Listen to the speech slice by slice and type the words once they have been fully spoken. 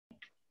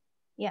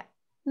Yeah.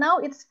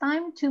 Now it's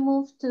time to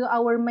move to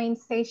our main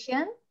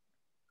session,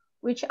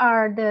 which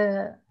are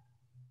the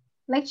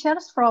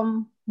lectures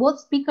from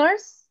both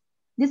speakers.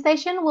 This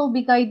session will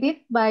be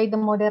guided by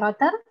the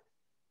moderator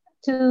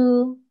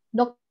to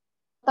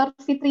Dr.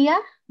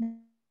 Fithriyah.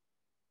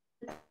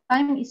 The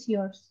time is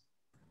yours.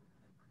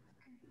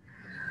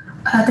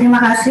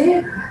 Terima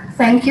kasih.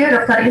 Thank you,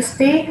 Dr.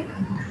 Isti,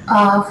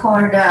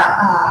 for the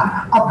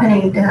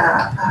opening the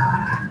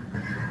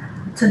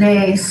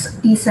today's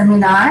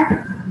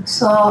e-seminar.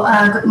 So,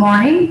 good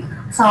morning.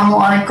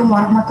 Assalamualaikum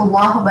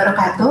warahmatullahi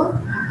wabarakatuh.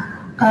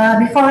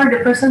 Before the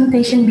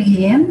presentation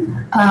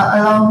begin,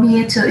 allow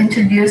me to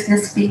introduce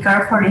the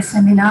speaker for this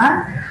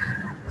seminar.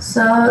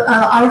 So,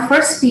 our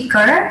first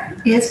speaker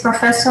is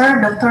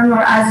Professor Dr.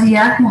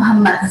 Noraziah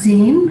Mohamad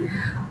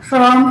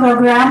from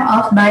Program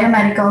of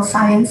Biomedical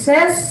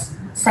Sciences,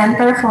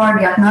 Center for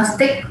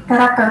Diagnostic,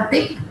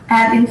 Therapeutic,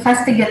 and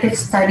Investigative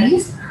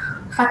Studies,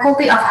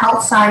 Faculty of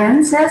Health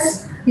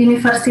Sciences,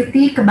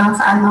 University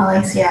Kebangsaan,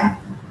 Malaysia.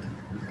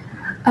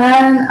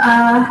 And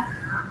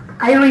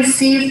I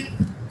received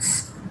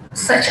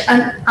such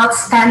an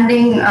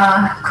outstanding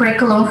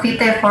curriculum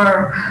vitae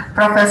for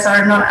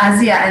Professor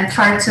Noraziah and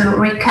try to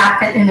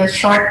recap it in a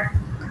short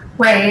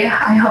way.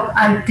 I hope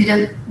I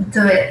didn't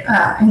do it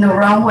in the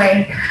wrong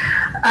way.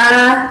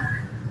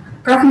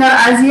 Prof.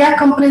 Noraziah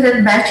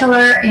completed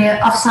Bachelor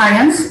of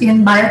Science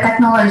in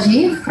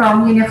Biotechnology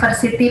from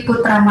University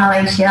Putra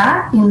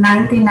Malaysia in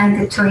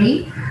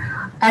 1993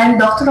 and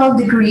doctoral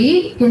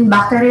degree in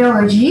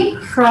Bacteriology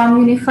from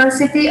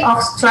University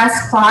of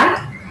Strathclyde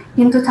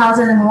in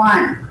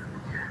 2001.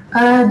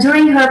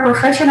 During her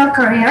professional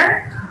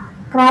career,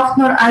 Prof.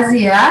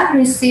 Noraziah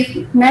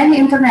received many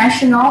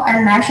international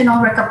and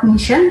national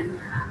recognition.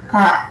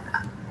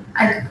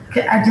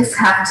 I just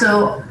have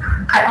to,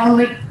 I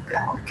only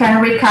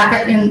can recap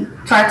it and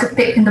try to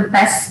pick in the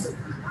best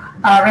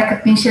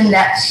recognition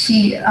that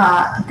she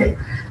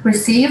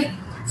received,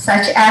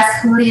 such as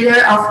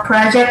Leader of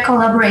Project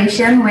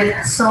Collaboration with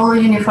Seoul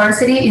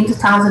University in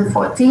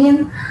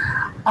 2014,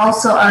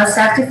 also a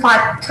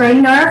Certified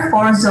Trainer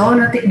for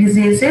Zoonotic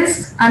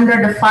Diseases under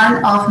the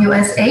Fund of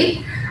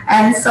USAID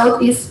and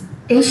Southeast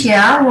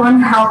Asia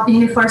One Health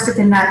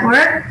University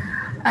Network,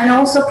 and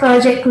also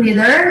Project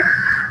Leader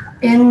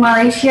in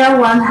Malaysia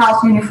One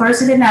Health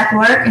University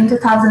Network in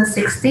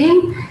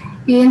 2016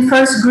 in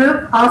first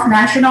group of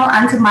National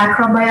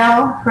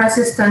Antimicrobial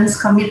Resistance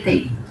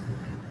Committee.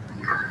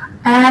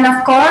 And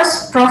of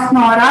course, Prof.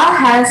 Nora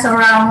has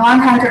around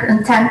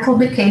 110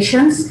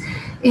 publications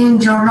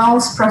in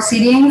journals,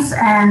 proceedings,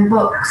 and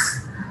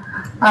books.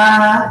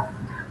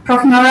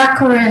 Prof. Nora's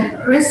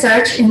current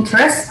research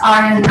interests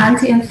are in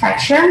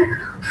anti-infection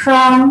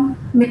from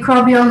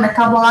microbial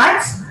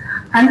metabolites,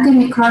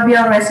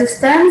 antimicrobial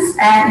resistance,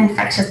 and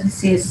infectious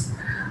disease.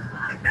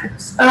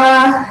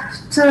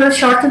 To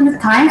shorten the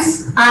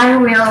times, I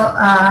will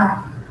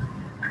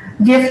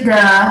give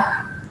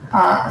the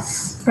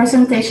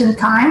presentation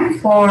time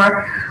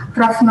for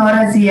Prof.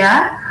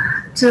 Noraziah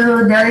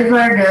to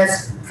deliver the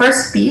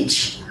first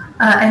speech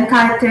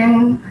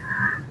entitled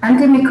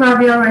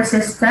Antimicrobial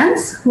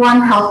Resistance,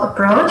 One Health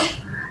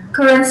Approach,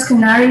 Current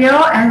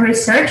Scenario and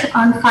Research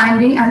on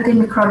Finding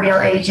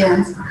Antimicrobial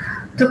Agents.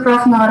 To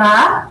Prof.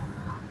 Nora,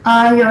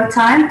 your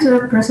time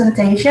to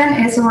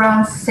presentation is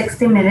around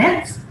 60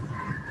 minutes.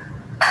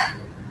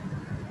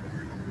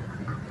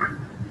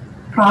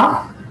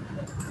 Prof,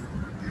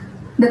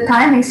 the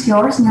time is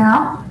yours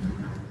now.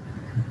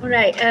 All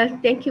right,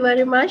 thank you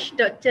very much,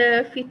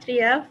 Dr.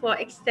 Fithriyah, for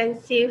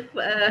extensive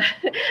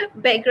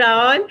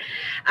background.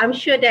 I'm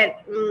sure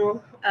that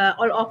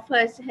all of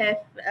us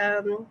have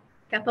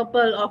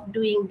capable of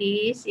doing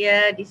this.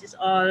 Yeah, this is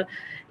all,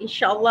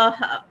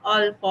 inshallah,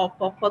 all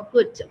for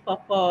good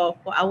for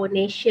our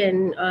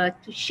nation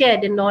to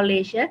share the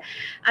knowledge. Yeah?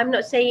 I'm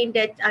not saying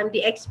that I'm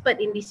the expert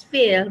in this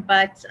field,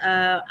 but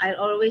I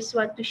always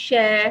want to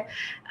share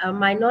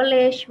my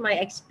knowledge, my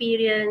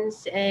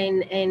experience,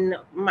 and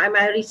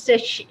my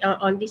research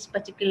on this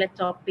particular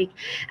topic.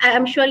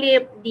 I'm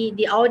surely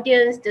the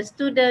audience, the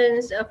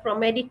students from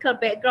medical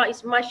background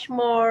is much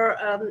more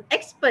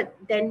expert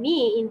than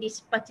me in this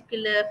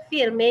particular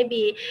field,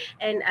 maybe.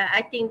 And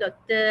I think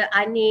Dr.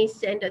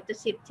 Anis and Dr.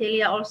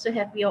 Fithriyah also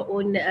have your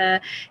own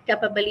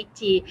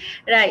capability,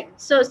 right?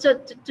 So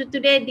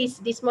today,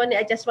 this morning,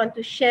 I just want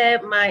to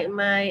share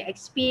my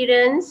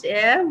experience,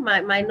 yeah,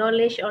 my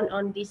knowledge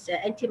on this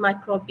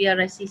antimicrobial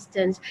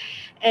resistance.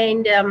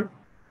 And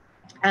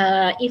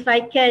if I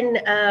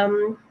can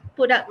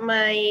put up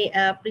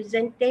my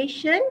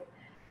presentation,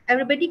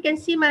 everybody can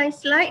see my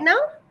slide now?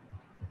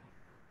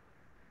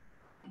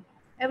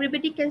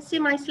 Everybody can see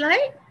my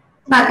slide?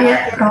 Not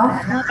yet, Prof.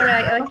 All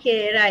right,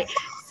 okay, right.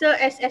 So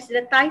as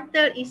the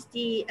title is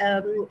the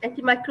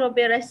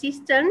antimicrobial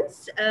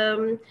resistance,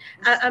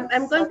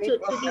 I'm going to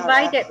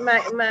divide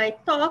my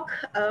talk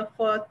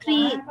for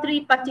three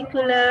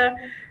particular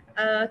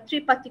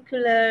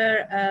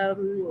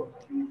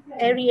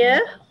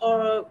area,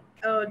 or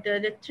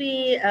the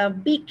three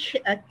big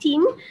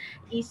theme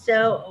is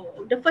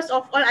the first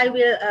of all I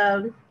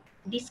will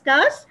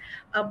discuss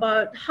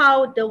about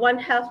how the One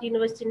Health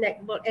University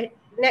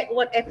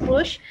network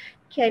approach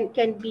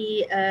can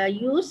be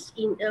used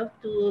in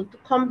to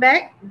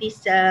combat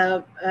this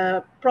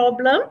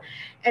problem.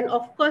 And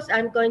of course,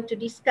 I'm going to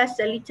discuss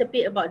a little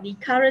bit about the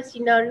current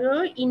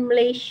scenario in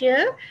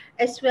Malaysia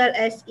as well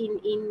as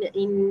in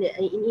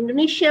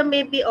Indonesia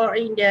maybe, or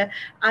in the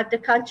other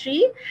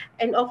country.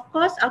 And of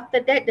course,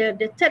 after that,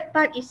 the third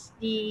part is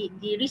the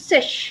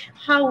research,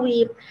 how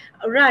we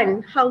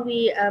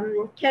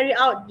carry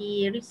out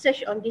the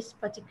research on this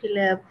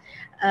particular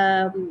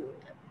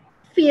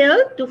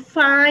field to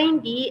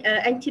find the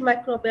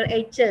antimicrobial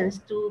agents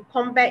to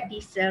combat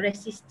this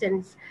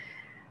resistance.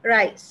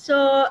 Right,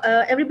 so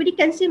everybody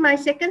can see my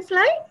second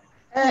slide?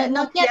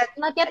 Not yet,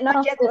 Prof.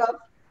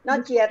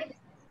 Not yet.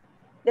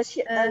 The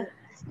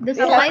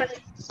slide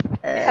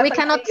we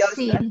cannot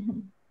see.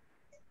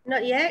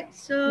 Not yet.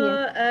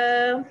 So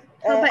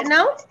how about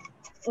now?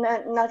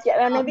 Not yet.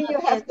 Maybe you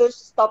have to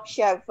stop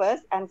share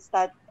first and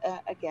start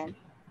again.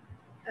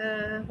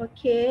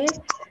 Okay.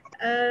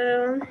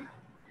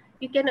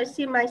 You cannot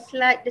see my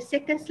slide. The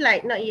second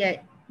slide, not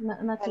yet.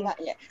 Not yet.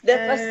 The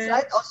first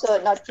slide also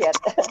not yet.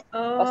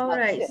 All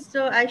right.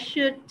 So I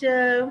should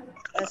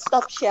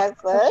stop share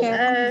first.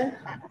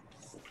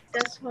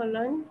 Just hold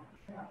on.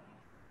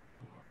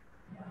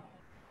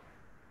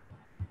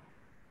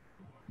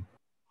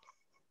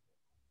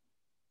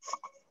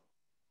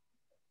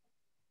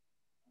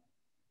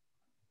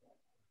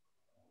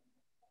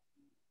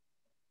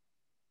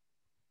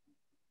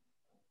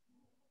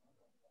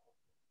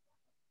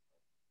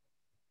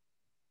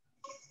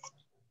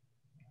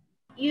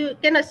 You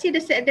cannot see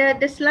the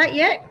slide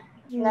yet?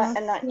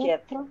 Not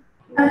yet.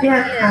 Not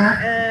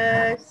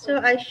yet. So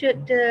I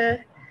should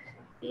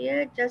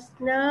just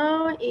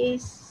now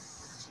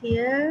is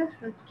here.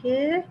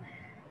 Okay.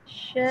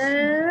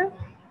 Share.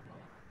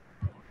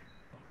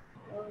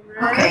 All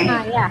right.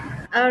 Okay.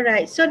 All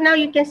right. So now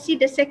you can see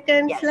the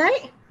second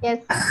slide?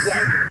 Yes.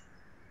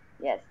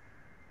 Yes.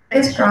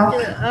 Yes, Prof.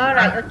 All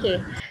right.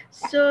 Okay.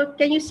 So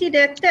can you see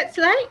the third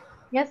slide?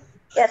 Yes.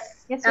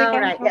 Yes. Yes, we all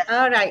can. right. Yes.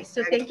 All right.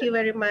 So thank you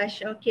very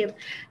much. Okay.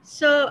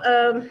 So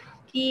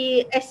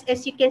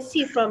as you can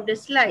see from the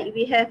slide,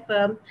 we have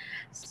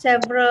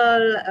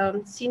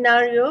several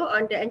scenario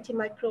on the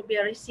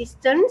antimicrobial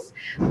resistance,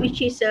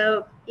 which is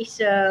a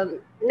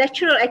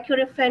natural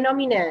occurring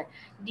phenomena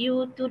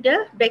due to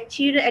the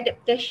bacterial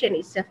adaptation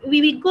itself.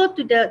 We will go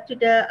to the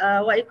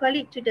what you call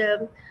it, to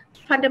the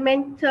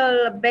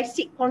fundamental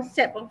basic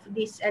concept of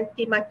this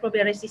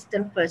antimicrobial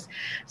resistance first.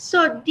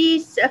 So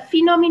this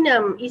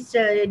phenomenon is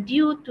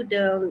due to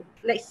the,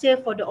 let's say,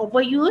 for the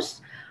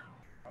overuse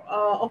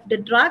of the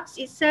drugs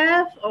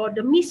itself, or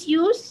the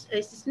misuse,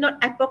 is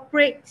not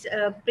appropriate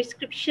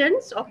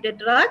prescriptions of the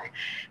drug,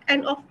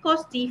 and of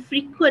course the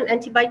frequent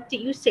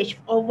antibiotic usage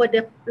over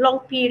the long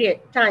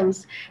period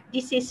times.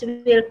 This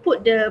will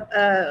put the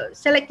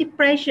selective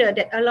pressure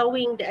that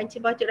allowing the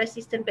antibiotic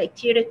resistant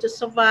bacteria to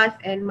survive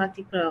and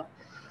multiply.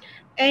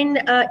 And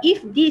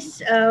if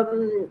this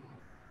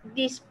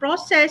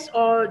process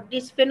or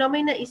this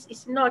phenomena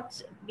is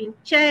not being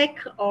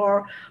checked,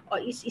 or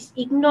is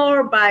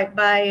ignored by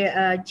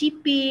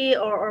GP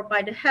or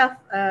by the health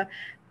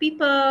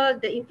people,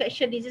 the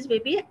infection disease will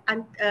be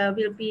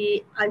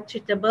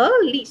untreatable,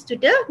 leads to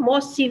the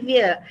more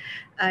severe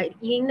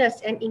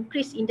illness and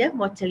increase in the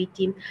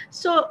mortality.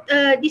 So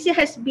this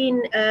has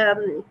been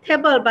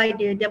tabled by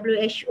the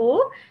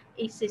WHO.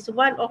 It is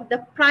one of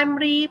the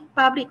primary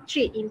public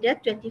threat in the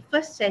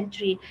 21st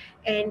century,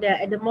 and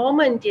at the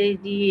moment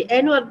the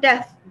annual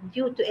death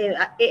due to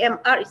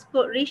AMR is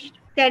could reach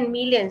 10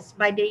 millions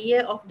by the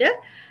year of the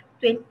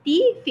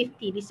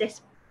 2050. This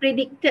is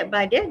predicted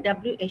by the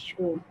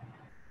WHO.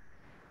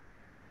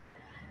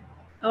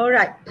 All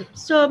right,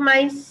 so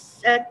my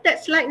third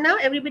slide now,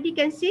 everybody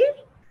can see?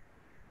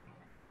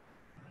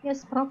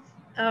 Yes, Prof.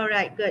 All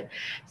right, good.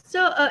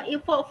 So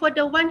for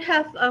the One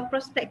Health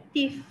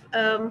perspective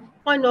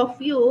point of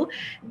view,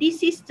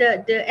 this is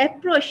the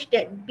approach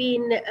that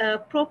been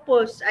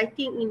proposed, I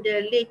think, in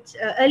the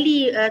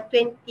early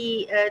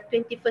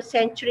 21st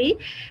century.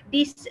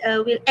 This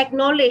will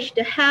acknowledge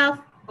the health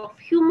of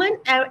human,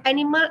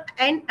 animal,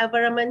 and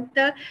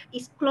environmental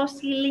is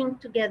closely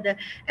linked together.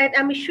 And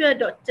I'm sure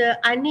Dr.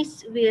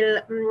 Anis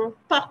will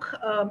talk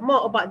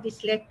more about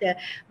this later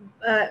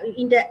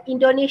in the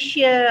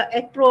Indonesia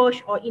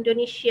approach or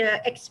Indonesia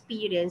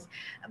experience.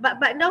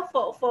 But now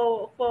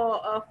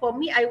for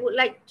me, I would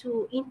like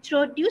to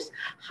introduce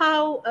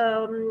how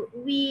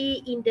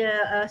we in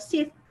the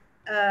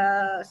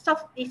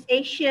Southeast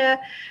Asia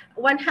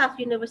One Health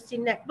University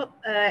Network,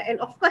 and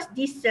of course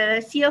this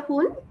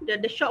SIAHUN,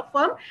 the short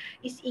form,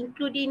 is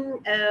including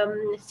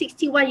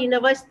 61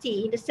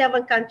 university in the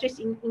 7 countries,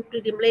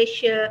 including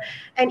Malaysia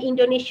and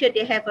Indonesia.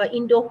 They have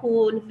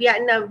IndoHUN,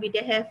 Vietnam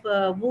they have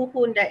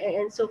WuHUN,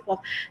 and so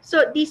forth.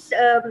 So this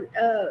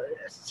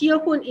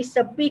SIAHUN is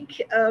a big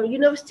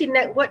university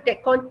network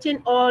that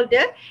contains all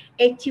the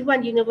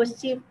 81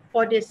 universities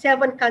for the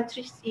 7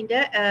 countries in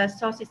the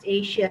Southeast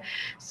Asia.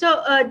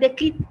 So the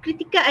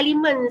critical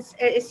elements,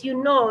 as you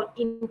know,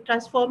 in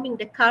transforming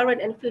the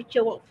current and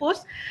future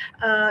workforce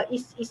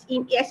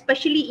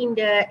especially in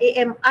the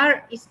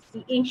AMR, is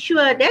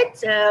ensure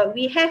that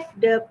we have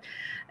the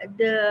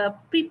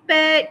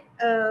prepared,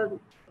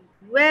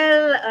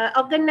 well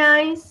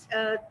organized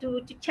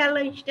to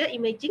challenge the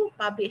emerging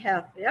public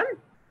health. Yeah.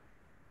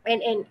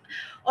 And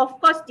of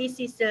course, this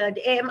is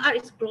the AMR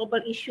is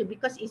global issue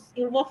because it's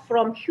involved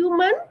from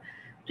human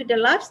to the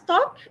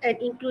livestock and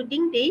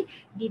including the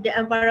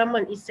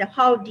environment. Is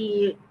how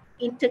the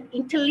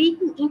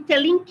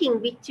interlinking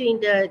between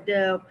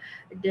the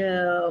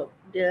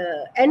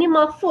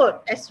animal food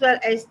as well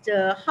as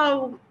the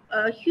how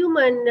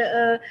human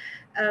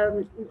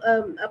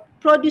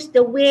produce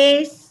the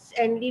waste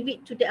and leave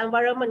it to the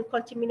environment,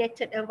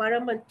 contaminated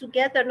environment,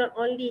 together not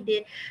only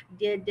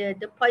the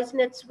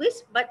poisonous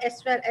waste but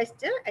as well as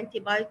the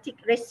antibiotic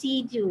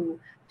residue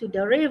to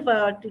the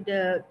river, to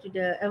the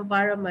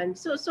environment.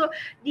 So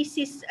this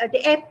is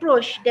the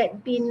approach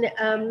that been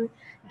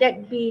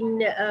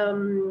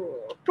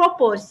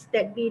proposed,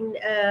 that been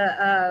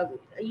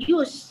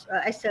used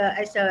as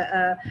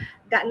a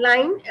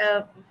guideline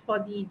for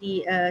the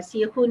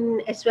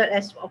Sihun as well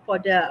as for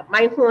the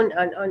Maihun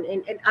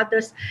and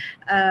others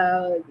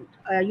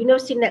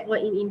university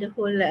network in the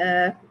whole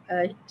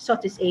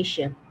Southeast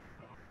Asia.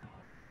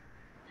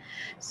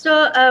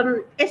 So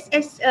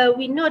as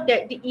we know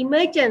that the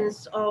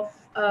emergence of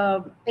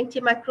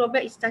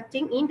antimicrobial is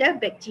starting in the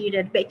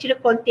bacteria. The bacteria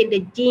contain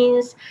the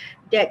genes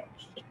that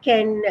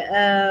can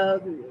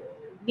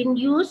been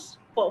used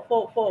for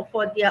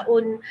their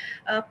own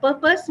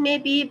purpose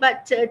maybe,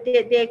 but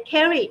they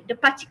carry the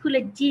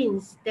particular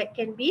genes that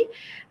can be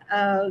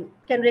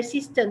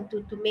resistant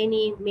to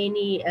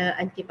many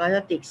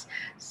antibiotics.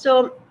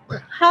 So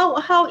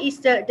how is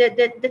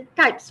the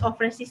types of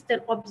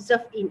resistance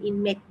observed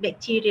in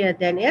bacteria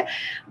then? Yeah,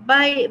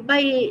 by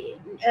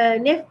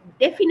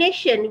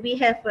definition we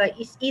have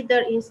is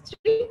either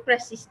intrinsic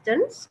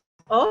resistance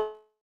or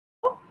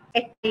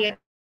acquired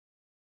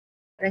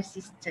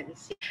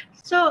resistance.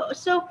 So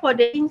for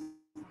the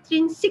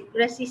intrinsic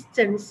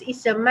resistance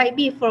is might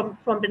be from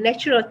the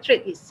natural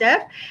trait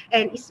itself,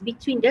 and it's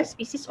between the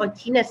species or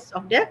genus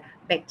of the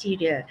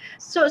bacteria.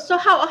 So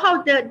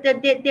how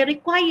they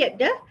acquired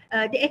the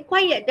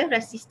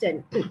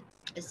resistance.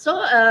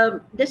 So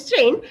the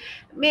strain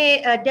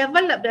may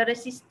develop the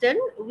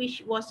resistance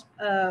which was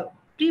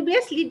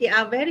previously they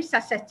are very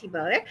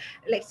susceptible.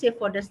 Like say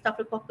for the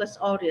Staphylococcus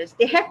aureus,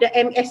 they have the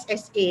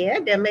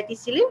MSSA, the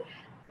methicillin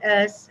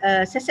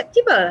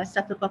susceptible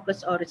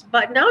Staphylococcus aureus,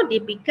 but now they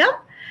become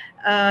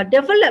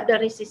develop the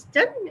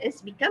resistance.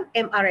 It's become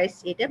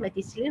MRSA, the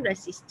methicillin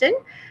resistant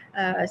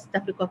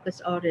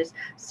Staphylococcus aureus.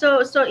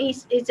 So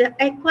it's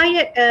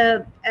acquired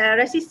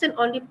resistance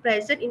only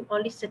present in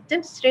only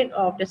certain strain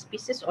of the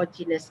species or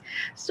genus.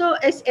 So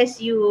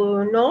as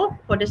you know,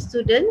 for the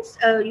students,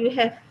 you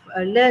have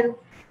learned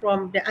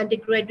from the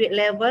undergraduate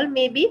level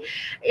maybe,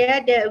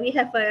 yeah, we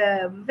have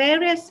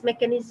various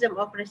mechanism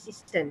of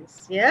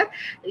resistance. Yeah,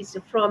 it's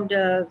from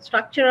the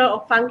structural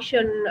or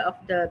function of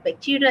the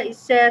bacteria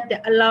itself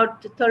that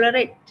allowed to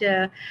tolerate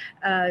to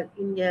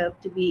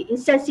be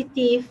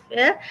insensitive.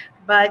 Yeah,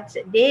 but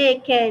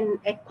they can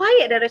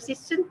acquire the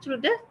resistance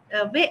through the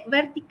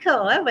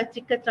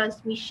vertical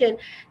transmission.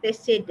 Let's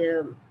say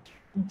the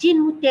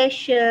gene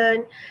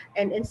mutation,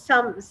 and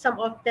some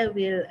of them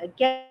will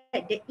get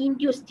the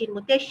induced gene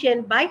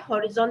mutation by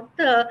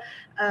horizontal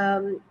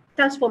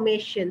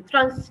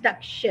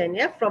transduction,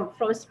 yeah, from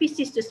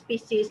species to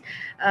species,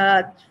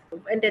 and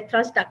the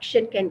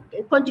transduction can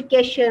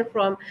conjugation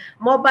from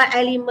mobile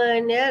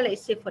element, yeah,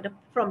 let's say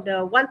from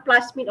the one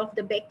plasmid of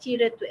the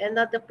bacteria to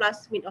another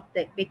plasmid of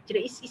the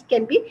bacteria. It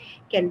can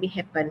be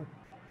happen.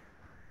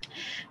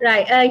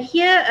 Right,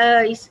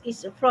 here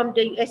is from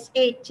the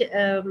USA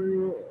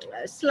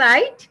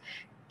slide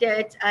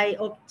that I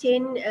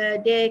obtained.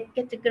 They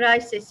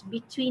categorize as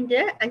between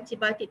the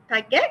antibiotic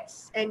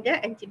targets and the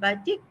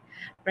antibiotic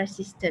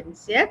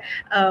resistance. Yeah,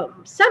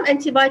 some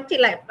antibiotic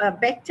like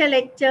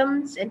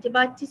bacter-lactams,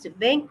 antibiotics,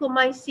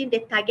 vancomycin, they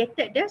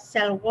targeted the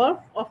cell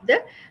wall of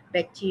the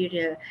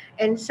bacteria,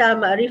 and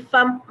some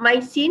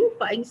rifamycin,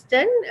 for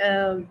instance,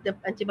 the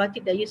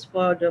antibiotic they use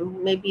for the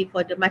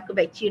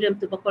Mycobacterium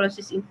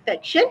tuberculosis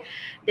infection,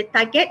 the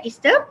target is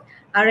the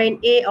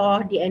RNA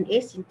or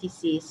DNA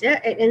synthesis,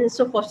 yeah, and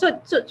so forth.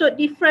 So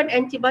different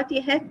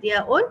antibiotics have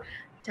their own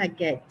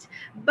target,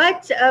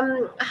 but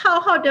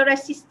how the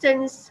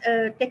resistance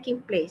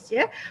taking place,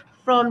 yeah,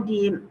 from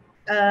the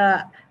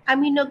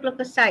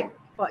aminoglycoside,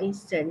 for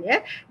instance, yeah,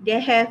 they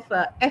have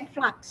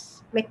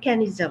efflux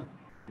mechanism,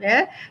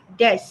 yeah,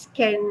 that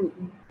can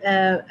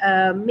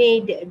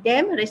made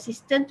them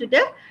resistant to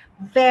the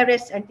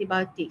various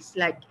antibiotics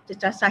like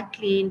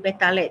tetracycline,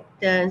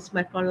 beta-lactams,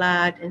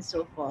 macrolide, and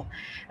so forth.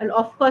 And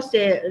of course,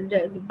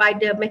 by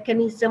the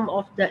mechanism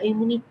of the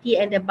immunity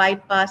and the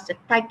bypass, the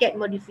target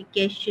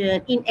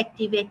modification,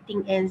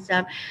 inactivating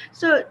enzyme.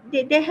 So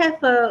they have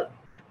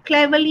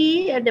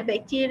cleverly, the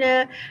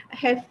bacteria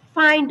have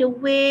find a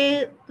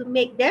way to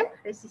make them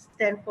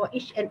resistant for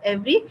each and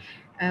every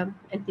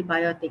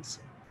antibiotics.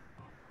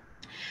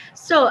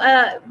 So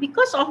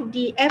because of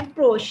the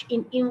approach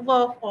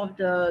involved of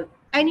the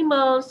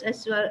animals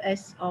as well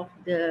as of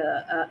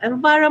the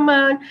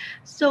environment,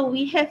 so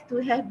we have to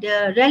have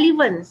the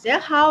relevance,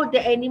 how the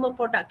animal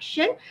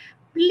production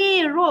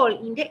play a role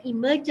in the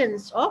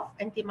emergence of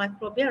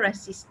antimicrobial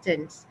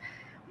resistance.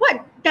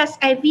 What does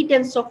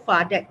evidence so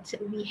far that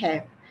we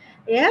have?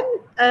 Yeah,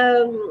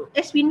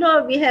 as we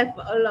know, we have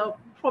a lot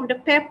from the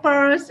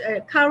papers,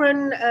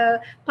 current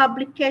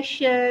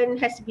publication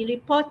has been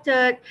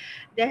reported.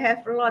 They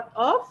have a lot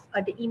of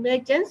the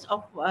emergence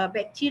of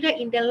bacteria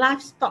in the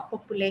livestock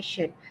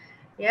population.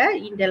 Yeah,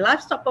 in the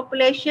livestock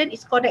population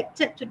is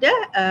connected to the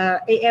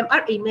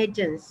AMR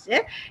emergence.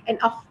 Yeah? And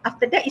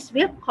after that, it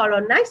will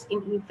colonize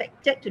and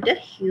infected to the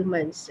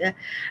humans.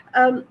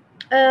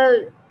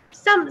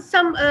 Some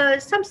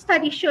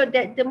studies show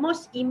that the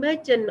most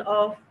emergent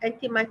of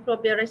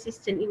antimicrobial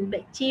resistance in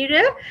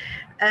bacteria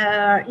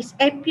is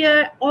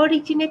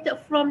originated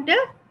from the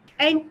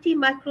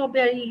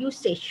antimicrobial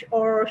usage,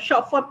 or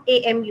short form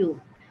AMU,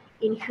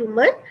 in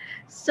human.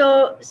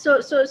 So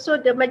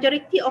the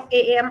majority of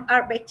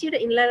AMR bacteria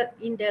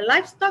in the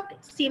livestock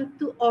seem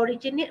to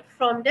originate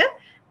from the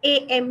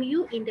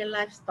AMU in the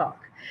livestock,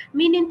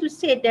 meaning to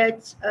say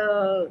that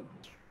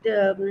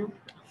the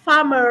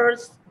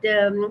farmers,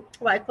 the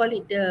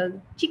the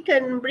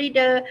chicken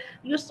breeder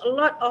use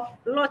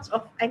lots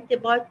of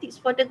antibiotics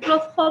for the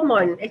growth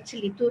hormone,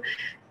 actually to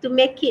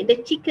make it the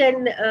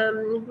chicken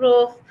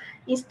growth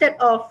instead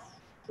of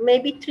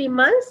maybe 3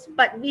 months,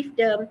 but with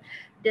the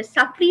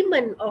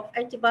supplement of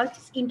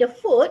antibiotics in the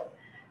food,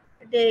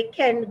 they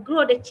can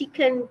grow the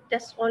chicken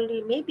just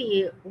only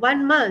maybe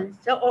 1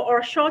 month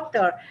or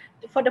shorter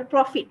for the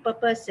profit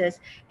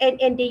purposes,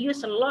 and they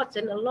use a lot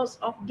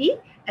of the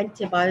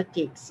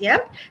antibiotics. Yeah,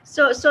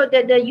 so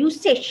the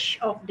usage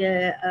of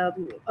the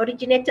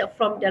originated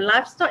from the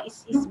livestock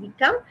is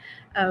become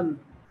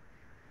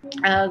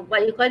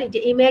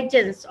the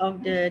emergence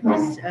of this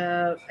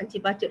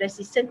antibiotic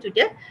resistance to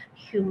the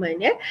human.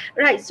 Yeah,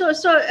 right. So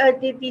this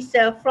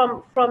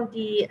from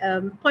the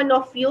point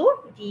of view,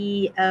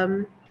 the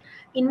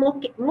in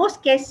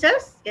most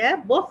cases, yeah,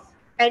 both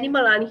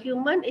animal and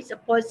human, is a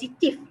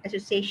positive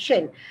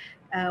association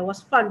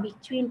was found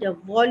between the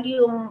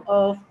volume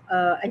of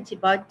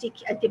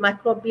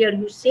antimicrobial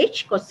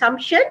usage,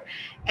 consumption,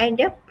 and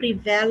the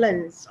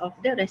prevalence of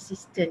the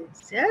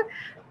resistance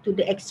to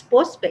the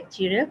exposed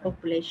bacterial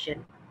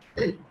population.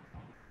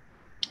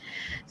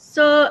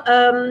 So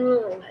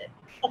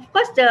of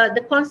course,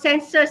 the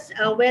consensus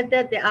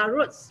whether there are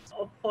routes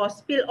for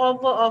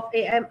spillover of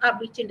AMR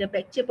between the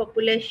bacterial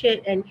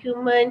population and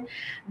human,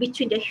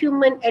 between the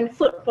human and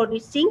food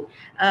producing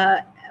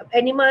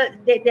animal,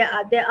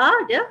 there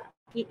are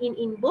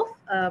in both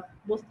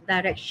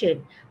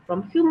direction,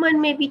 from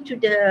human maybe to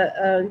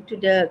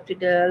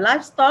the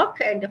livestock,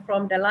 and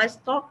from the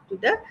livestock to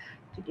the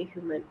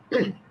human.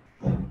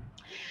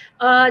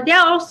 There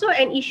are also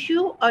an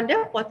issue on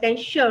the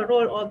potential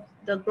role of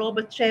the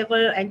global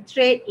travel and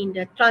trade in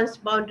the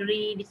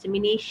transboundary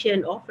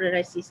dissemination of the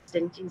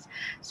resistant genes.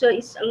 So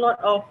it's a lot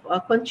of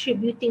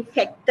contributing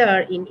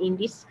factor in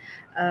this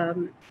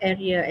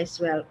area as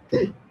well.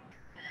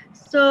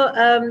 So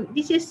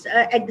this is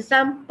an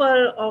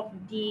example of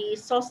the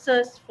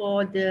sources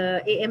for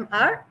the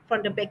AMR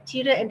from the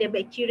bacteria and the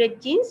bacteria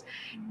genes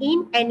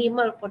in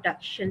animal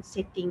production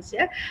settings.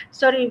 Yeah,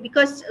 sorry,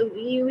 because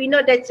we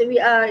know that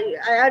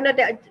I know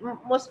that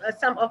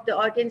some of the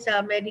audience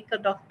are medical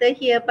doctor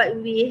here, but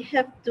we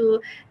have to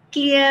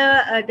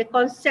clear the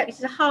concept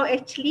is how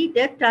actually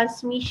the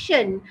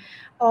transmission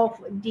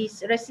of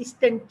these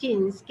resistant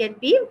genes can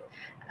be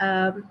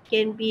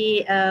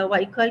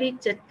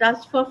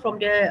transfer from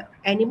the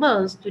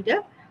animals to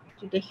the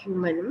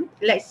human.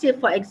 Let's say,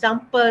 for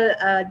example,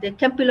 the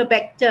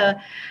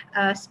Campylobacter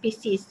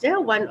species,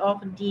 one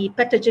of the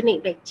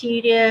pathogenic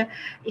bacteria,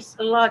 is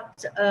a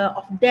lot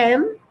of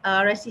them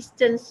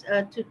resistant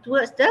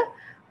towards the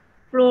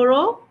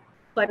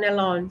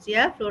fluoroquinolones,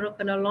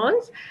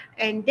 fluoroquinolones,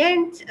 and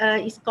then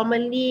is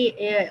commonly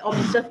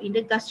observed in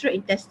the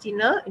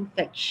gastrointestinal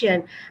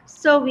infection.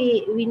 So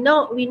we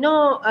now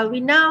know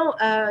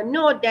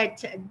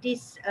that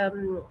this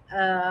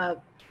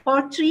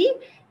poultry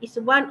is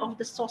one of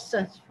the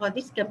sources for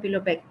this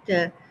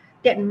Campylobacter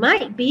that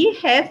might be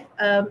carry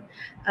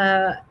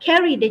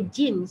the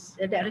genes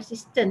that are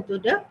resistant to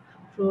the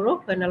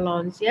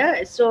fluoroquinolones.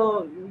 Yeah,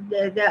 so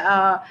there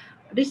are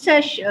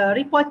research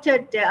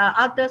reported there are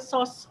other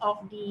sources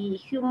of the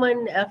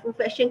human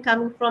infection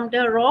coming from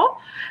the raw,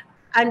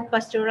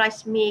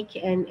 unpasteurized milk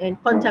and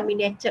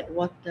contaminated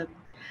water.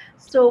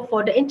 So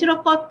for the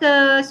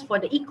Enterococcus, for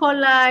the E.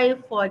 coli,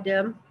 for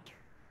the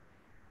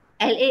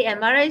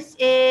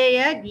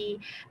LA-MRSA, the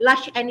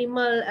large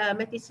animal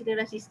methicillin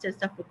resistant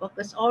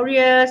Staphylococcus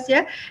aureus,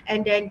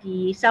 and then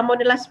the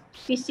Salmonella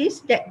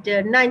species, that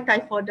the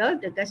 9-typhoidal,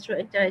 the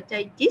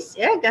gastroenteritis,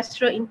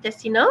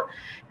 gastrointestinal,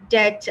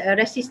 that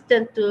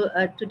resistant to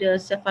the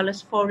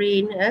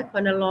cephalosporin,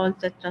 quinolones,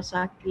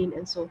 tetracycline,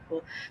 and so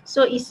forth.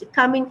 So it's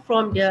coming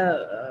from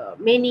the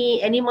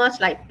many animals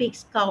like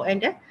pigs, cow,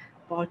 and the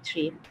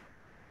poultry.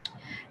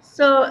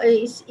 So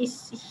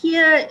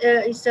here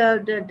is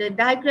the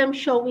diagram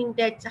showing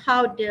that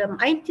how the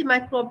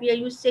antimicrobial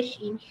usage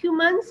in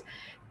humans,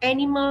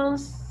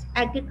 animals,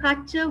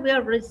 agriculture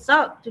will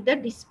result to the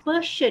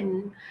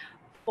dispersion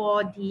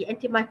for the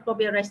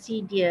antimicrobial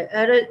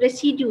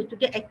residue to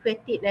the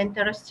aquatic and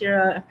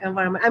terrestrial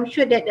environment. I'm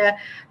sure that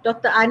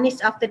Dr. Anis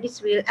after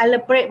this will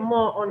elaborate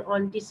more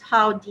on this,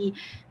 how the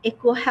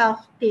eco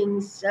health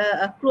things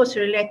are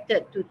closely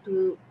related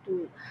to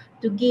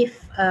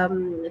give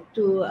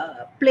to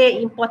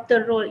play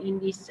important role in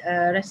this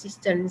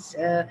resistance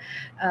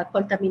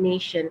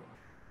contamination.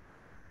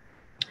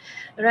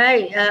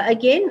 Right.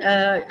 Again,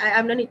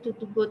 I'm not need to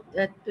go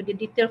to the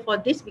detail for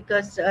this,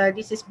 because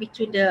this is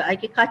between the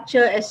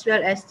agriculture as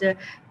well as to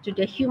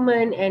the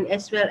human, and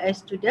as well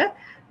as to the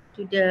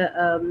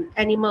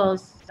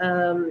animals,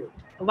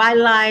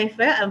 wildlife,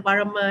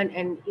 environment,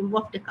 and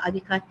involve the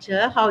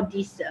agriculture. How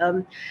these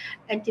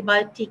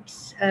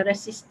antibiotics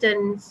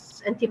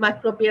resistance,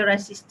 antimicrobial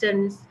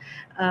resistance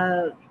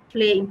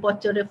play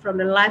important role from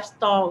the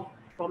livestock,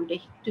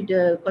 to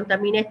the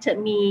contaminated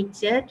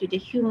meats, to the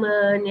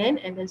human,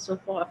 and then so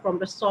forth, from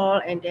the soil,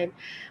 and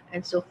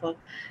so forth,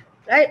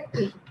 right?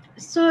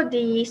 So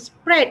the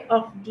spread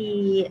of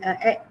the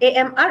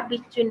AMR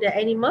between the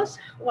animals,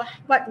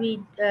 what we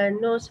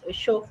know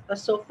so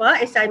far,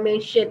 as I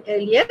mentioned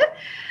earlier,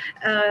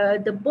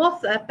 the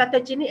both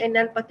pathogenic and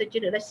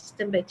non-pathogenic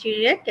resistant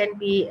bacteria can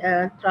be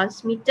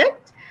transmitted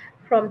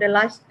from the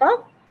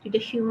livestock to the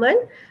human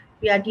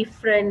via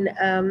different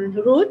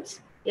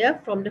routes.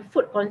 From the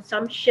food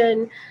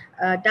consumption,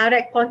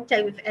 direct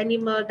contact with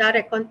animal,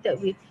 direct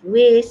contact with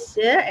waste,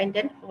 and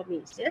then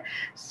vomits.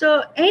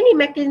 So any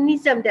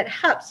mechanism that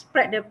helps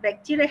spread the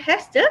bacteria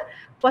has the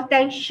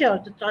potential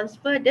to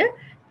transfer the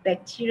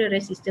bacterial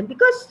resistance,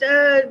 because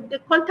the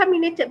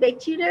contaminated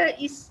bacteria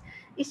is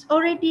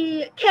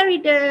already carry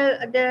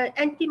the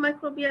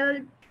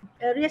antimicrobial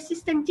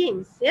resistant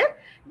genes. They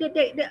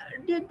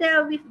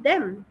are with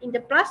them in the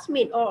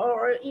plasmid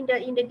or in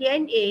the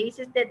DNA. It's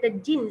just that the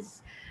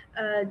genes,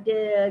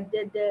 the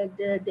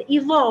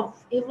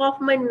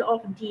evolvement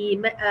of the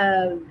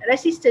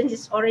resistance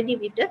is already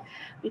with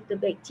the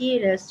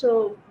bacteria.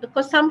 So the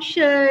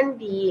consumption,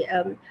 the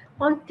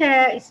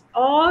contact, is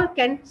all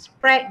can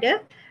spread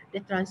the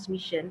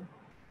transmission.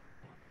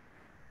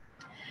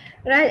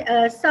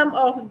 Right. Some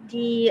of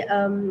the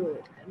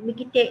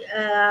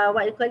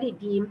what you call it,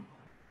 the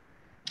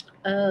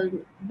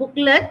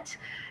booklet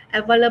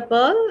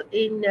available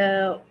in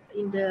the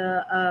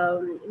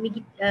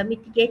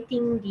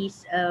mitigating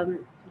this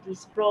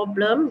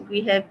problem.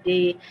 We have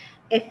the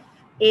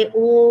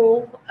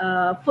FAO,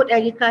 food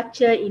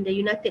agriculture in the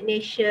United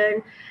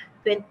Nations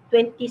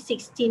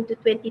 2016 to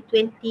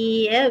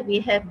 2020. We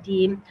have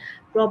the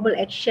global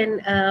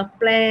action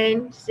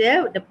plans,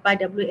 by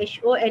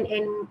WHO, and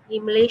in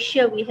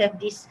Malaysia we have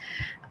this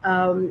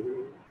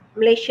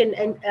Malaysian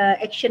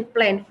action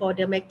plan for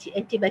the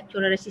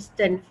antibacterial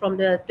resistance from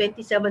the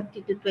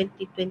 2017 to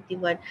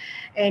 2021,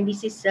 and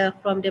this is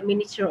from the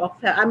Ministry of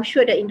Health. I'm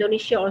sure that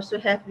Indonesia also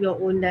have your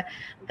own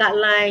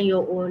guideline,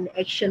 your own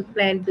action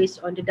plan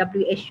based on the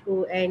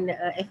WHO and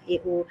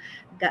FAO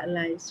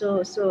guidelines.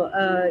 So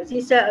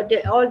these are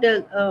all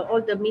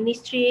the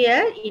ministry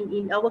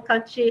in our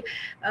country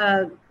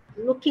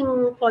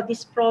looking for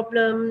these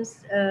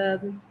problems.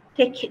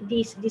 Take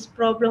this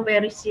problem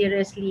very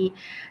seriously,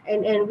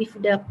 and with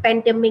the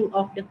pandemic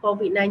of the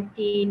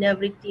COVID-19,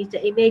 everything, the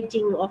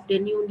emerging of the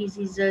new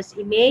diseases,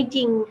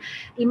 emerging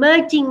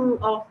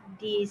of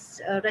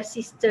these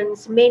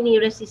resistance, many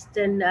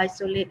resistant,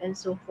 isolate, and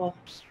so forth.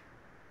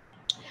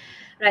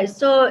 Right.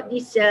 So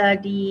this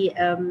the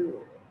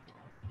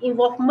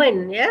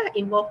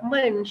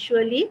involvement,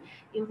 surely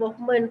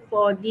involvement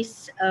for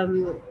this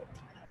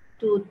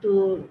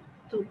to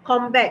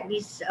combat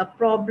this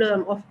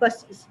problem, of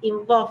course, is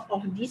involved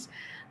of this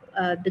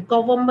the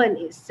government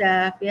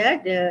itself,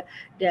 the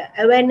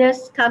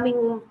awareness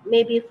coming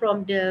maybe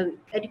from the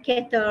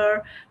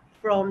educator,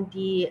 from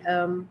the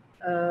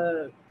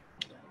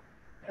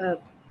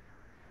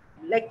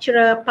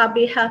lecturer,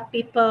 public health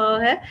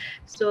people.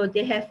 So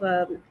they have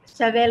a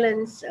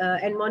surveillance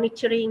and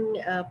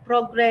monitoring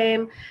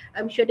program.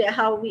 I'm sure that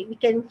how we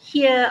can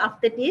hear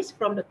after this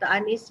from Dr.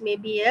 Anis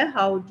maybe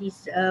how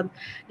this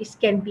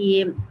can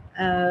be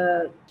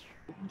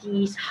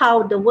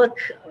how the work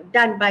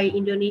done by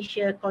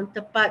Indonesia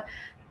counterpart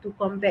to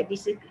combat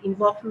this,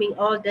 involving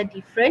all the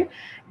different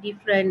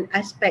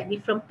aspect,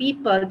 different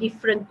people,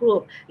 different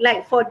group.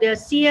 Like for the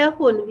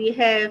Siahun, we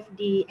have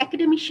the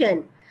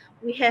academician,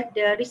 we have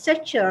the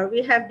researcher,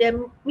 we have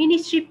the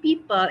ministry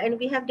people, and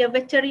we have the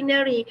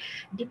veterinary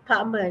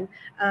department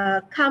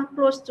come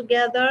close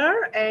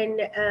together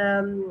and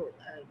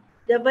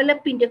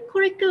developing the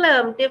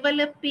curriculum,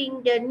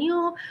 developing the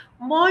new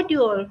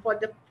module for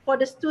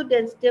the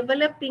students,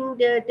 developing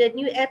the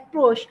new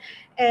approach,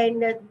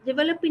 and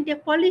developing the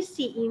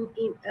policy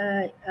to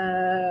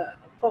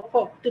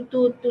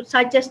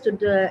suggest to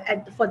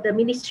for the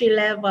ministry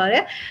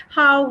level,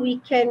 how we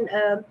can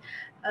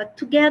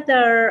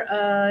together,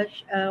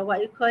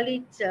 what you call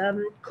it,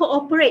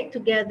 cooperate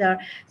together.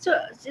 So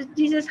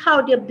this is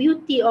how the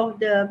beauty of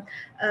the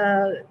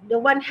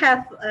One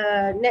Health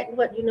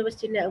network,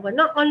 university network,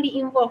 not only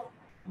involve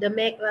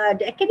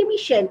the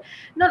academician,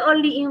 not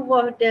only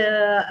involve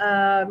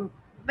the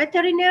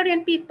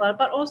veterinarian people,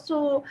 but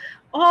also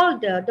all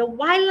the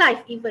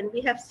wildlife. Even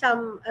we have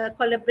some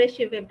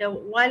collaboration with the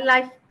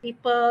wildlife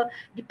people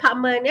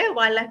department,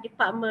 wildlife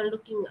department,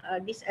 looking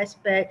this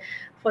aspect.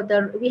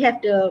 We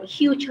have the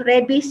huge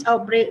rabies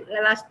outbreak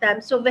last time,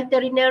 so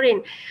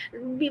veterinarian.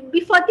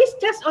 Before this,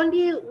 just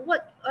only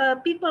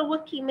people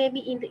working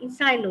maybe in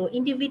silo,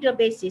 individual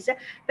basis.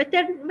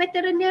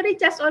 Veterinary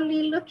just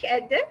only look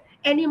at the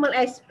animal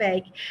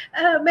aspect.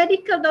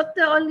 Medical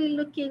doctor only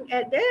looking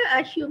at the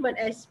human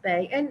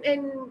aspect, and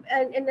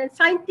then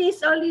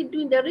scientists only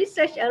doing the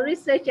research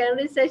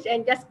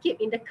and just keep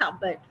in the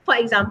cupboard, for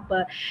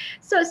example.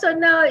 So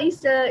now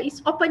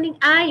it's opening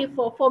eye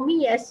for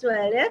me as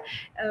well.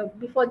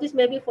 Before this,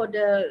 maybe for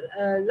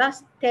the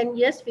last 10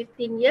 years,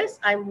 15 years,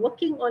 I'm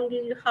working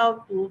only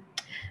how to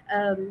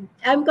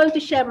I'm going to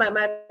share my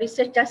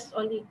research, just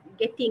only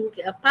getting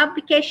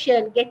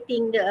publication,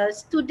 getting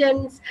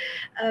students,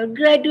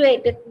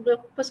 graduate, the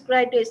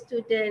postgraduate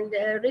student,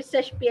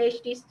 research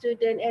PhD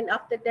student, and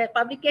after that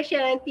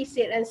publication and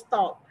thesis and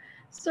stop.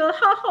 So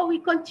how we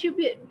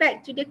contribute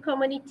back to the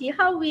community,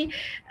 how we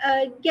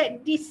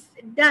get this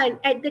done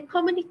at the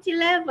community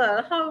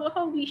level,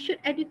 how we should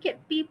educate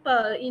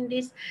people in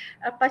this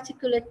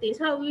particular things,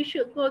 how we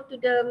should go to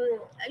the,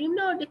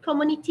 the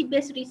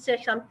community-based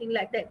research, something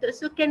like that,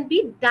 so can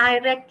be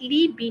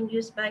directly being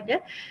used by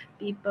the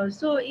people.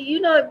 So,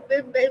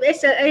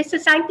 as a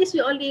scientist,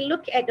 we only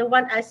look at the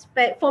one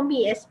aspect. For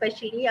me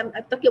especially, I'm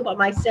talking about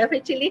myself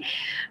actually,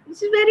 it's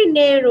very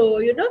narrow,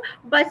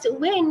 but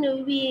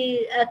when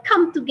we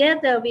come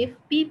together with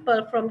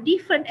people from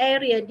different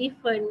area,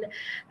 different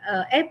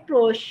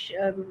approach,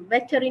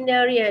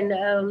 veterinarian,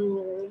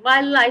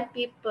 wildlife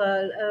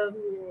people,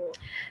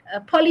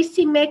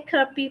 policy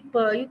maker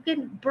people, you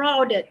can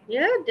broaden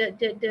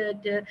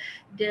the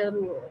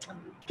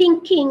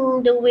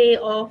thinking, the way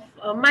of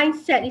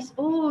mindset is,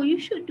 you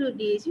should do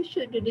this, you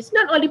should do this.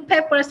 Not only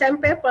papers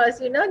and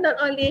papers, not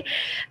only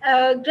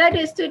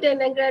graduate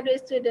student and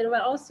graduate student,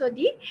 but also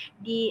the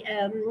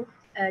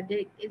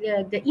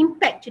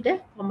impact to the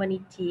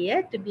community,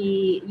 to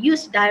be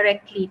used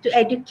directly to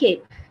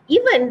educate.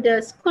 Even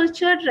the school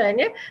children,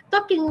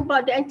 talking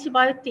about the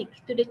antibiotic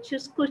to the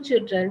school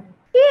children.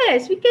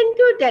 Yes, we can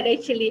do that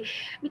actually,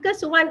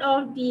 because one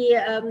of the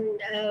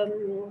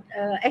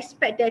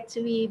aspect that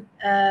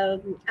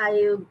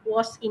I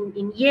was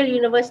in Yale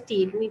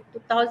University in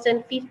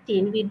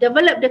 2015. We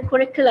developed the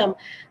curriculum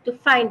to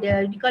find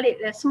we call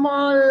it a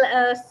small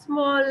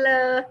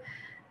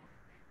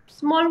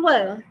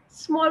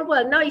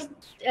world. Now it's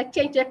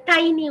changed a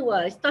tiny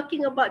world. It's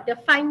talking about the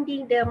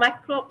finding the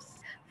microbes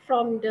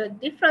from the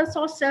different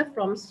sources,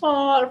 from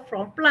soil,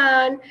 from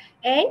plant,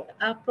 and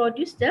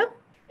produce the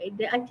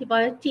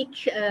antibiotic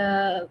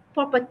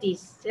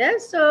properties.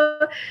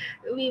 So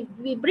we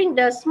bring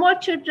the small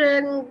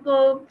children,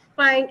 go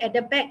find at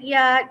the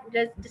backyard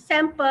the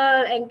sample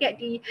and get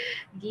the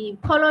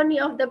colony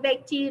of the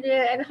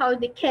bacteria and how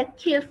they can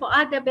kill for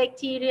other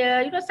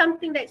bacteria,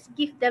 something that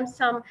gives them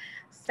some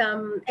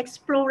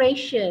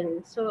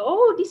exploration.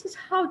 So this is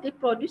how they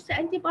produce the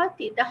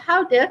antibiotic,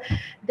 how the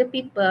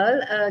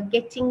people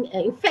getting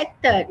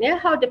infected,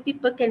 how the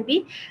people can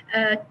be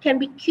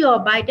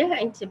cured by the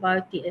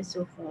antibiotic and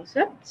so forth.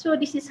 So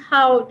this is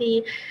how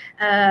the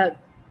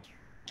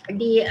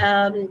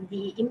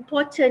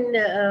important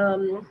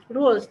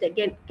roles that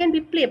can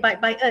be played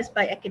by us,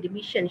 by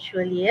academicians,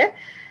 surely.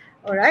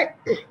 All right.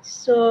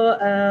 So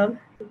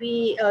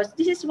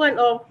this is one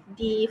of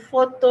the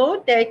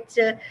photo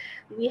that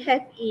we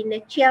have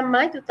in Chiang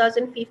Mai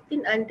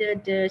 2015 under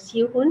the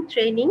Siu-Hun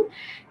training.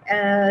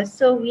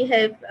 So we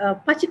have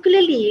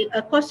particularly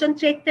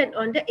concentrated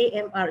on the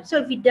AMR.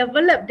 So we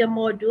developed the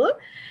module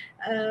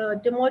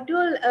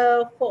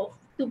for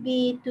to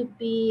be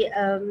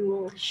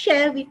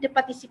shared with the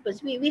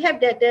participants. We have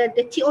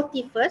the TOT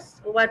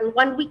first,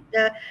 one week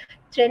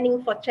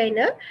training for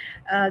trainer,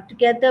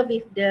 together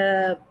with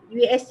the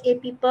USA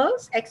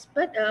people's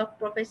expert,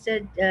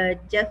 Professor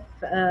Jeff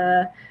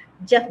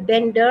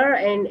Bender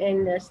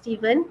and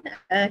Stephen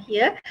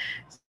here.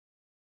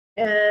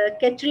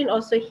 Catherine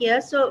also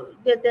here. So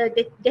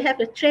they have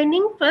the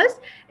training first,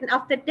 and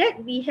after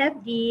that we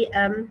have the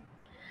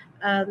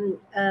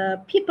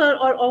people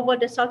all over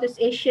the Southeast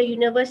Asia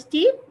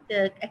University,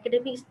 the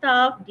academic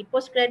staff, the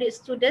postgraduate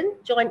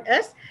student join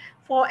us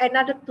for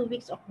another 2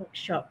 weeks of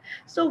workshop.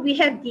 So we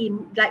have the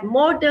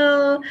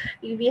model,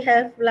 we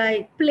have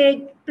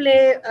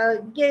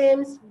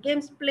games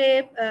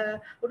play,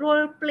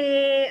 role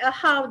play,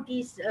 how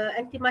this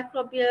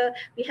antimicrobial,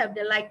 we have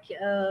the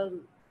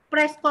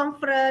press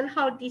conference,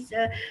 how this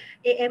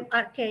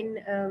AMR can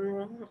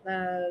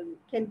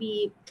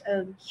be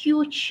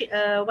huge,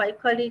 what you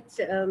call it,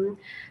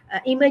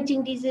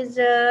 emerging diseases.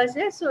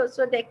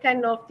 So that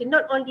kind of thing,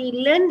 not only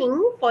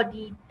learning for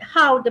the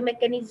how the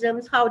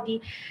mechanisms, how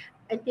the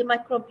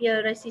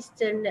antimicrobial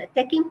resistance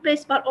taking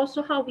place, but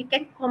also how we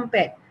can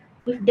combat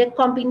with the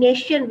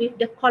combination, with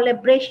the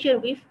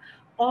collaboration with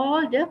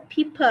all the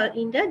people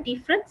in the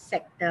different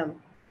sector.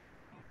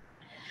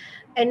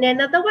 And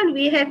another one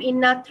we have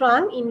in Nha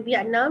Trang in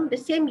Vietnam, the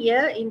same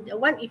year, in the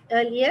one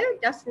earlier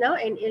just now,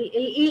 and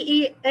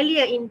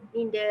earlier in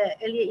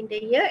the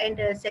year, and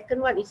the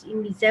second one is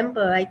in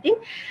December, I think.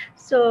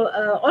 So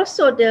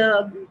also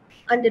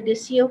under the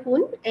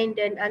CEOHUN and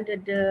then under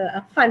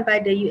the fund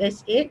by the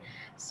USAID,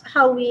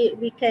 how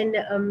we can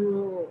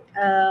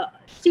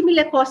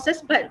similar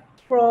courses but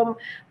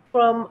from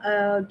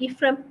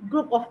different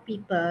group of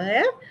people.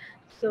 Yeah?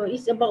 So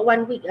it's about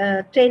 1 week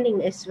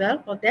training as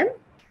well for them.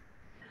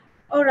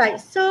 All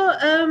right, so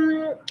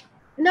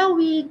now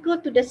we go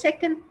to the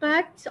second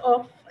part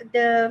of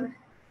the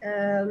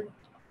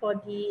for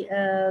the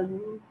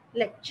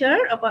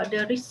lecture about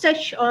the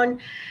research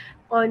on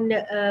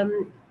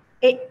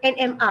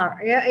NMR.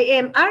 Yeah,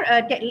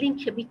 AMR, that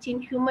link between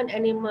human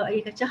animal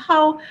agriculture.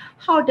 How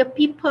the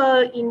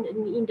people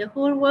in the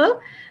whole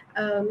world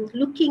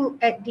looking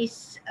at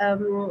this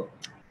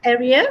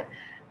area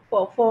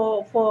for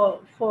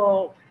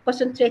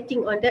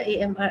concentrating on the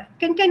AMR.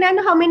 Can I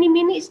know how many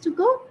minutes to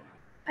go?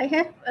 I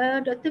have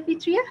Dr.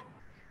 Fithriyah.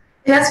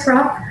 Yes,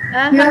 Prof.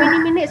 How many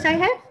minutes I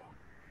have?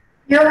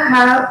 We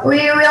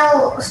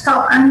will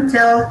stop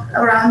until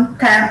around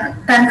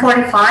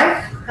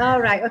 10:45.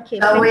 All right, okay.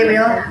 So we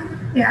will,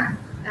 yeah.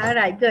 All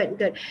right,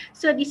 good.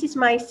 So this is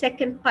my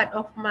second part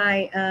of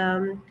my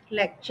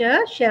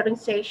lecture sharing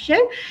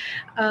session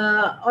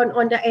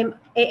on the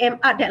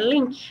AMR, that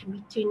link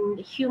between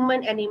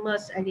human,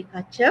 animals, and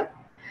agriculture.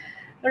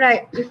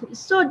 Right.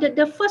 So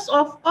the first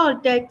of all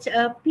that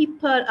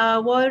people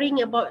are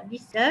worrying about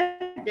this,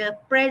 the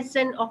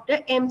presence of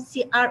the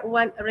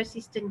MCR1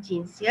 resistant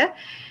genes. Yeah,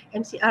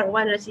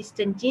 MCR1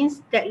 resistant genes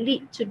that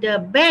lead to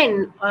the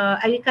ban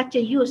agriculture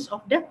use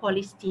of the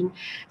colistin.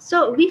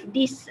 So with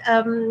this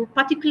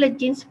particular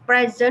genes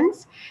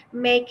presence,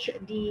 make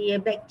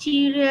the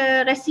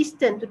bacteria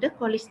resistant to the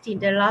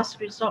colistin, the last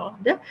result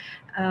of the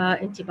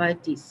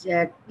antibiotics.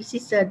 This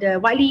is the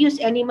widely used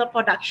animal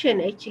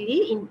production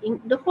actually in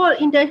the whole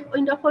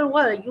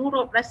world,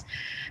 Europe.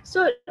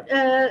 So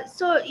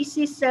it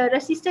is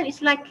resistant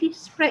is likely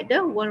spread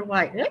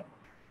worldwide. Right?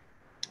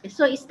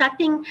 So it's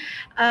starting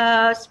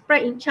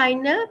spread in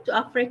China to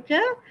Africa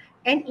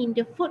and in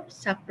the food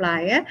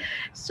supply.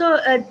 So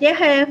they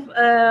have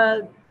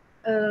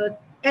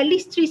at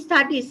least 3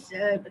 studies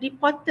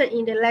reported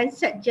in the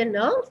Lancet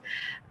journals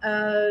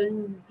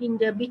in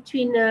the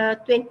between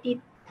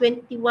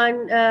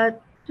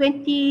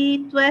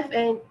 2012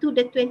 and to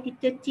the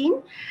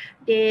 2013.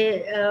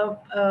 They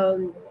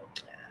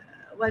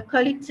what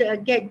call it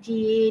get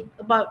the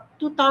about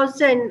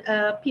 2,000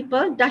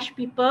 people, Dutch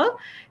people,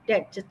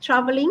 that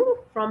traveling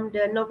from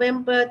the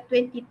November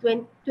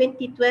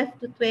 2012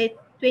 to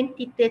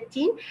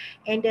 2013,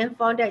 and then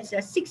found that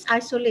 6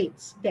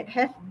 isolates that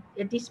have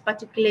this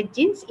particular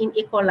genes in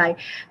E. coli.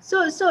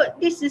 So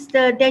this is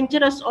the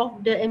dangerous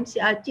of the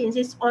MCR genes.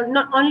 It's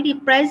not only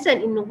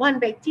present in one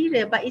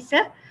bacteria, but it's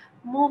a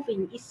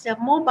moving, it's a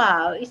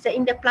mobile, it's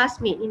in the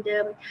plasmid, in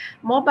the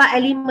mobile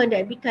element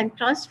that we can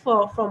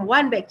transfer from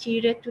one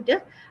bacteria to the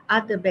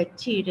other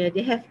bacteria.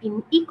 They have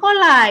in E.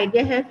 coli,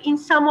 they have in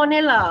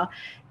Salmonella.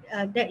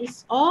 That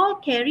is all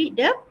carried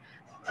the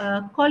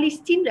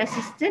colistin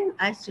resistant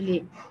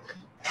isolate.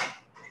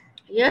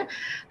 Yeah,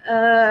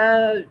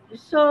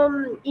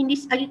 so in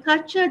this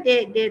agriculture,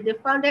 they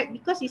found that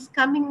because it's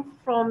coming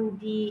from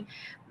the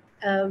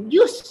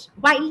used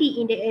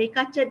widely in the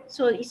agriculture,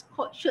 so it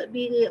should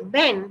be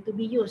banned to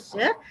be used,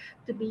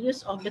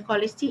 of the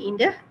colistin in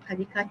the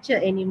agriculture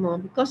anymore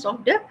because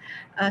of the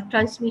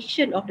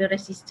transmission of the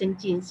resistant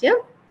genes.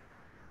 Yeah.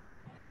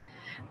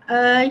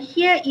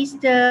 Here is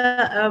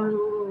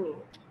the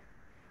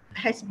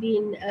has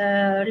been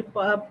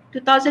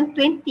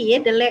 2020.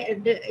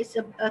 It's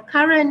a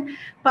current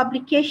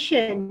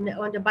publication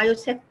on the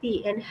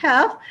biosafety and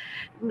health.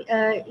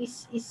 It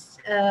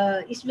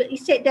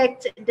said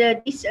that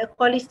this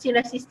colistin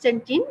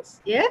resistant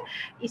genes, yeah,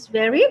 is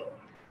very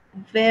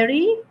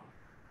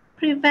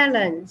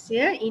prevalent,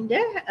 yeah, in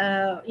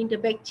the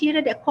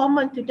bacteria that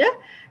common to the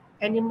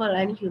animal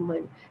and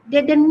human.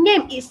 The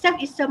name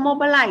itself is a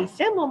mobilized,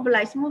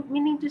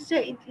 meaning to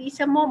say it is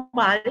a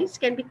mobile. It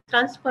can be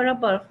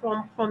transferable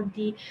from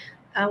the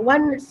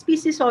one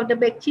species of the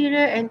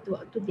bacteria and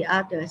to the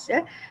others.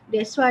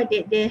 That's why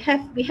we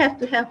have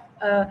to have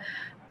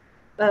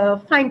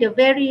find a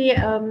very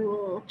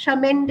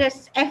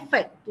tremendous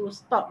effort to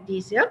stop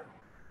this. Yeah.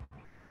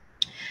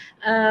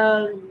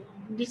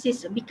 This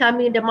is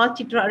becoming the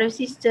multi-drug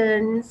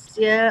resistance,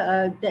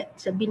 yeah,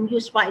 that's been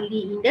used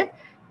widely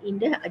in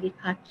the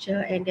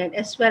agriculture, and then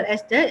as well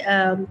as the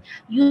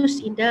use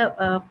in the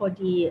for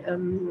the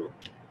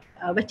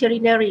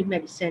veterinary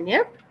medicine.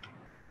 Yeah,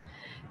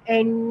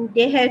 and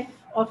they have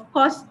of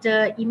course,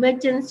 the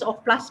emergence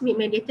of plasmid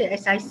mediated,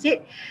 as I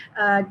said,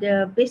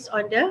 based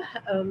on the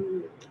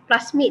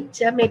plasmid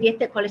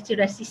mediated quality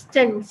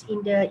resistance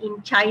in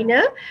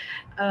China.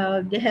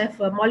 They have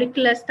a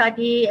molecular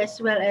study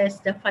as well as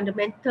the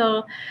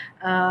fundamental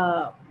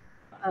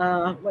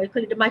what you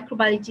call it, the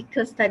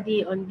microbiological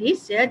study on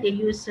this. Yeah, they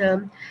use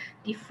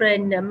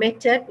different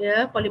method,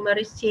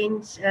 polymerase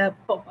chains.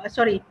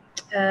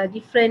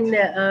 Different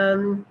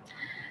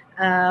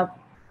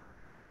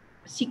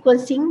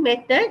sequencing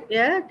method,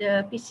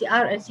 the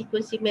PCR and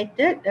sequencing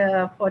method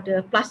for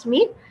the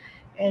plasmid,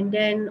 and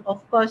then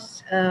of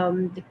course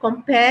the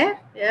compare,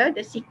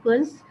 the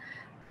sequence.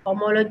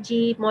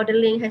 Homology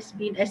modeling has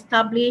been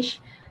established,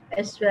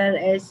 as well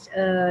as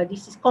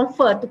this is to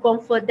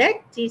confer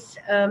that this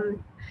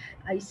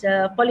is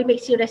a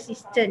polymyxin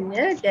resistant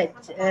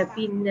that's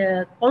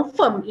been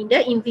confirmed in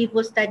the in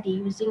vivo study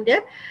using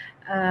the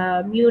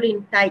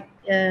murine type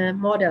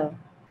model.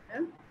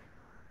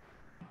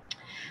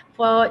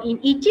 For in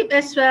Egypt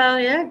as well,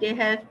 they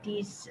have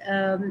this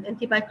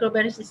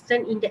antimicrobial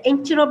resistance in the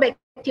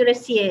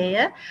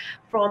Enterobacteriaceae,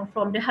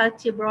 from the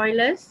healthy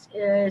broilers.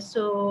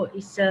 So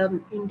it's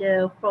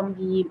from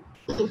the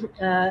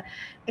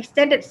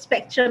extended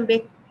spectrum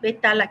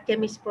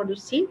beta-lactamase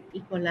producing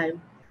E. coli.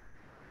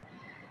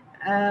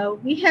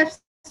 We have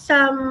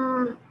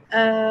some.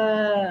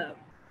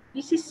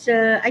 This is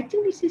I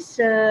think this is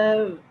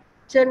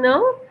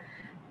journal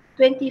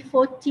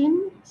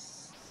 2014.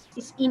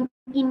 Is in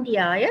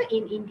India,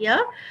 in India,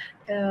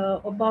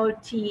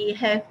 about the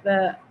have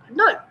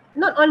not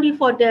only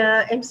for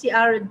the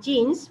MCR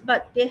genes,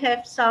 but they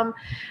have some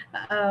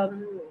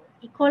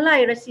E.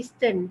 coli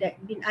resistant that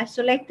been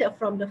isolated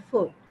from the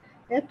food.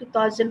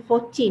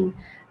 2014,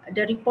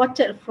 they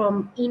reported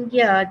from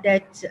India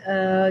that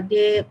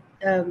they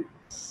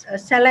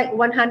select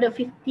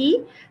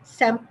 150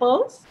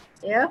 samples,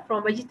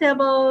 from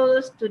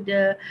vegetables to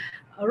the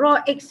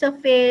raw egg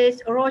surface,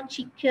 raw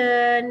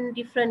chicken,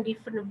 different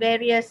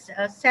various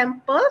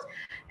samples,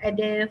 and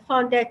they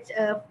found that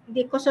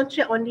they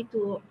concentrate only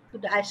to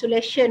the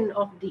isolation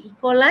of the E.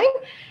 coli,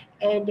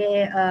 and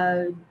they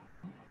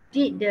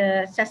did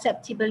the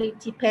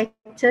susceptibility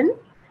pattern,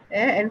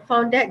 and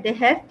found that they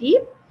have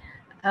the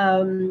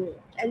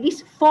at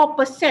least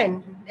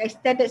 4%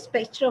 extended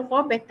spectrum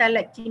for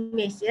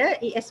beta-lactamase,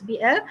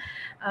 ASBL,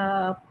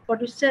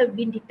 producer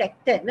been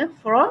detected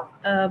from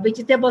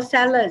vegetable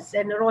salads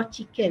and raw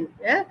chicken,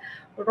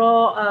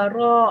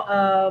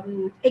 raw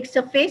egg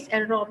surface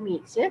and raw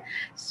meats.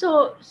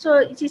 So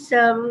it is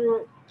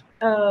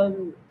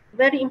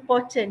very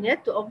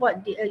important to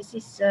avoid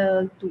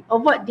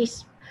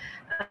this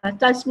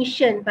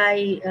transmission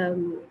by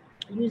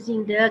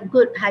using the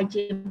good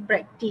hygiene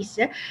practice.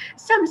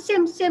 Some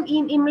same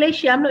in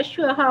Malaysia. I'm not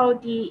sure how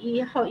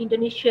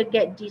Indonesia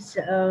get this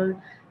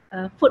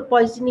food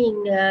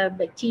poisoning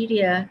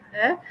bacteria.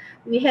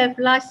 We have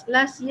last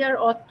year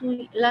or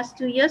last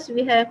 2 years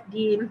we have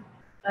the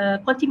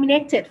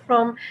contaminated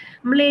from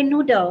Malay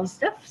noodles,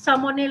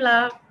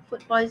 salmonella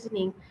food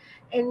poisoning,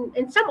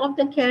 and some of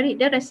them carry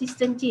the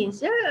resistant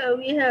genes.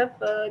 We have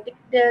the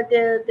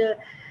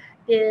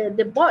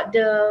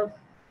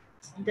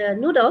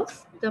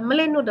noodles, the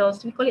Malay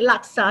noodles, we call it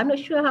laksa. I'm not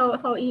sure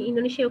how in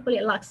Indonesia we call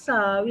it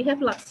laksa. We have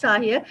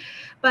laksa here,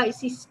 but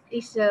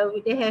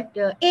they have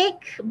the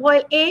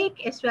boiled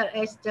egg, as well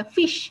as the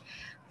fish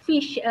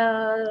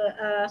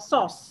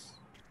sauce,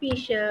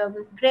 fish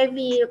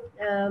gravy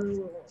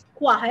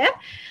kuah.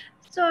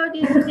 So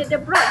they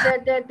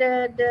brought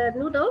the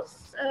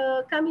noodles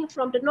coming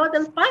from the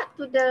northern part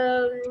to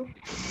the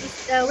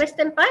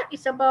western part.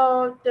 It's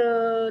about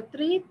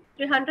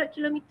 300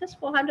 kilometers,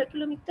 400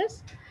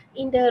 kilometers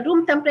in the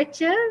room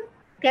temperature,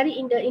 carry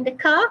in the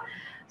car.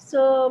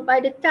 So by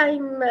the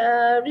time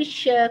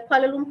reach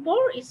Kuala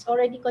Lumpur, it's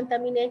already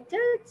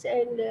contaminated,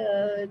 and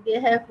they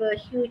have a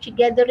huge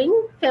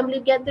family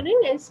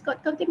gathering, and it's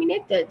got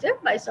contaminated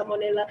by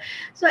salmonella.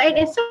 So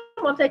and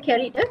some of them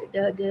carry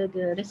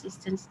the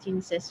resistance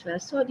genes as well.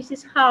 So this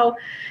is how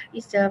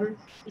it's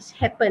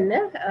happened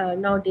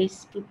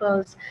nowadays.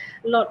 People's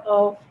a lot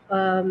of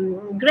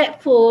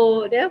Grab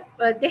food.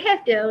 They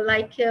have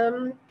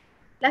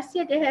last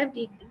year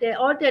they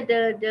ordered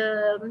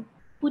the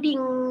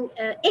pudding,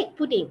 egg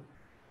pudding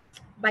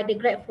by the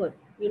Grab food.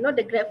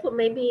 The Grab food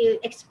may be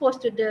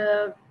exposed to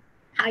the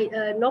high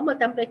normal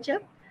temperature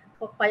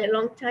for quite a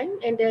long time,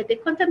 and they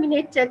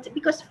contaminated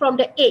because from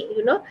the egg,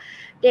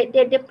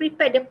 they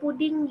prepare the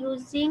pudding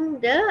using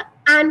the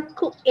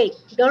uncooked egg,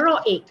 the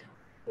raw egg.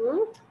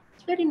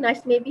 It's very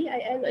nice. Maybe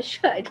I'm not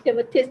sure. I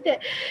never tasted,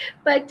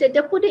 but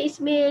the pudding is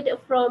made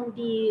from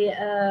the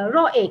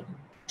raw egg,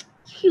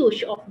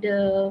 huge of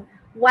the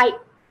white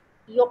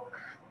yolk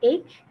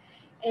egg,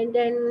 and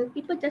then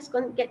people just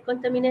get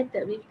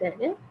contaminated with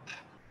that.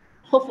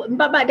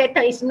 But by that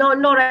time, it's no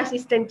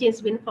resistant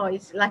genes been found.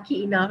 It's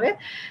lucky enough.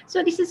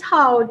 So this is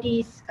how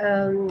these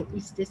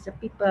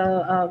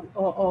people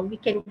or we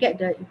can get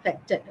the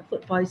infected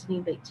food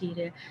poisoning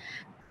bacteria.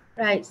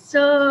 Right.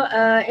 So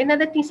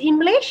another thing in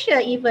Malaysia,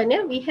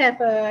 even we have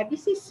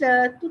this is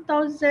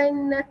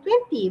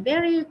 2020,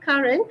 very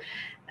current.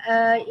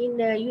 In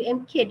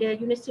UMK, the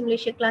University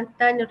Malaysia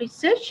Kelantan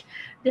research,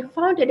 they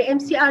found that the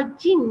MCR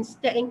genes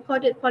that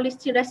encoded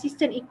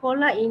cholesterol-resistant E.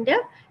 coli in the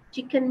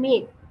chicken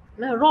meat,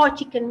 raw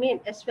chicken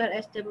meat, as well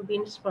as the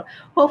bean sprout.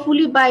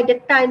 Hopefully, by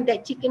the time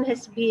that chicken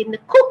has been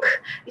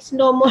cooked, it's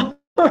no more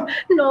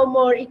no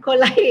more E.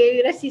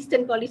 coli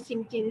resistant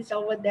cholesterol genes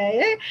over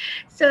there.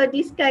 So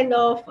this kind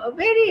of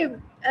very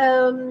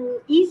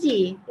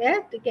easy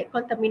to get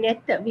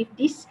contaminated with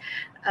this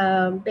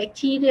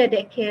bacteria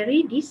that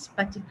carry this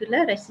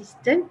particular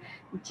resistant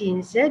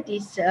genes.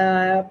 This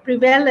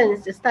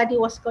prevalence study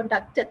was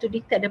conducted to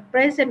detect the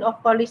presence of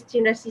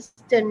cholesterol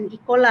resistant E.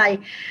 coli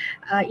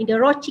in the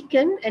raw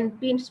chicken and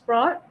bean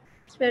sprout.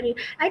 It's very,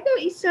 I know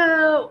it's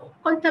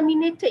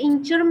contaminated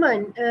in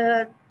German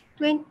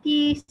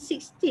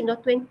 2016 or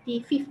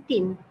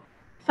 2015.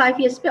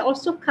 5 years back,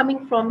 also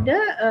coming from the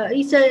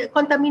it's a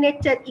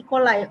contaminated E.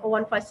 coli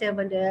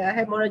 0157, the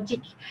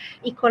hemorrhagic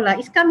E. coli.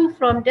 It's coming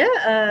from the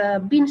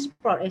bean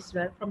sprout as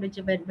well, from the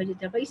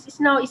vegetable. It's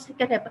now it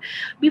can happen.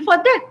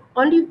 Before that,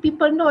 only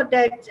people know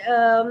that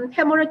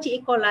hemorrhagic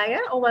E. coli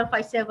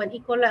 0157, E.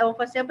 coli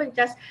 0157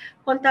 just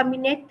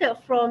contaminated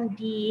from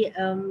the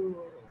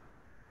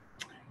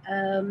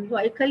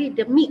what you call it,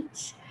 the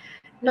meat,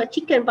 not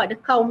chicken but the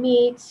cow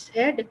meats,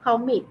 the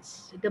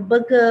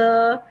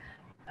burger.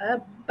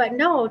 But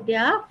now they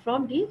are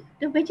from the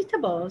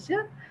vegetables.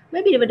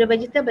 Maybe the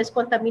vegetables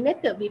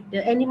contaminated with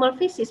the animal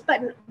feces,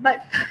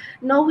 but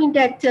knowing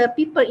that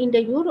people in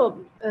the Europe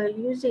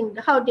using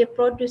how they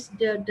produce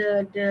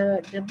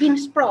the bean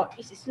sprout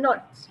is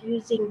not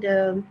using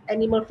the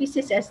animal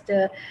feces as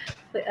the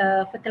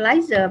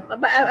fertilizer.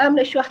 But I'm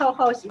not sure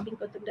how is it being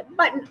contaminated.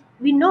 But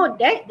we know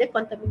that the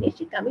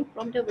contamination coming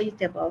from the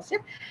vegetables.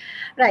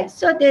 Right.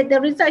 So the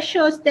result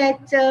shows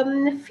that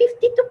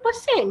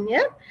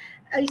 52%.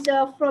 Is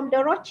from the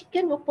raw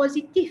chicken were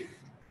positive,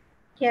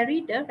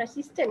 carry the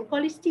resistant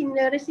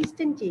cholesterol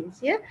resistant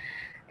genes,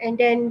 and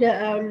then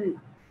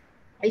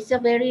it's a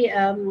very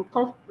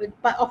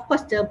but of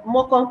course the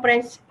more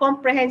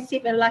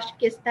comprehensive and large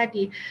scale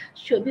study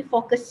should be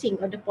focusing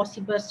on the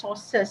possible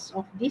sources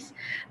of this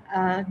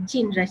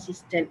gene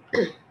resistant.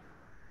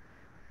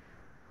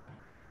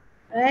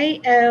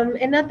 Right.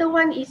 Another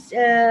one is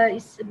a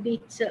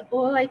bit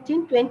old, I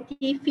think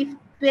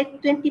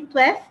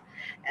 2012.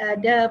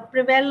 The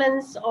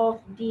prevalence of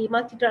the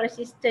multi-drug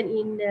resistant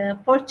in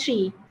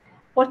poultry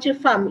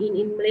farm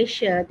in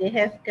Malaysia. They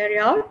have carried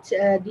out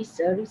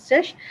this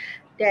research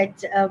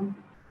that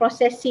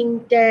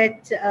processing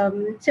that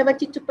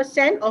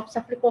 72% of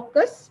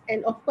Staphylococcus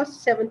and of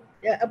course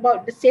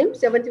about the same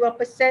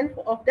 71%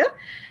 of the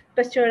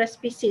Pasteurella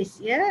species.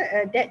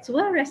 That's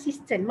well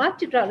resistant,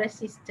 multi-drug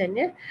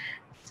resistant.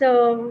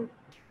 So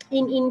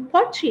in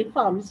poultry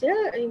farms,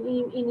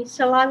 in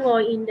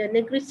Selangor, in the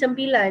Negeri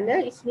Sembilan,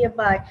 it's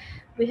nearby.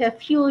 We have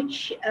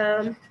huge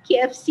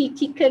KFC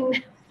chicken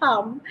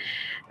farm,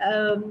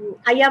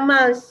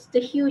 Ayamas, the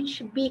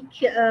huge big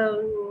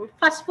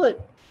fast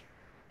food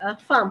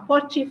farm,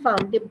 poultry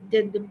farm, the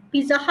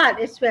Pizza Hut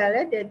as well.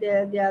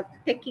 They are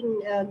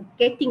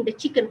getting the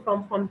chicken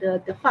from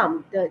the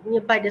farm,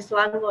 nearby the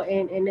Selangor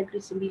and Negeri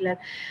Sembilan.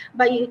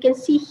 But you can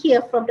see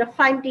here from the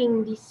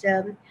finding this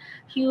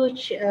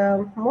huge,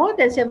 more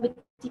than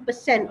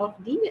 70% of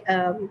the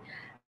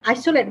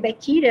isolate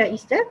bacteria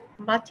is the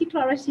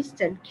multi-drug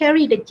resistant,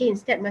 carry the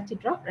genes that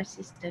multi-drug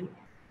resistant.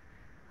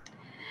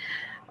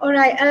 All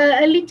right,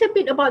 a little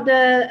bit about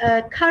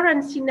the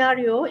current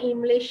scenario in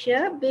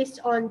Malaysia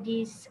based on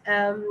this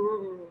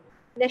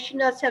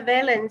national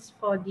surveillance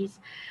for this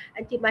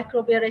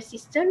antimicrobial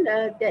resistance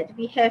that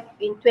we have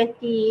in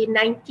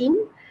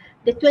 2019.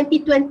 The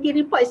 2020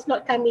 report is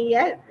not coming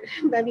yet,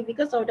 maybe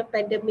because of the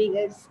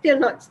pandemic. Still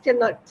not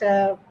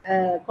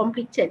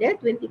completed.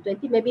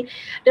 2020, maybe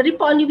the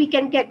report only we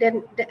can get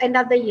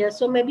another year.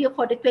 So maybe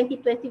for the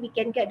 2020 we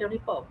can get the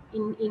report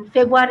in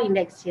February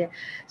next year.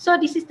 So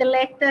this is the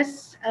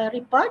latest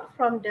report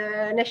from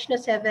the national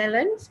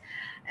surveillance.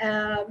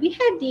 We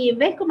had the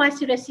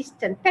vancomycin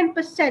resistant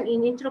 10%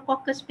 in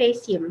Enterococcus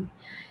faecium,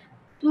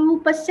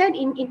 2%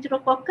 in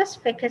Enterococcus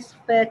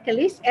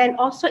faecalis, and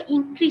also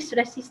increased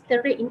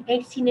resistance rate in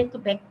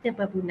Acinetobacter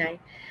babooni.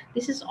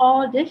 This is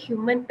all the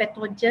human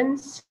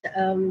pathogens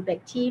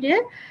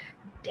bacteria,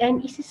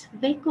 and this is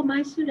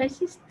vancomycin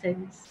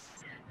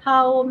resistance.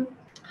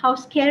 How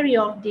scary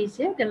of this?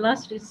 The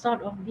last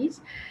resort of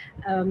this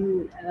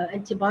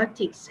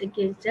antibiotics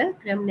against the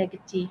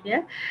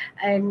gram-negative.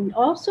 And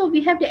also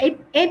we have the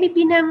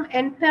avipinum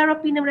and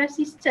parapinum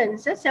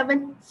resistance.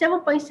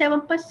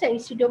 7.7%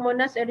 is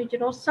Pseudomonas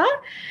aeruginosa,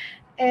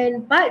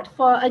 and but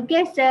for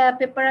against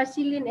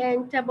piperacillin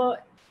and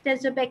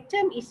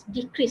tazobactam is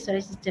decreased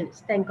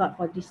resistance. Thank God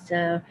for this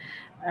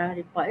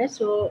report.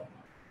 So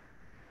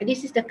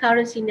this is the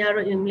current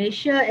scenario in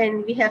Malaysia,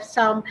 and we have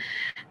some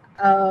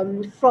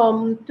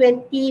from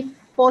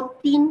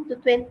 2014 to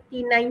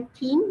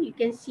 2019. You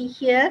can see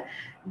here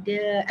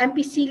the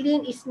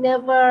ampicillin is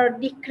never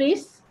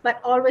decreased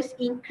but always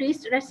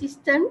increased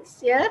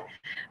resistance. Yeah,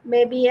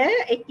 maybe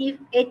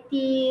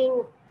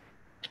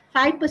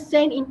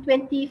 85% in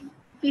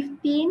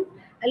 2015,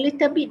 a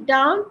little bit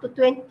down to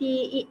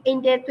 20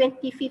 in the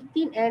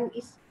 2015, and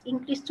it's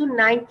increased to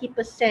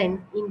 90%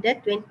 in the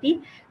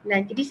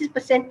 2019. This is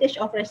percentage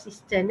of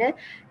resistance.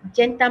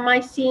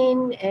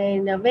 Gentamicin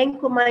and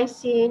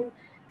vancomycin,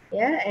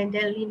 yeah, and the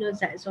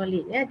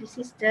linezolid. Yeah, this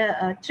is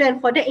the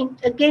trend for the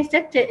against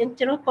the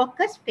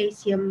Enterococcus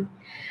faecium.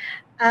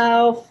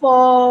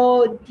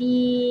 For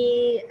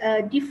the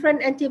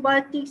different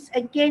antibiotics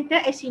against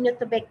the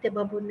Acinetobacter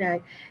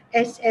baumannii,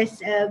 as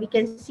we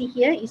can see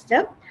here, is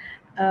the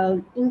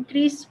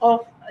increase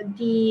of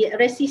the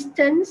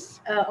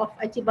resistance of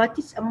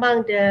antibiotics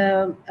among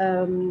the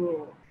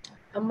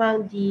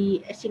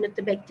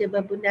Acinetobacter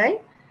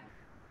baumannii,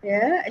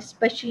 yeah,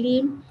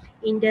 especially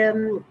in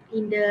the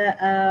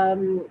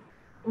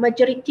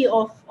majority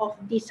of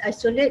this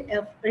isolate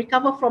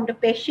recover from the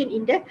patient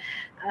in the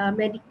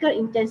medical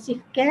intensive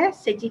care,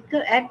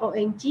 surgical and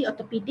ONG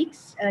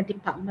orthopedics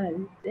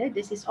department. Yeah,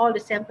 this is all the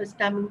samples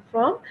coming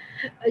from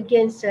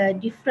against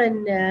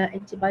different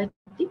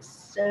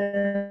antibiotics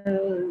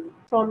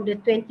from the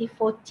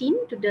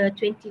 2014 to the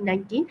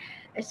 2019.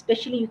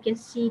 Especially you can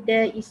see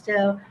there is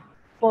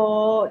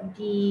for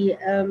the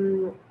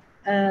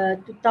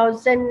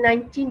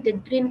 2019, the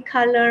green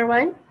color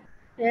one,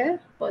 yeah,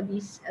 for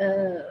these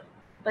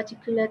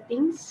particular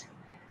things.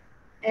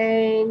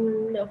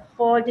 And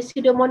for the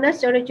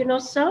Pseudomonas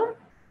aeruginosa,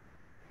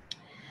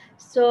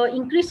 so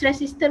increased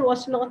resistance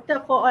was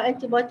noted for all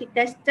antibiotic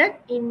tested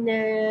in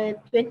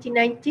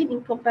 2019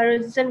 in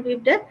comparison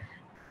with the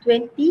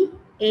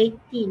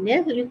 2018.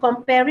 Yeah? You're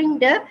comparing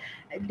the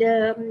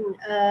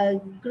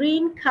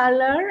green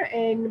color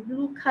and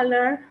blue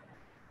color,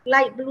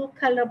 light blue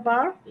color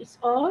bar is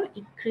all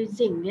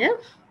increasing. Yeah,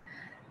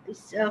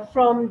 it's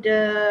from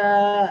the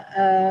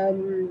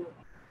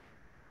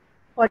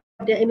for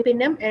the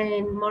imipenem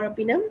and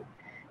meropenem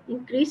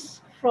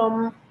increase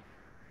from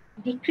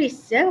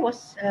decrease,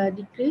 was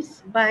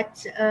decreased,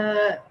 but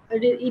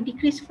it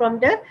decreased from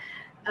the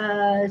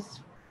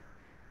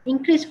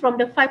increase from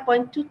the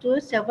 5.2 to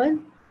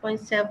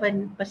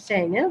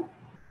 7.7%. Yeah.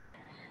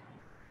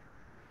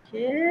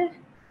 Okay.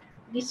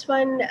 This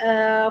one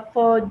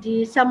for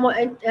the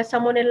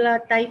Salmonella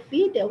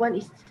typhi, that one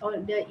is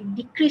the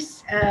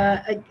decrease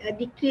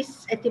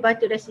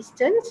antibiotic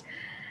resistance,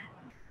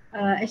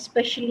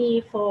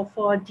 especially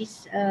for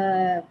this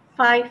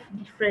 5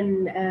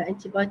 different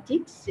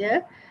antibiotics.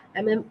 Yeah,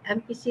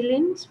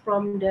 ampicillins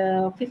from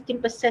the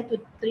 15% to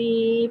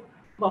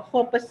about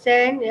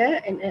 4%.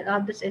 Yeah, and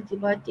others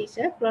antibiotics.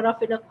 Yeah,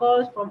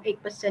 chloramphenicol from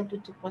 8% to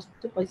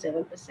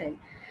 2.7%.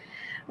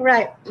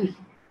 Right.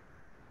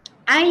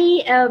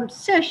 I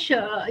search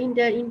in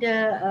the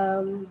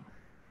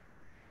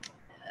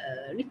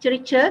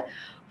literature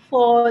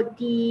for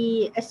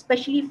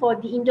especially for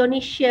the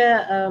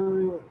Indonesia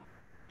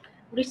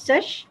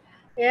research.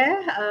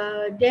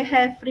 Yeah, they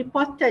have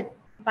reported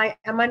by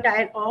Amanda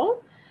et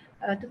al.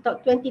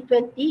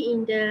 2020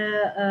 in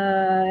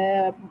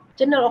the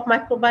Journal of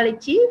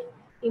Microbiology,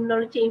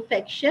 Immunology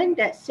Infection,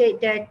 that said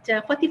that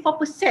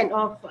 44%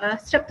 of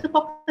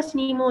Streptococcus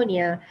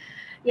pneumonia,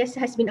 yes,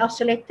 has been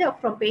isolated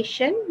from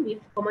patient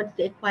with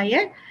comorbidity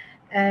acquired,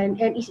 and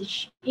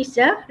is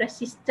a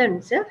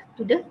resistance to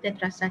the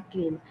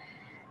tetracycline.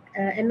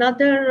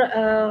 Another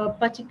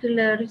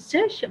particular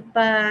research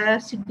by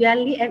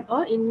Sugali and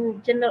all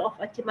in Journal of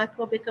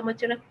Antimicrobial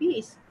Chemotherapy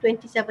is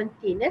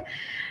 2017.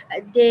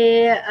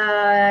 They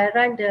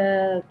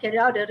carry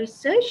out the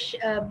research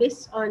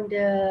based on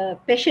the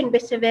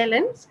patient-based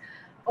surveillance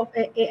of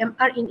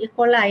AMR in E.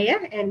 coli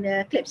and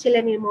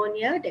Klebsiella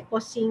pneumonia that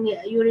causing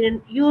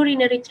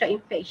urinary tract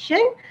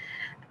infection.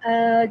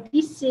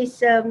 This is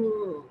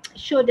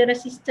show the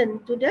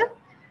resistance to the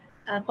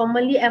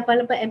commonly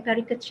available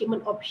empirical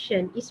treatment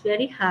option is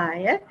very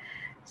high.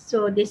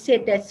 So they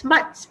said that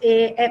smart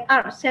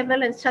AMR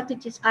surveillance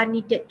strategies are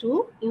needed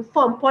to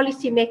inform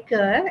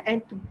policymaker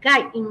and to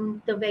guide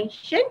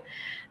intervention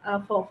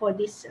for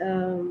this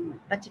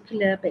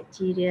particular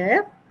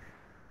bacteria.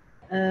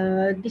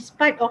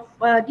 Despite of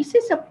this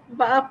is a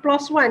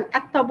plus one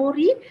October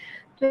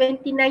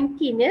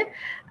 2019.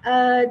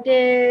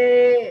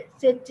 They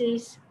said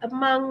is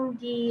among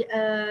the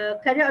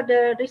carry out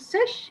the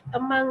research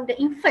among the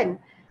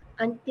infant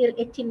until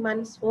 18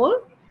 months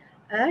old.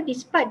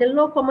 Despite the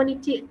low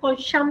community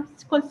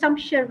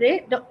consumption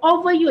rate, the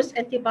overuse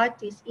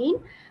antibiotics in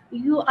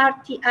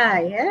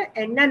URTI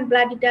and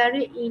non-bloody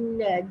diarrhea in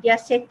their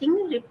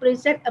setting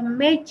represent a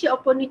major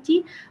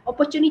opportunity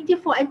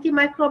for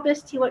antimicrobial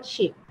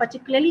stewardship,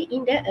 particularly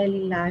in the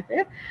early life.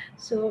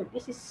 So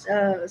this is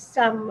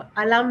some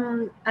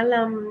alarm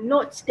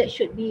notes that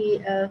should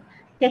be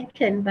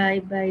taken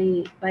by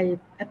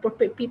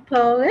appropriate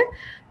people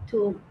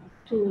to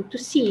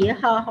see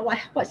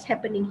what's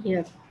happening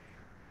here.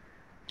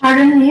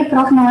 Pardon me,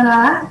 Prof.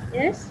 Nora.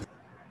 Yes.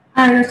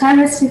 Your time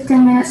is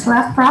 15 minutes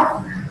left,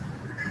 Prof.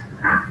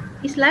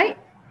 It's like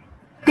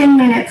 10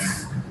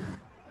 minutes.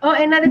 Oh,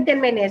 another 10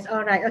 minutes.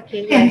 All right.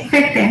 Okay.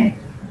 15.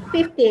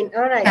 15.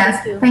 All right.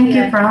 Yes, Thank you. thank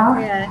you, Prof.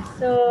 Yeah.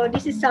 So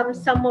this is some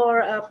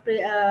more what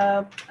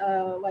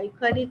you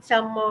call it,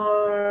 some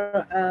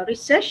more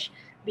research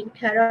being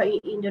carried out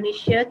in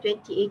Indonesia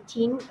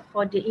 2018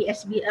 for the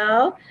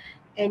ESBL,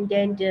 and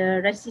then the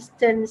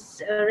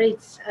resistance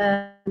rates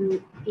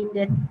in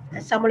the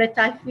Salmonella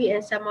typhi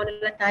and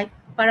Salmonella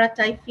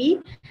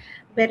paratyphi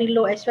very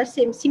low as well.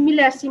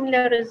 Similar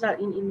result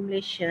in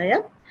Malaysia.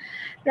 Yeah.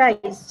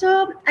 Right.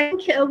 So I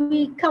think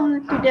we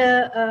come to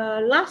the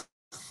last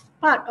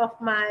part of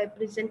my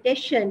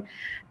presentation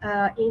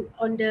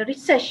on the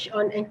research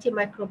on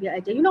antimicrobial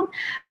agent. You know,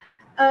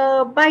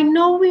 by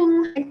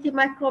knowing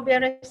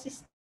antimicrobial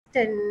resistance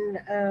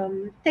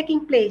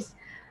taking place,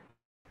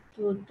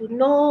 to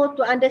know,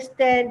 to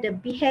understand the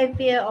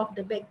behavior of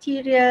the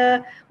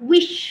bacteria,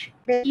 which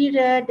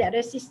bacteria that are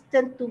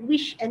resistant to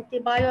which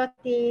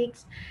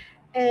antibiotics,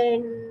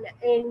 and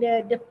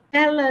the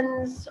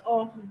balance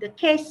of the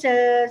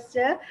cases.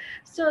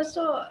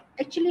 So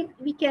actually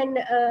we can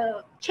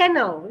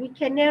we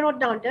can narrow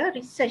down the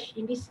research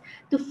in this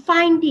to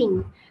find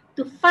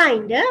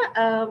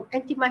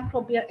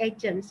antimicrobial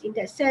agents, in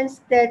that sense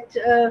that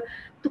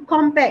to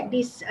combat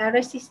this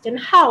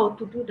resistance, how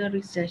to do the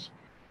research.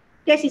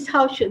 This is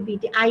how should be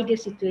the ideal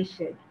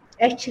situation.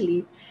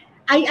 Actually,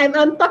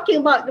 I'm talking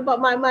about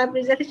my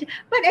presentation,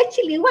 but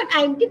actually what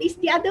I did is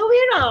the other way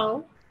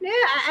around.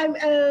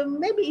 Yeah,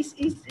 maybe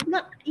it's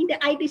not in the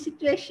ideal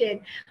situation.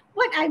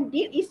 What I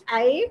did is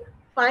I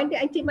find the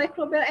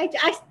antimicrobial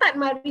agent. I start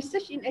my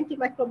research in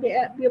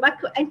antimicrobial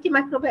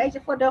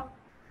agent for the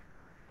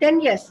 10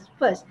 years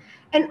first.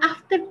 And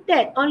after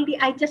that, only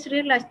I just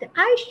realized that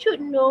I should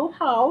know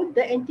how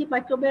the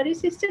antimicrobial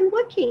resistance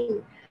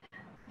working.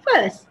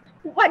 First,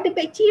 what the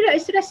bacteria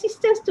is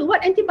resistant to,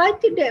 what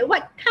antibiotic that,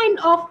 what kind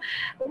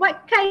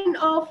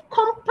of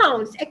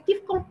compounds,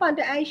 active compound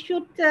that I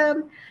should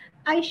try,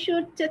 I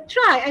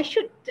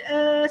should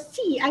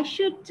see, I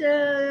should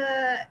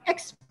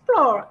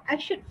explore, I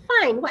should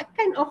find what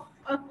kind of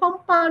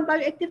compound,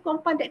 bioactive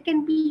compound that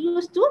can be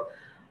used to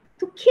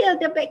kill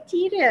the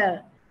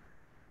bacteria.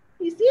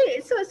 You see,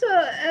 so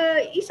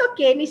it's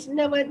okay. It's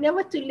never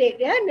too late.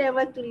 Yeah,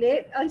 never too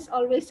late. It's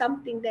always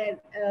something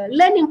that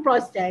learning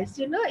process.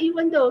 You know,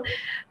 even though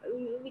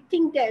we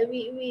think that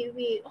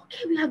we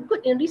are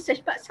good in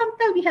research, but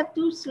sometimes we have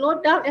to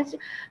slow down and say,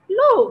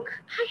 look,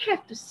 I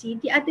have to see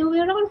the other way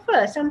around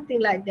first.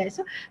 Something like that.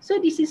 So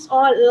this is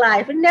all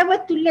life. Never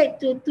too late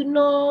to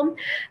know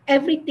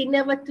everything.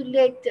 Never too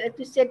late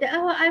to say that,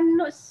 oh, I'm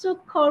not so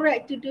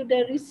correct to do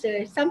the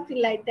research.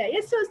 Something like that.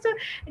 Yeah. So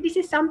this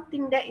is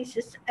something that is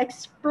just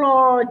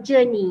explore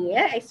journey,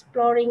 yeah,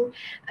 exploring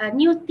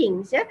new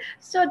things. Yeah.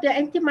 So the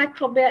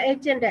antimicrobial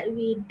agent that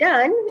we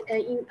done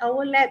in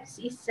our labs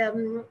is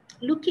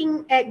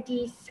looking at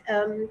this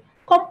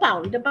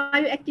compound, the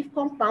bioactive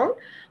compound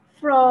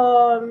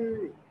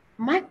from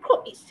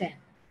microbe itself.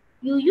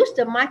 You use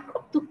the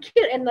microbe to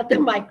kill another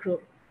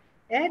microbe.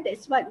 Yeah,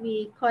 that's what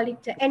we call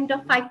it,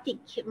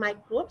 endophytic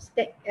microbes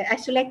that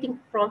isolating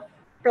from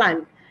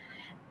plant.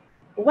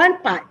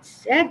 One part,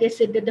 yeah, this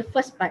is the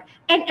first part.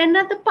 And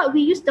another part,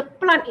 we use the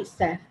plant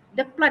itself.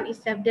 The plant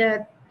itself,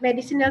 the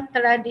medicinal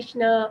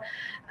traditional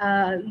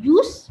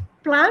use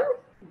plant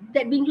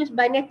that being used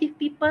by native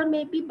people,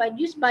 maybe, but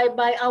used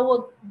by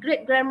our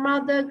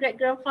great-grandmother,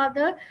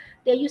 great-grandfather.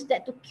 They use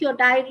that to cure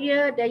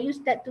diarrhea. They use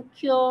that to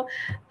cure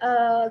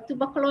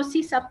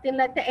tuberculosis, something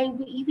like that. And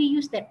we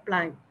use that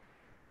plant.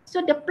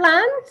 So the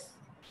plants,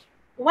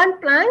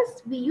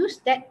 we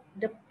use that,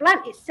 the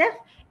plant itself,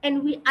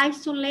 and we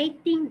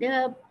isolating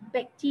the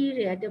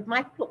bacteria, the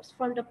microbes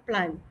from the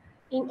plant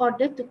in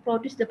order to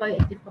produce the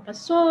bioactive compound.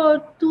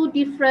 So two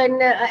different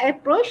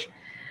approach,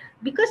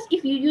 because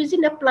if you're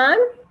using the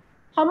plant,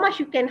 how much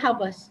you can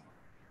harvest?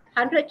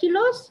 100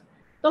 kilos?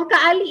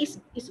 Tongkat ali is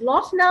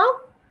lost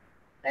now.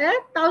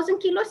 1,000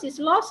 kilos is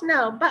lost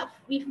now. But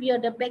if you're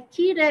the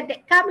bacteria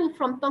that coming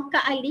from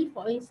tongkat ali,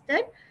 for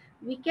instance,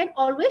 we can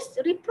always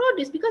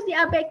reproduce because they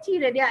are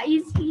bacteria. They are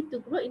easy to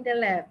grow in the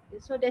lab.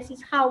 So this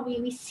is how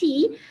we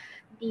see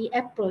the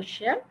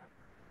approach. Yeah?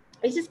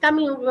 This is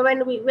coming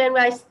when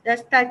I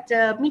start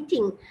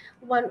meeting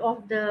one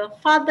of the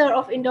father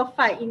of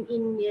endophyte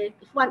in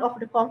one of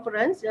the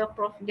conference,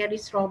 Prof. Gary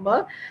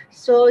Robert.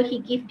 So he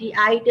give the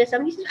ideas.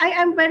 I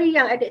am very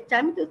young at that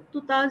time,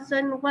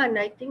 2001,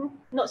 I think,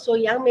 not so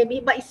young maybe,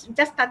 but it's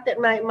just started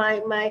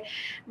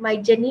my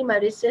journey, my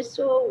research.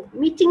 So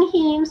meeting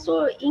him,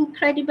 so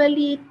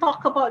incredibly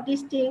talk about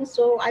these things.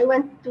 So I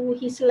went to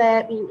his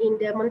lab in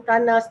the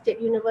Montana State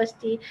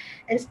University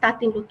and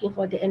starting looking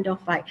for the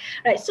endophyte.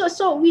 Right.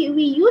 So we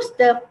use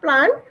the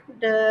plant.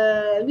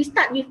 We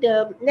start with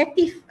the native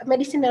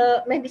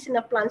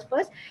medicinal plants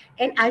first,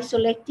 and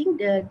isolating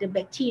the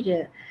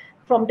bacteria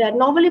from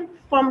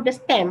the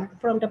stem,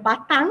 from the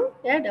batang,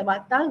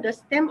 the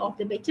stem of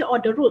the bacteria or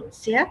the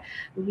roots. Yeah,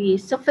 we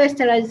surface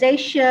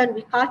sterilization,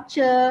 we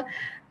culture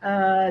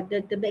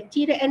the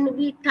bacteria, and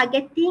we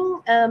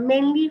targeting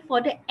mainly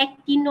for the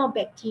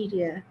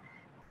actinobacteria.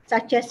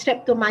 such as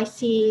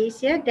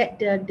streptomyces, yeah, that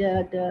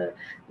the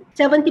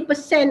 70%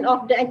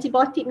 of the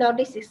antibiotic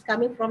nowadays is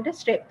coming from the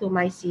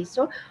streptomyces.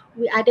 So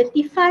we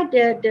identify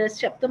the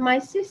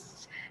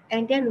streptomyces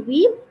and then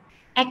we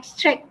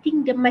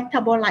extracting the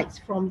metabolites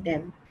from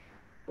them.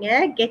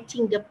 Yeah,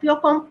 getting the pure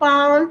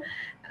compound,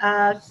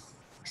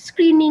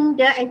 screening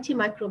the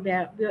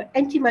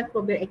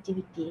antimicrobial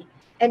activity.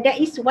 And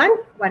that is one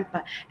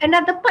part.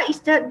 Another part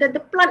is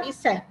the plant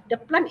itself. The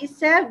plant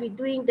itself, we're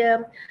doing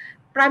the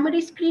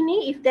primary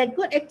screening. If they're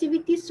good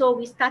activity, so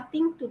we're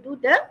starting to do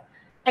the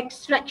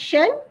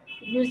extraction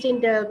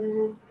using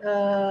the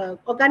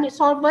organic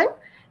solvent,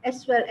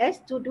 as well as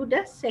to do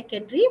the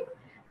secondary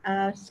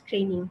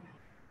screening.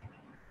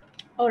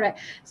 All right,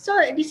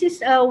 so this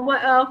is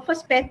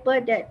first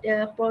paper that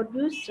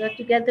produced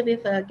together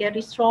with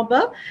Gary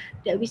Strobel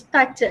that we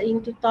started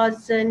in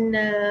 2000.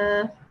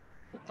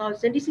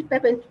 This is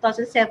paper in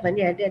 2007.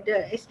 Yeah,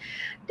 the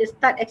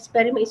start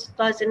experiment is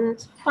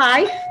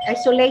 2005,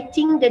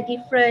 isolating the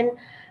different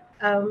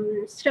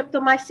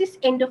streptomyces,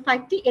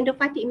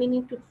 endophytic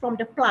meaning from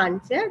the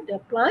plants, yeah, the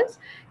plants,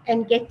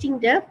 and getting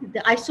the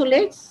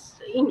isolates.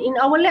 In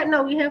our lab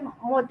now, we have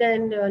more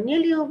than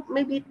nearly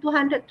maybe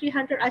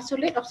 200-300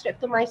 isolate of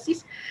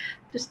streptomyces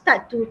to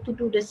start to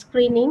do the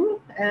screening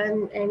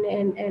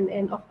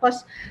and of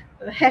course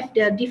have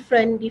the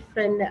different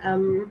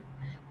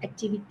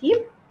activity.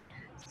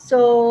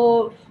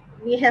 So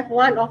we have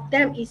one of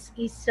them is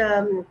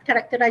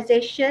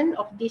characterization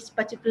of this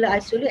particular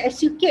isolate.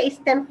 SUK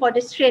stands for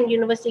the strain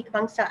Universitas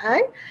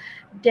Kebangsaan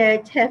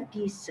that have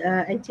this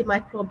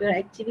antimicrobial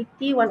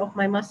activity, one of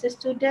my master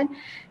student.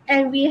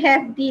 And we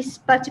have these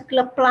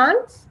particular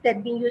plants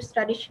that been used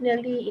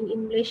traditionally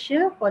in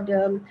Malaysia for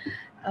the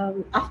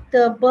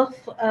after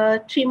birth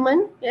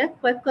treatment, yeah,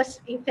 Quercus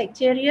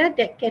infectoria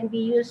that can be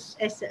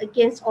used as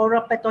against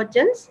oral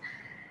pathogens.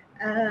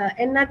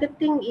 Another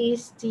thing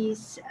is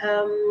this,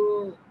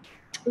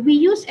 we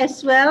use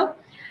as well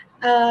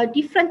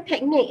different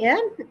technique, yeah,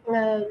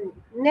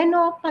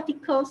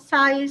 nanoparticle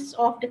size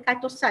of the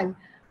chitosan,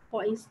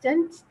 for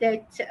instance,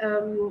 that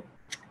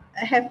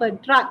have a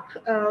drug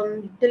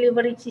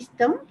delivery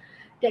system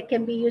that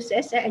can be used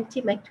as an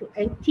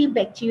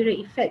antibacterial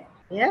effect.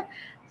 Yeah,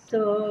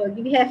 so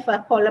we have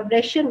a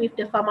collaboration with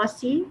the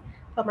pharmacy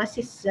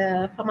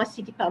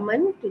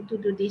department to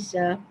do this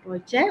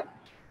project.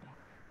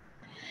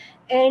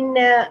 And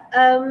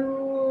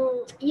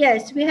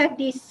yes, we have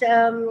this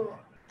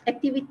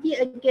activity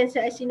against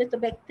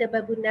Acinetobacter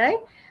babuini.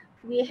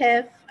 We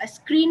have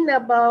screened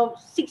about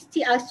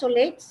 60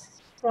 isolates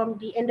from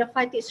the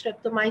endophytic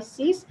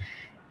streptomyces,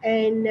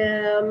 and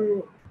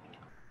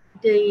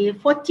the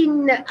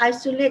 14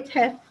 isolates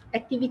have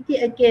activity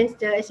against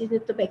the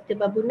Acinetobacter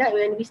babuini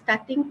when we're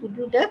starting to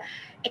do the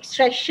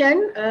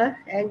extraction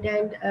and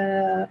then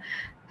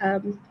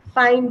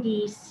find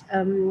this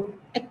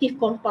active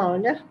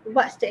compound.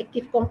 What's the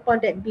active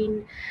compound that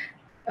been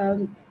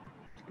in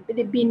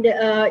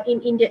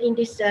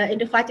this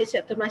endophytic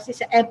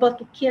streptomyces able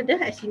to kill the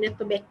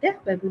Acinetobacter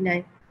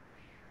babuini.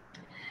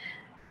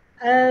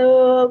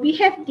 We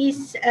have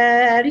this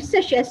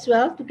research as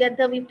well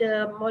together with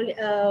the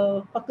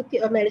Faculty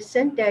of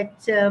Medicine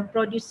that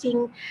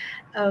producing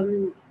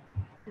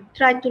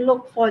try to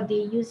look for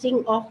the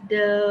using of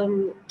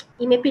the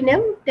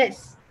imipenem.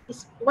 That's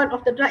is one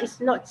of the drug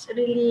is not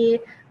really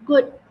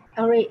good.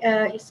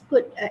 It's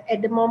good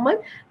at the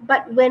moment,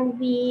 but when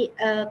we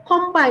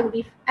combine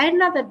with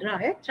another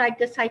drug,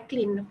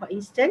 trigacycline for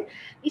instance,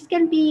 it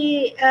can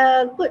be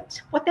good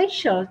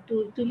potential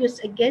to use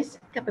against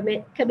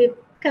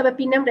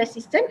carbapenem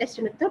resistant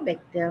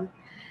Acinetobacter.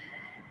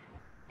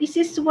 This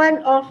is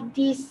one of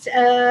these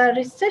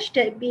research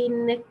that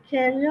been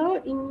carried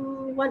out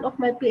in one of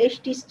my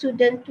PhD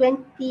student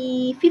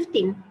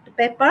 2015. The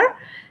paper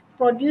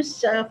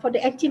produced for the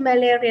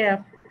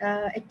anti-malaria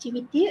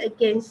activity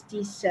against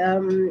this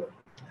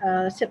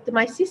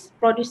streptomyces,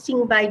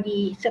 producing by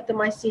the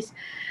streptomyces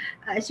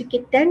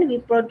SUK10. We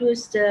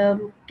produced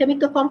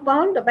chemical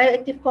compound, the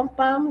bioactive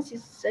compound,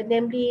 is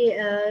namely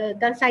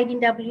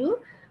gunsidine W,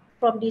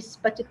 from this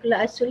particular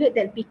isolate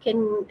that we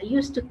can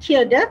use to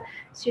kill the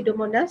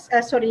Pseudomonas,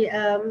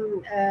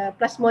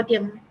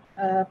 Plasmodium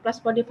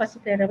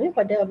falciparum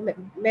for the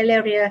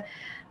malaria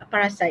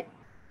parasite.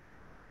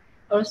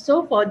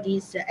 Also for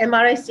this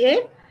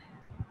MRSA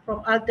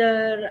from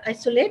other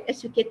isolate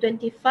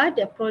SUK25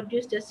 that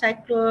produce the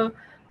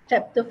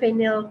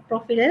cyclopentaphenyl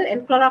propyl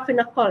and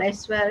chloramphenicol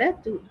as well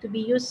to be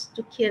used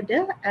to kill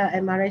the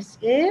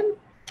MRSA.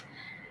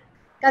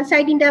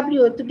 Gunsidine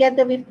W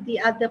together with the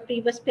other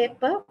previous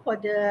paper for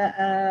the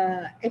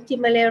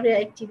anti-malaria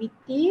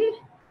activity.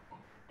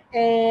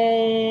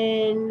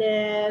 And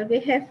we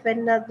have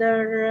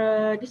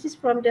another, this is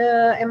from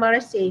the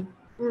MRSA,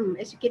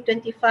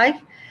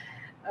 SUK25,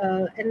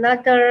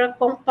 another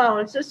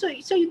compound.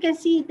 So you can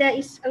see there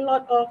is a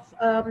lot of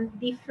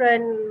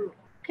different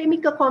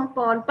chemical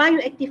compound,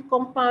 bioactive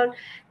compound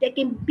that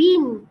can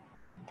be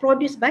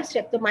produced by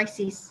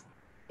streptomyces.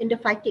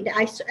 Endophytic,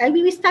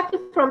 we started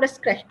from the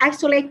scratch,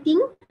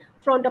 isolating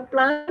from the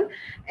plant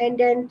and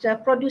then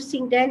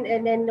producing them,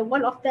 and then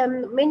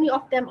many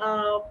of them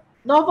are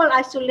novel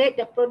isolate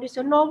that produce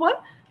a novel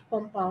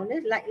compound.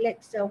 Like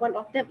one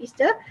of them is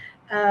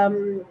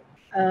um,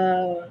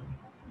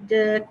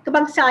 the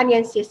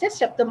Kebangsaaniensis,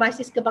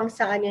 Streptomyces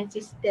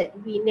kebangsaaniensis that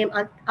we name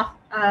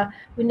after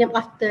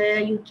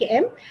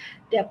UKM,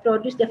 that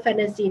produce the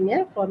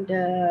phenazine from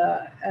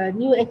the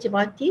new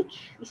antibiotic.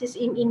 This is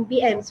in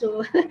BM,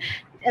 so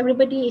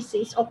everybody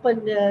is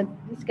open.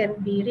 This can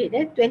be read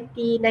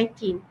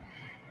 2019.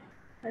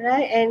 All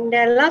right, and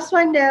the last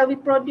one, we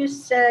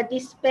produce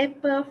this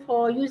paper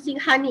for using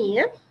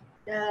honey,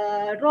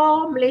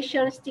 raw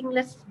Malaysian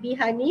stingless bee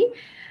honey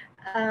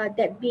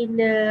that been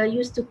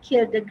used to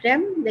kill the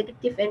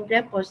gram-negative and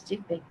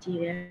gram-positive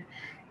bacteria.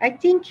 I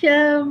think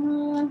all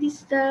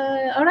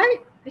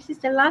right. This is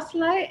the last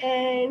slide,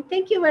 and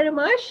thank you very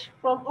much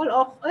from all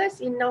of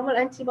us in Novel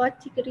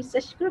Antibiotic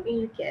Research Group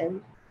in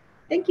UKM.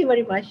 Thank you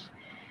very much.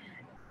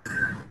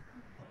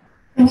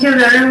 Thank you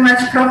very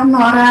much, Prof.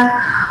 Nora.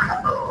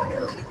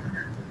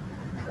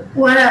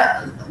 What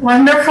a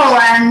wonderful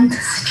and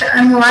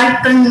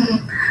enlightened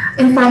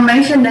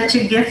information that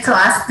you give to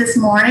us this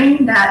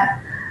morning, that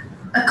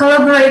a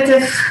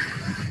collaborative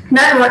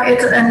network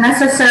is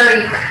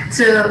necessary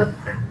to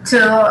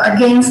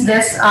against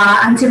this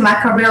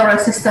antimicrobial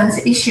resistance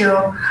issue,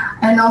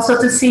 and also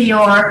to see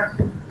your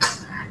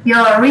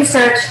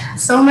research,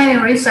 so many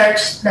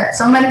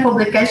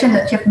publications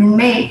that you've been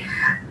made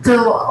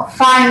to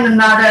find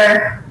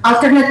another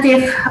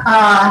alternative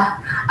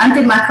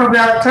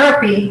antimicrobial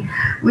therapy,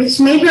 which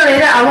maybe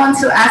later I want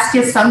to ask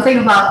you something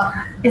about.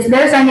 Is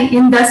there any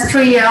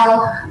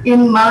industrial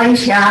in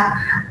Malaysia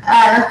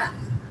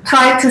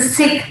try to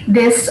seek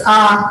this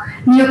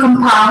new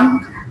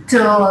compound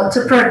to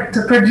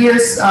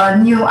produce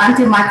new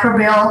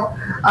antimicrobial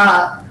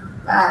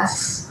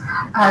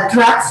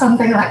drug,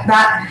 something like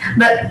that?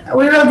 But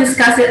we will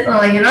discuss it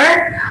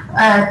later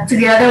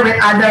together with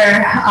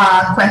other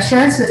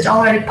questions which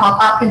already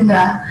pop up in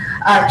the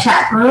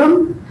chat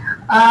room.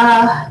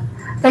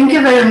 Thank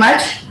you very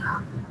much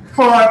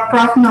for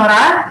Prof.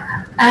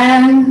 Nora,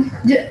 and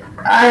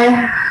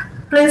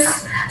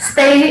please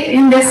stay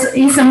in this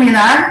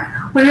e-seminar.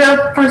 We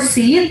will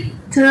proceed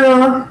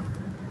to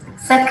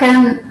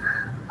second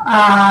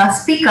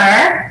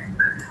speaker,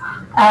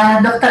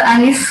 Dr.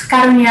 Anis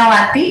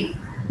Karuniawati,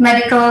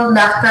 medical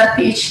doctor,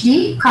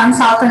 Ph.D,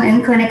 consultant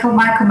and clinical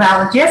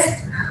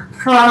microbiologist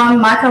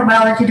from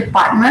Microbiology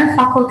Department,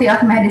 Faculty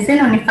of Medicine,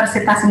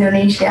 Universitas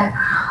Indonesia.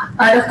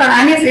 Dr.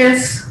 Anis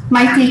is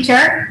my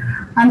teacher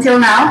until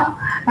now,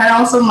 and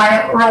also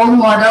my role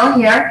model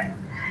here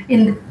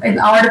in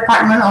our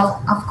department,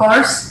 of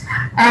course.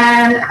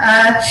 And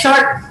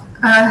short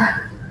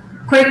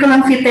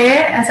curriculum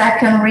vitae, as I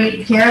can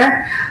read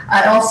here.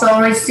 I also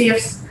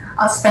received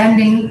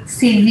outstanding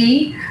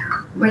CV,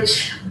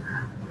 which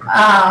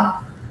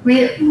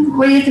we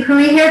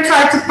here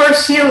try to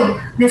pursue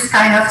this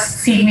kind of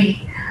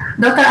CV.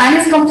 Dr.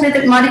 Anis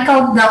completed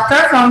medical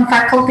doctor from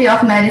Faculty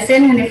of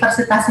Medicine,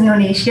 Universitas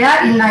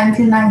Indonesia in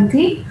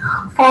 1990,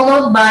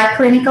 followed by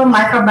clinical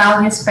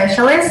microbiology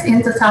specialist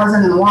in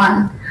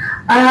 2001.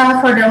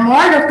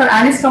 Furthermore, Dr.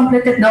 Anis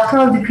completed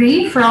doctoral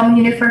degree from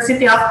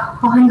University of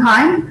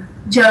Hohenheim,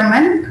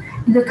 German,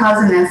 in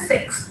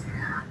 2006.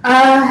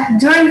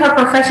 During her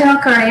professional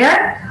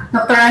career,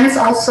 Dr. Anis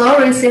also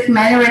received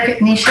many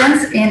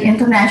recognitions in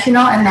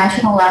international and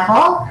national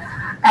level.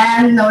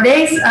 And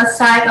nowadays,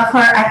 aside of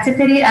her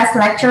activity as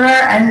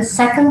lecturer and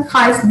second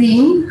vice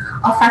dean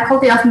of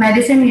Faculty of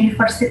Medicine,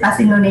 Universitas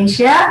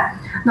Indonesia,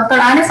 Dr.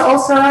 Anis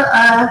also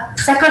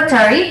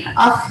secretary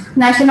of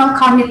National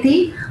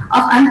Committee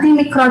of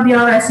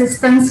Antimicrobial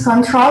Resistance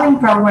Controlling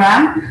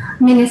Program,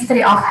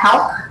 Ministry of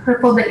Health,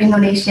 Republic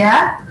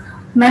Indonesia,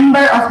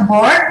 member of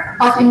board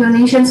of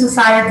Indonesian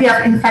Society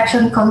of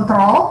Infection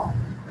Control,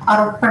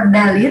 or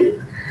Perdalin,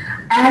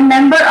 and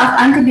member of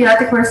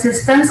Antibiotic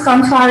Resistance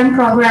Controlling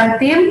Program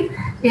team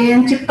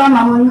in Cipto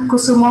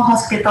Mangunkusumo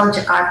Hospital,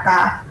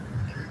 Jakarta.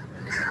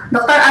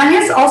 Dr.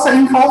 Anis also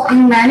involved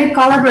in many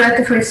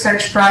collaborative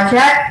research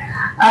projects.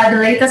 The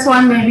latest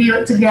one may be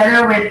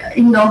together with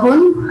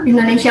Indohun,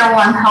 Indonesia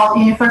One Health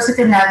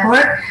University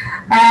Network,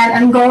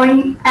 and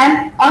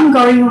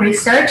ongoing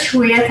research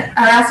with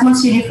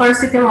Erasmus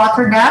University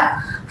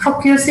Rotterdam,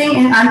 focusing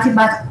in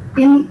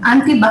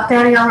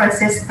antibacterial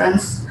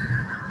resistance.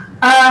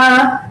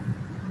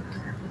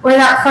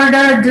 Without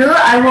further ado,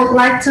 I would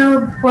like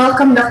to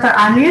welcome Dr.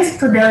 Anis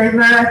to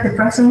deliver the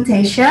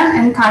presentation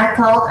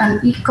entitled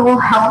An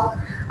Eco-Health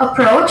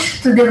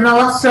Approach to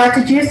Develop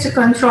Strategies to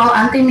Control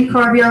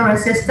Antimicrobial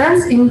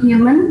Resistance in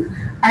Human,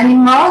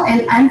 Animal,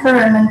 and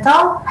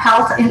Environmental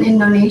Health in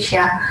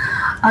Indonesia.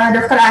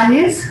 Dr.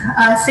 Anis,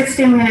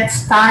 60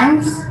 minutes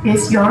time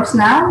is yours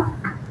now.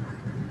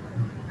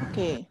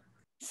 Okay,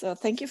 so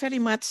thank you very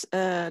much,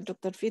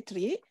 Dr.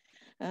 Fithriyah,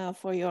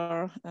 for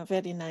your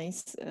very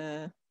nice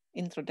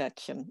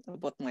introduction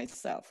about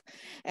myself.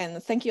 And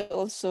thank you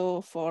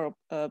also for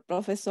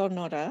Professor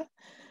Nora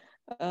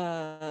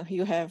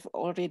you have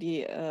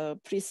already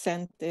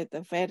presented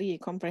a very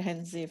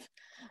comprehensive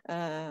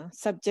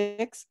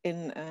subjects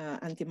in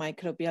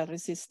antimicrobial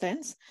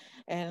resistance,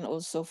 and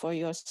also for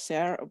your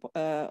share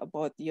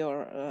about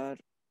your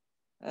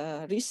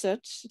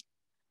research.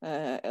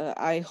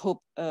 I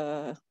hope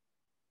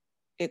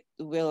it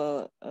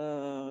will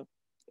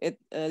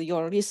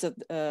your research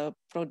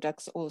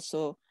products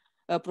also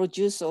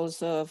produce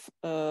also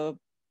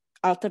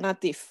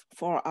alternative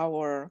for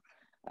our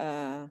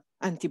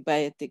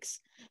antibiotics.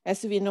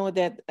 As we know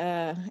that,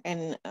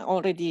 and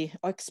already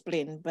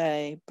explained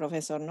by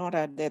Professor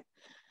Nora, that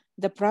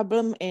the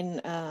problem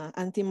in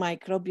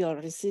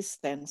antimicrobial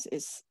resistance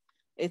is,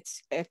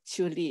 it's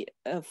actually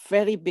a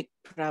very big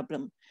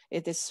problem.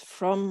 It is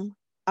from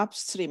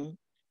upstream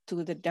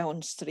to the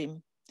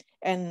downstream,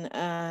 and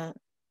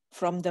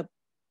from the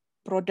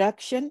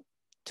production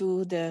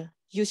to the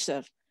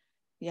user.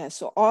 Yeah,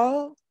 so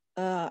all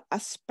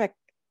aspect,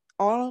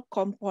 all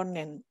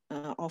component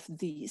of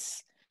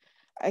these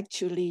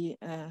actually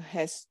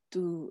has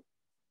to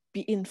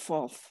be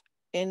involved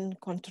in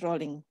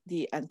controlling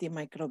the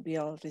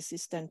antimicrobial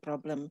resistant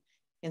problem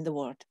in the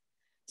world.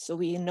 So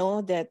we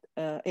know that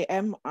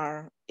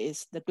AMR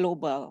is the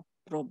global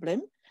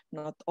problem,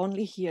 not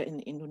only here in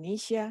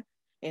Indonesia,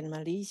 in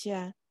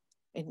Malaysia,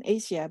 in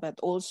Asia, but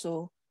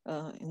also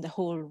in the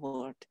whole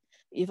world.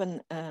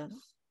 Even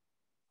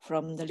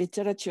from the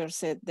literature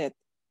said that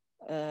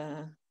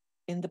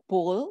in the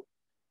pole,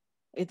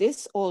 it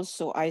is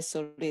also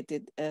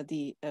isolated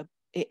the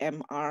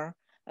AMR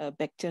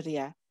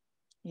bacteria.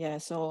 Yeah,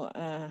 so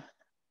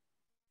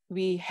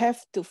we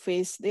have to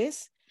face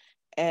this,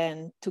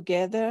 and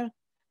together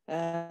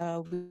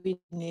we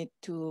need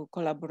to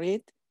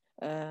collaborate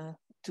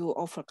to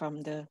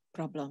overcome the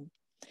problem.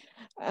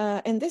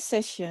 In this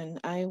session,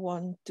 I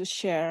want to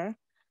share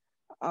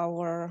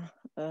our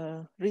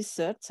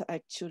research.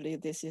 Actually,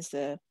 this is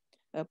a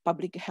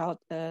public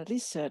health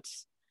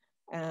research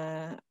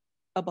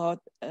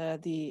about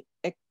the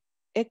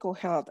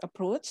eco-health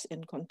approach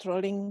in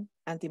controlling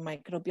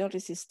antimicrobial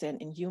resistance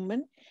in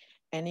human,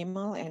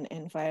 animal, and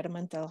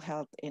environmental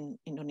health in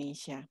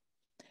Indonesia.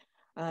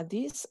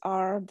 These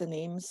are the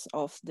names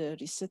of the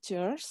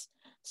researchers.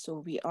 So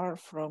we are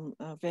from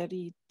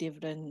very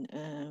different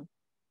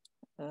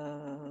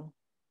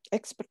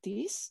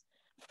expertise,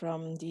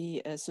 from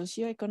the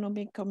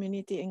socioeconomic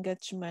community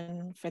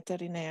engagement,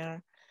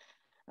 veterinary,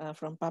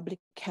 from public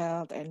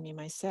health, and me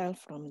myself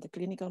from the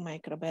clinical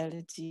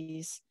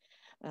microbiologists,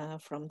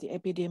 from the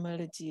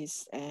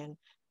epidemiologists, and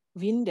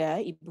Winda,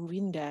 Ibu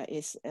Winda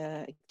is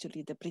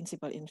actually the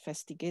principal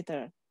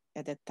investigator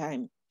at that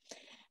time.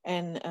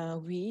 And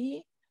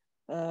we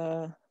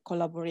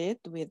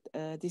collaborate with,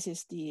 this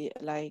is the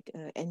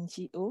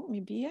NGO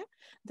maybe, yeah?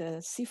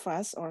 The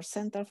CIFAS, or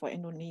Center for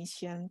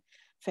Indonesian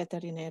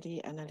Veterinary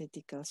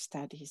Analytical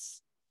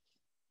Studies.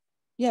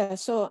 Yeah,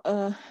 so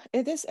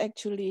it is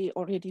actually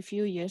already a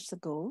few years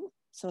ago.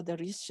 So the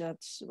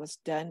research was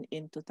done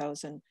in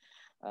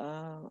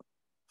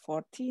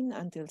 2014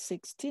 until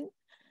 16.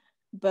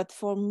 But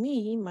for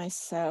me,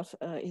 myself,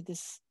 it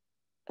is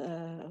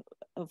a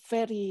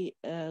very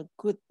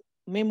good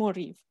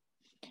memory,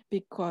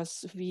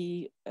 because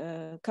we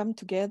come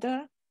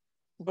together,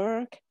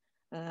 work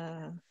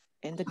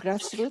in the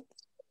grassroots,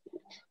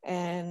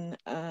 and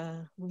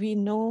we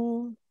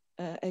know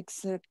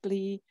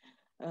exactly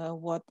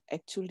what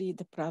actually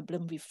the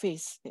problem we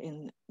face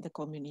in the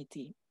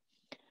community.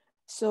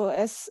 So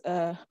as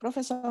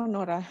Professor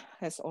Nora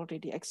has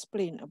already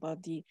explained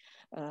about the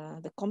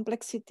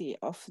complexity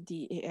of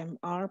the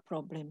AMR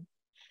problem,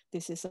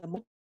 this is a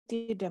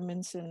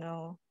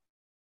multidimensional,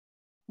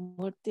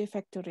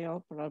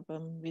 multifactorial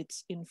problem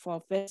which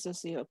involves various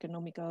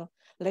socioeconomical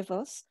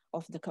levels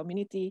of the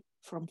community,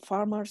 from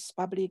farmers,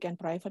 public and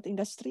private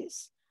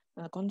industries,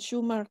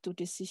 consumer to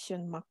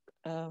decision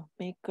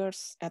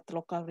makers at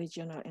local,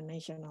 regional, and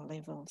national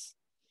levels.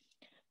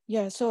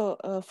 Yeah, so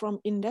from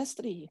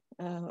industry,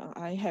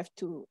 I have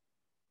to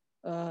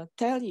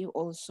tell you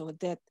also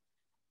that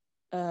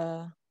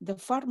the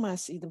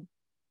pharmacy, the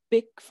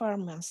big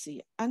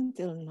pharmacy,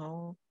 until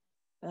now,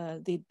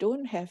 they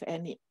don't have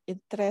any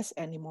interest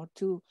anymore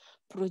to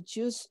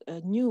produce a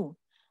new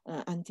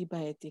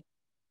antibiotic.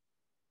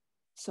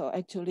 So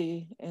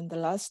actually, in the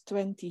last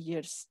 20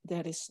 years,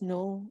 there is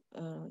no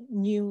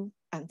new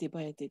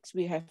antibiotics.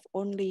 We have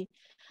only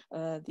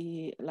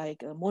the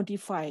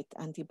modified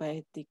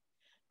antibiotic.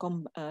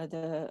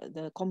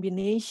 The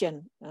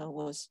combination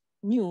was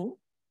new,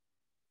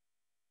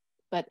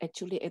 but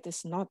actually it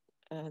is not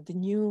the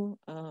new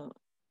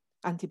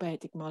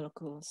antibiotic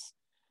molecules.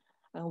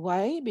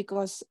 Why?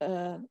 Because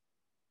the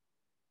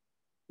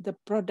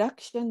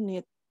production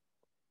need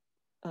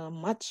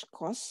much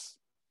cost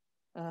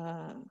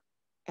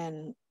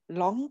and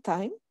long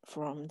time,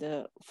 from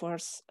the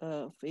first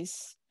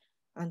phase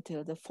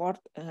until the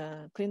fourth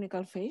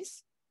clinical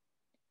phase.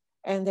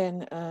 And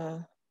then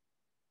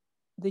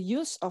the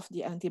use of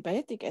the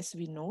antibiotic, as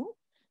we know,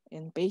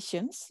 in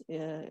patients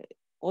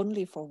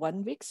only for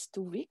 1 week,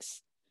 2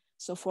 weeks.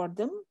 So for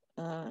them,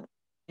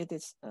 it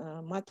is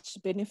much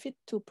benefit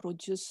to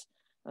produce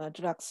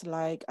drugs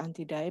like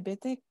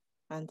anti-diabetic,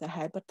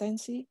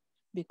 anti-hypertensive,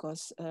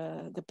 because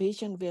the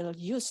patient will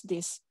use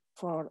this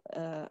for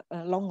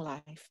a long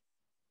life.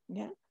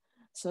 Yeah,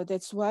 so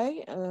that's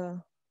why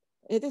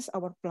it is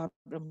our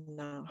problem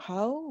now,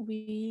 how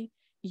we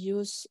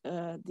use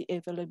the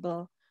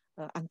available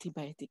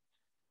antibiotic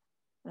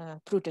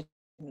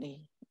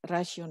prudently,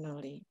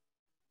 rationally.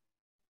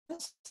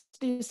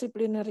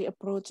 Transdisciplinary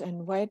approach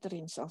and wide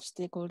range of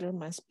stakeholders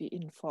must be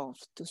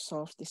involved to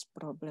solve this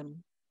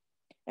problem.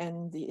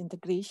 And the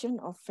integration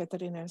of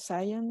veterinary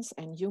science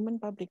and human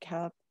public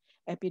health,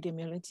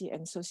 epidemiology,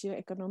 and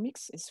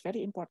socioeconomics is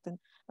very important,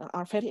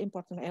 are very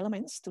important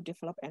elements to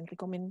develop and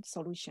recommend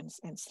solutions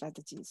and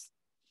strategies.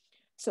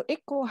 So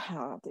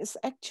eco-health is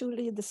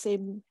actually the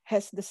same,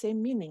 has the same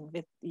meaning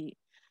with the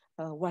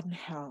One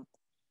Health.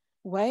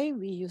 Why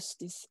we use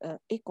this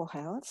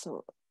eco-health?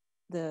 So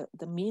the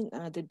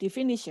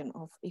definition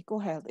of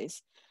eco-health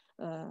is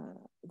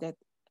that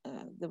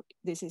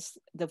this is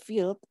the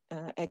field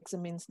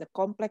examines the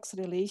complex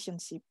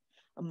relationship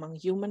among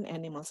human,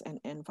 animals, and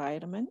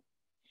environment,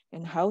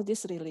 and how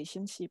this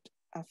relationship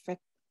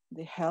affect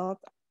the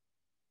health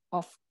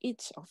of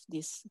each of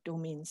these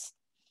domains.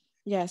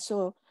 Yeah,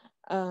 so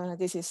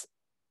this is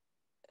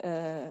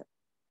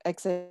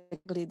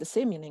exactly the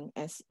same meaning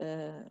as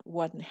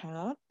One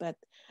Health, but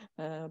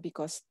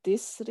because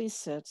this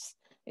research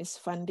is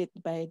funded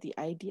by the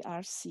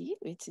IDRC,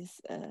 which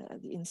is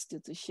the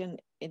institution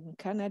in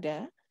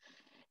Canada,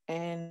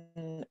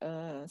 and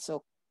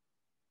so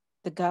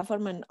the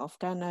government of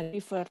Canada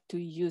prefer to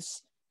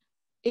use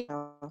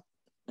health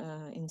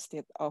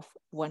instead of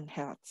One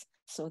Health.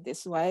 So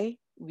that's why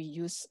we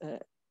use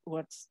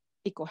words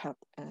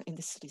eco-health in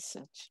this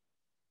research.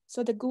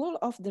 So the goal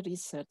of the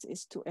research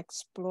is to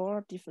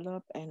explore,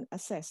 develop, and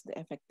assess the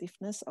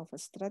effectiveness of a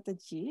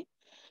strategy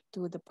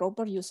to the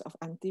proper use of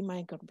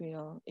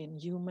antimicrobial in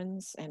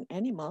humans and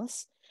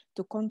animals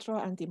to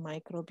control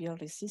antimicrobial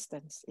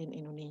resistance in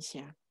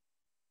Indonesia.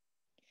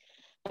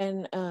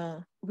 And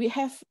we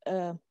have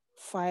 8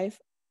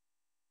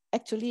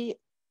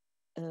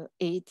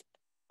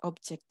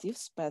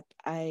 objectives, but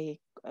I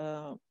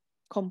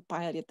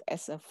compiled it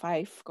as a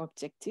 5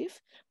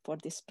 objective for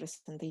this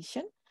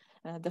presentation.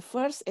 The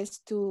first is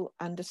to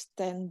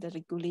understand the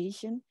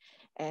regulation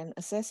and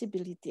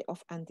accessibility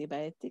of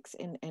antibiotics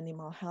in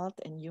animal health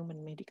and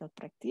human medical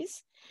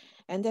practice,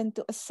 and then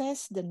to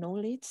assess the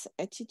knowledge,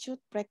 attitude,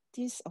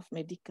 practice of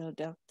medical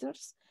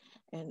doctors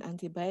and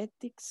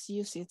antibiotics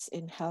usage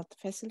in health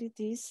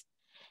facilities,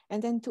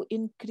 and then to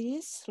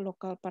increase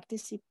local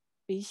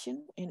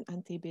participation in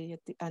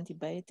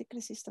antibiotic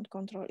resistant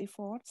control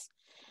efforts.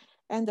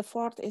 And the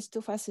fourth is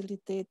to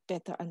facilitate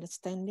better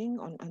understanding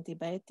on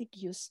antibiotic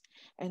use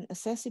and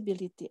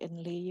accessibility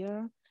in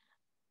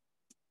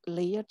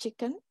layer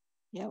chicken,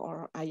 yeah,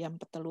 or ayam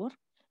petelur,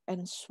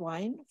 and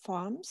swine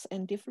farms,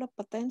 and develop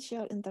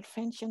potential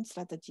intervention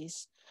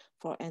strategies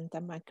for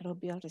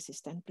antimicrobial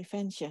resistant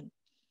prevention.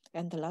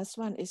 And the last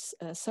one is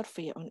a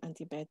survey on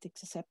antibiotic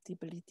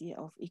susceptibility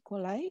of E.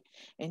 coli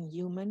in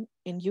human,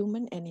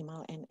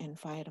 animal, and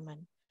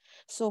environment.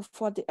 So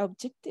for the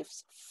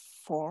objectives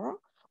 4,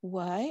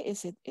 why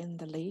is it in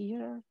the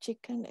layer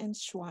chicken and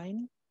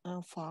swine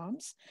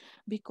farms?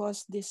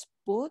 Because these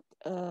both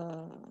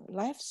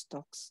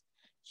livestock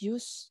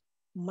use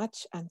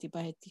much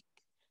antibiotic,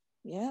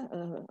 yeah,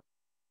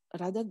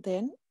 rather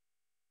than,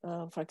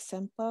 for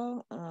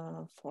example,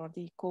 for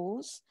the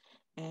cows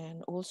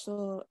and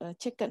also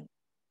chicken.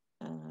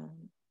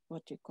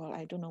 What you call,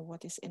 I don't know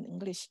what is in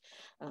English,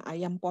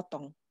 ayam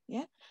potong,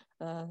 yeah.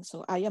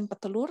 So ayam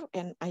petelur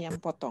and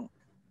ayam potong.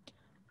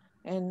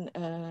 And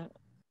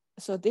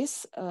so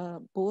this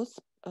both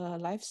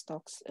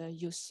livestock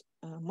use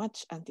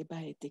much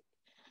antibiotic.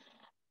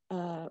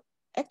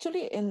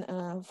 Actually, in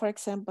for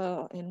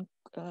example, in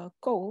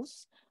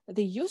cows,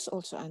 they use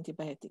also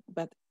antibiotic,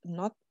 but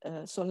not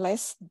so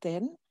less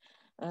than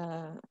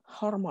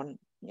hormone.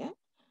 Yeah,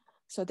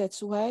 so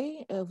that's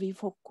why we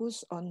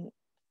focus on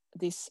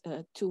these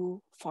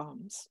 2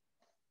 farms.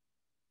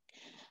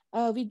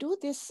 We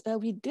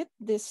did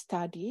this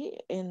study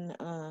in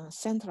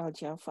Central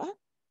Java,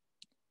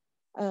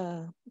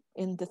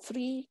 in the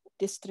 3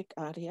 district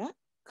area,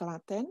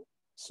 Klaten,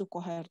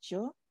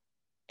 Sukoharjo,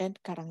 and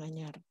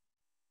Karanganyar.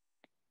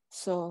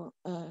 So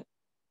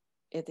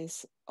it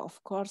is,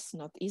 of course,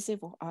 not easy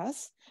for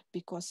us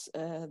because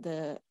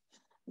the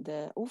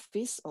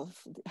office of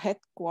the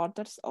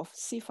headquarters of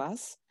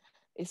SIFAS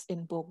is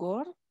in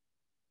Bogor,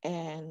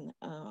 and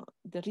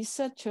the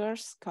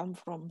researchers come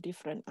from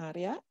different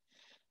area.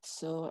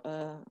 So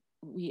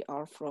we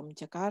are from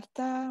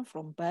Jakarta,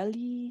 from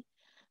Bali,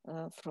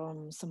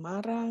 from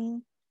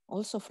Semarang,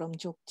 also from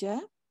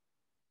Jogja.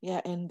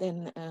 Yeah, and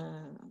then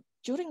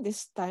during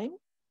this time,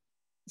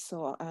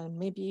 so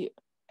maybe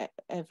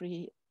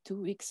every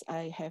 2 weeks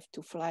I have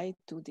to fly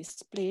to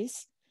this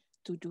place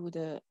to do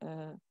the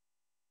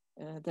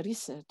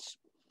research.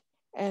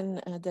 And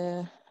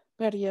the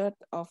period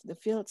of the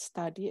field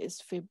study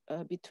is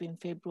between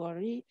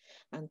February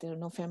until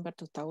November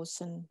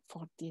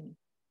 2014.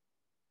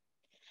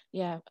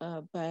 Yeah,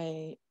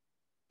 by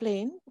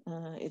plane,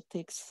 it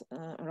takes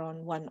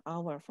around 1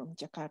 hour from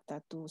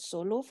Jakarta to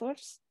Solo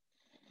first,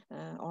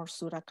 or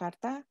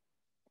Surakarta,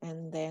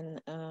 and then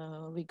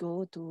we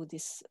go to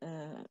this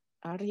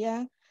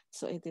area.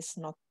 So it is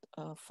not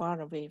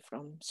far away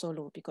from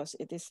Solo because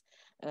it is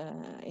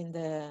in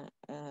the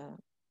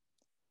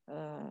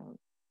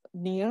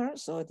near,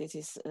 so this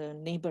is a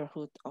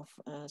neighborhood of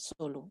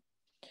Solo.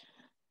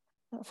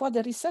 For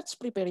the research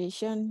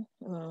preparation,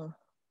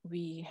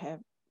 we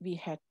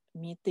had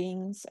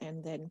meetings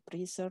and then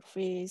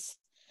pre-surveys,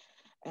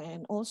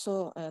 and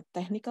also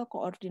technical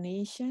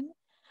coordination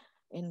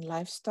in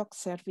livestock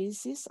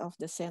services of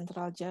the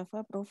Central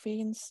Java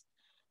province,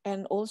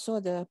 and also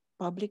the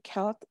public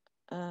health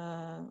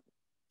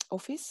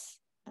office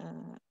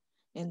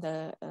in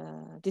the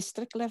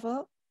district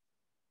level.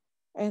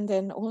 And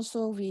then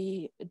also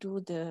we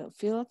do the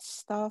field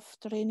staff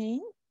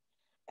training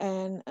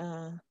and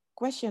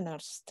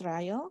questionnaires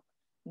trial,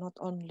 not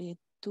only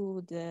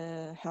to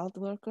the health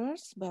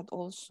workers, but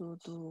also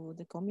to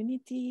the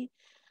community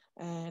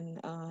and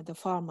the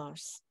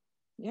farmers.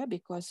 Yeah,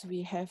 because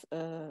we have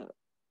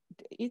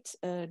it's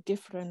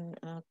different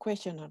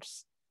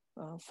questionnaires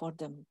for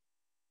them.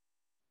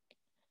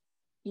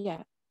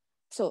 Yeah,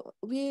 so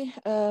we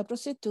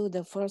proceed to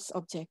the first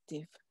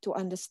objective, to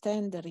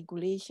understand the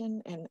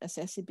regulation and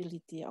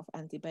accessibility of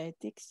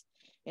antibiotics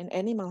in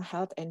animal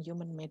health and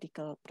human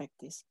medical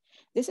practice.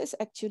 This is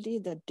actually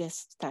the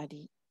DEST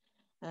study.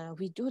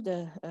 We do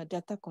the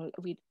data,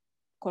 we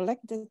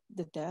collect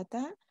the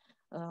data,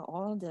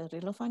 all the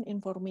relevant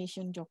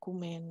information,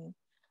 document,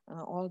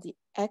 all the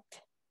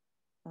act,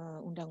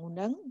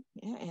 undang-undang,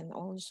 yeah, and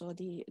also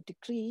the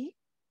decree,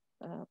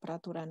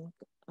 peraturan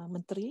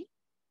menteri,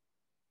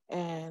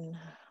 and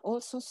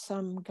also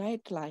some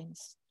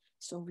guidelines.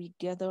 So we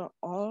gather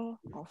all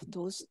of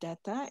those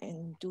data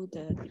and do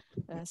the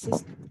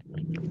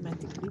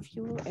systematic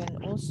review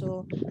and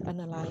also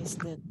analyze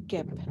the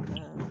gap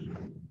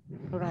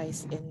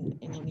rise in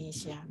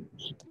Indonesia.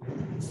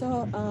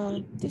 So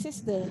this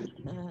is the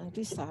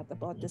result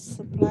about the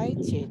supply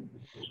chain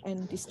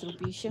and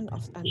distribution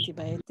of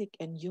antibiotic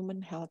and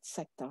human health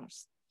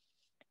sectors.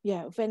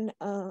 Yeah, when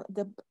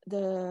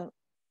the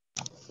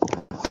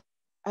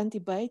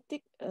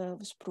antibiotic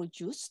was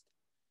produced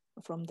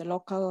from the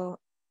local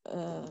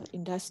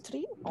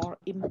industry or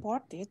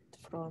imported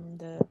from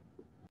the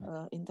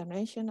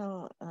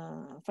international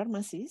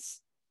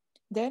pharmacies,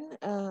 then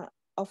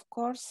of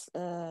course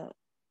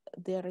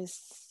there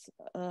is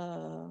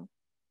a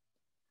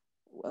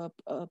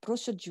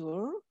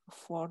procedure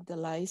for the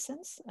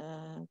license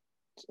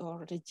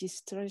or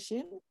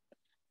registration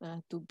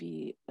to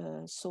be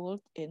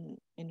sold in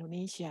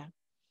Indonesia.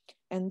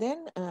 And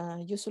then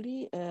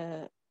usually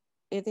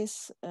it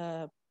is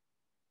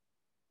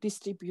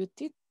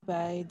distributed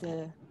by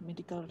the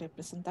medical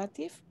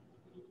representative,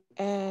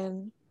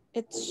 and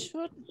it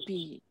should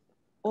be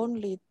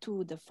only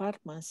to the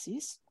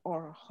pharmacies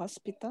or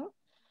hospital,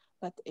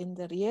 but in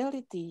the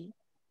reality,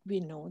 we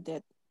know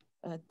that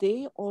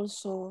they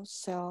also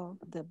sell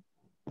the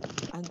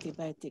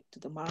antibiotic to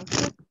the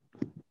market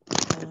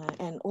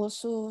and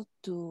also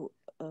to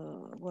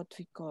what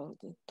we call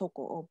the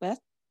toko obat.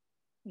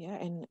 Yeah,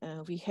 and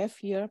we have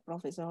here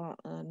Professor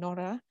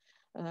Nora,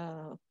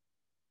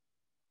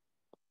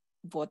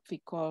 what we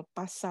call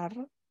pasar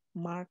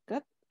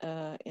market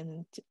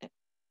in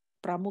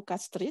Pramuka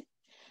Street.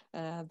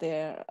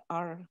 There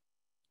are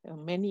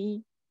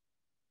many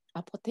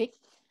apothek,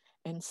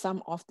 and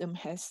some of them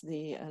has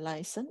the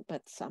license,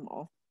 but some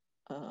of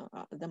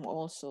them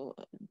also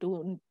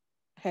don't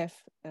have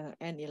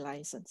any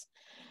license.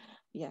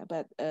 Yeah,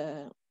 but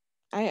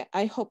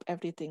I hope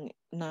everything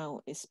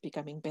now is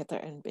becoming better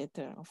and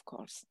better, of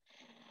course.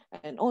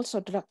 And also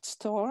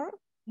drugstore,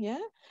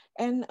 yeah,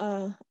 and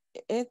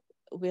it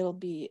will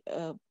be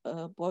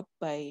bought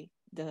by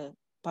the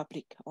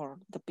public or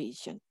the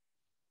patient,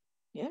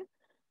 yeah.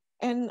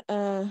 And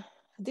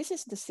this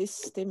is the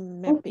system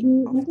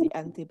mapping of the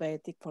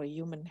antibiotic for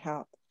human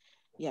health.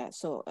 Yeah,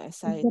 so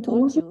as I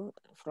told you,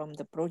 from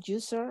the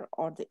producer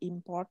or the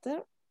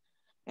importer,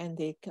 and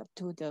they come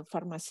to the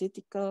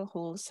pharmaceutical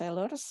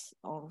wholesalers,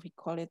 or we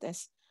call it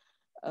as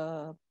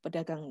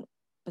pedagang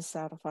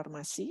besar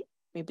farmasi,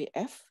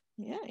 PBF,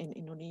 yeah, in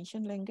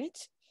Indonesian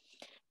language.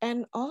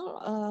 And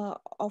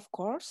all, of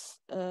course,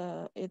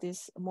 it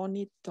is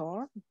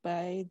monitored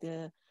by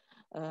the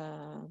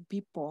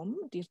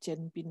BPOM,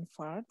 Dirjen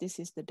Binfar. This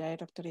is the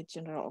Directorate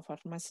General of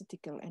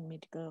Pharmaceutical and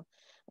Medical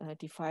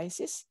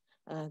Devices.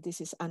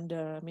 This is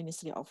under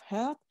Ministry of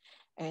Health,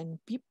 and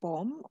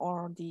BPOM,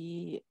 or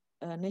the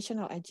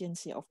National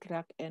Agency of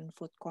Drug and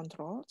Food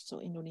Control, so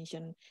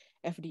Indonesian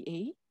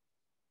FDA.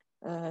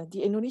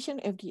 The Indonesian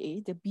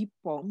FDA, the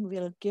BPOM,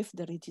 will give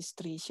the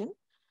registration,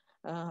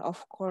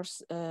 of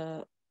course,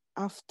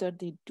 after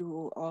they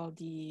do all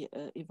the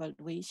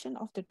evaluation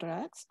of the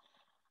drugs.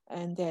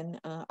 And then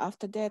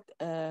after that,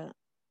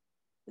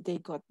 they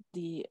got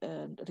the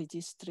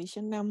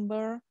registration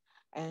number,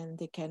 and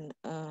they can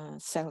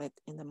sell it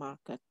in the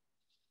market.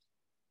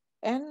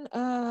 And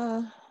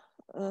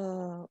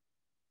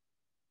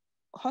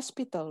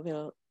hospital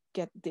will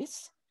get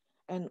this,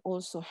 and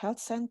also health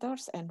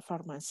centers and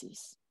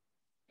pharmacies.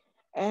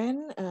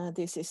 And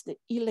this is the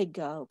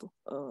illegal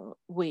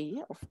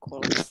way, of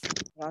course.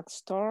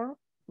 Drugstore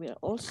will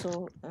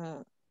also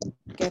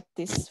get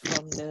this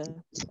from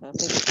the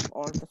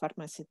or the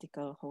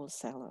pharmaceutical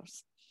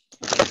wholesalers.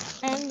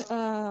 And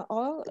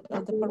all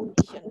the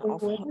permission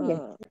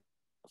of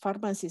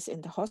pharmacies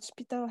in the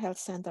hospital, health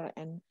center,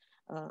 and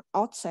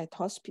outside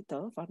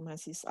hospital,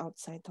 pharmacies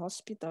outside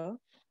hospital,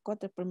 got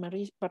the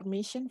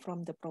permission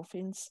from the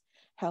province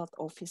health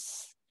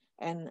office.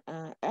 And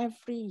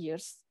every year,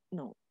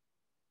 no,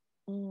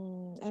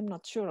 I'm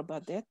not sure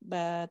about that,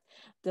 but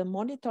the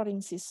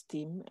monitoring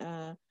system,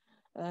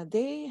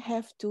 they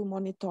have to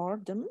monitor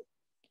them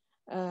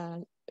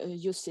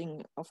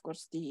using, of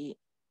course, the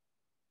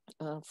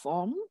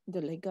form,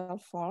 the legal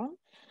form.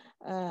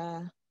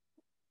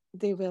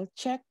 They will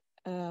check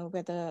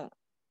whether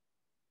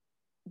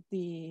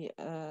the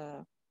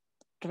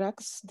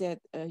drugs that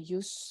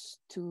used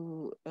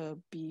to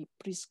be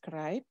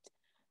prescribed,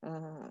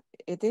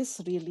 it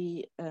is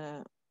really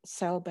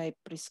sell by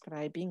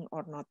prescribing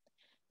or not.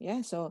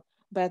 Yeah, so,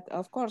 but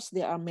of course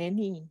there are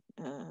many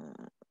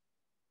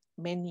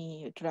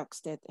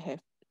drugs that have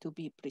to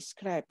be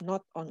prescribed,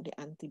 not only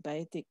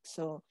antibiotic.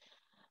 So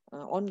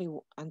only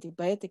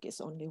antibiotic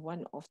is only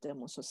one of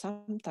them. So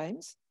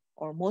sometimes,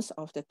 or most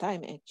of the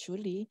time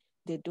actually,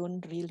 they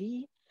don't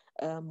really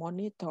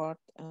monitor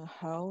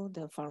how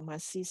the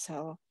pharmacy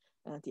sell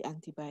the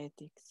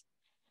antibiotics.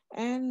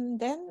 And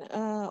then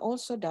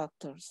also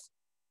doctors,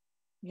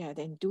 yeah,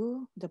 then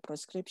do the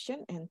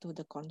prescription and to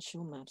the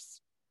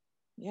consumers.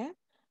 Yeah,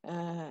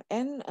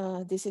 and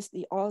this is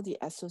all the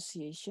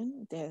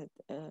association that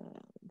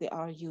they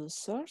are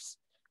users,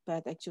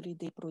 but actually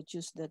they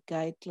produce the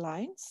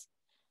guidelines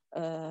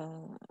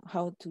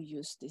how to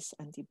use this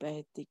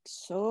antibiotic.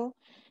 So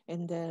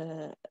in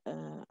the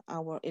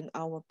in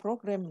our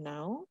program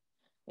now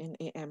in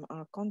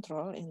AMR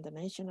control in the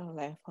national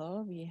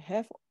level, we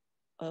have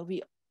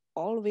we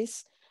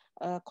always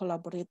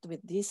collaborate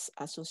with this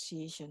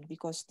association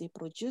because they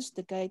produce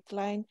the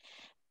guideline,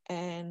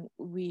 and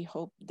we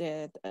hope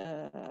that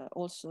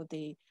also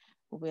they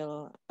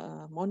will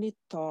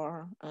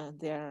monitor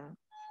their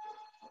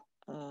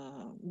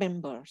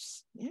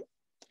members. Yeah?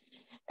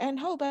 And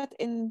how about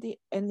in the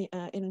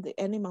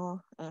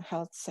animal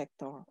health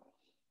sector?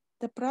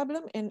 The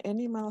problem in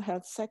animal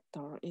health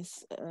sector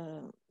is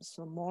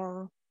so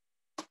more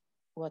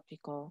what we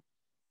call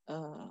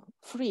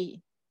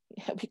free,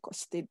 yeah,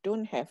 because they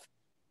don't have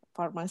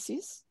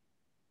pharmacies.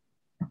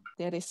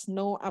 There is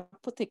no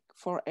apothec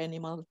for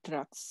animal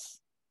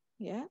drugs,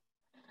 yeah.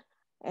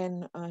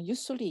 And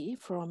usually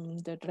from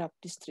the drug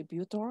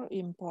distributor,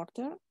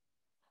 importer,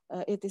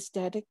 it is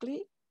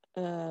directly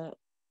the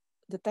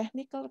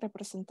technical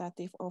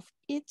representative of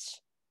each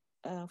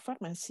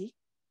pharmacy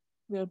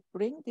will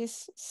bring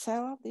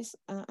sell this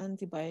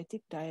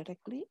antibiotic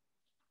directly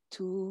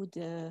to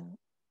the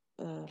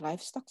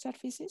livestock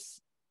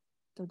services,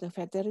 to the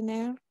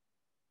veterinarian,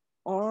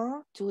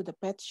 or to the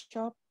pet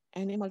shop,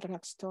 animal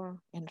drugstore,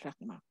 and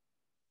drugmart.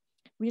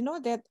 We know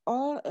that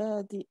all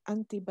the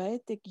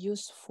antibiotic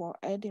used for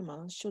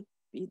animals should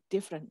be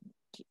different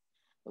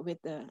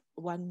with the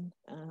one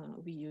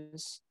we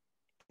use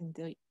in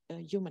the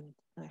human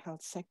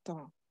health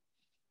sector.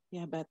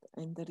 Yeah, but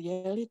in the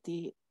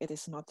reality, it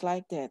is not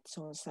like that.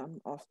 So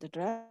some of the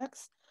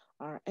drugs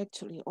are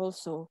actually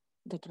also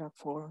the drug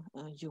for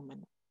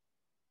human.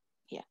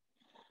 Yeah.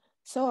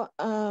 So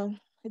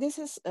this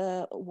is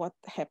what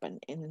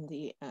happened in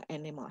the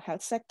animal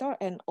health sector,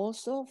 and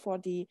also for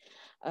the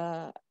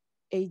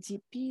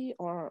AGP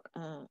or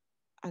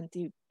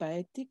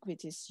antibiotic,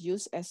 which is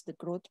used as the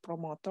growth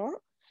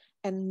promoter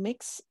and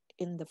mixed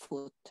in the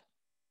food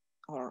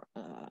or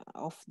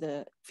of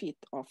the feed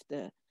of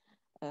the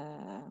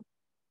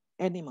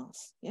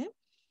animals. Yeah,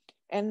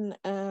 and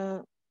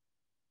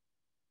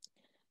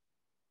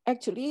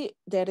actually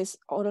there is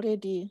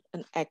already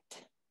an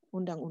act,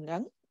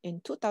 undang-undang,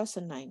 in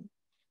 2009,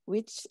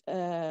 which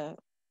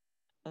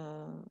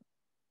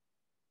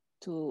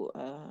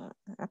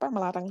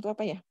melarang itu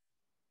apa ya?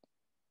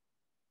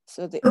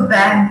 So the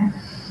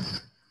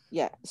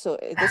yeah, so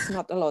it is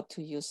not allowed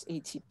to use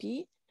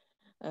AGP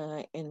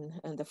in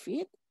the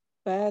feed,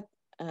 but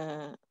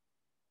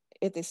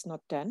it is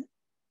not done.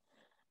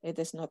 It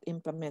is not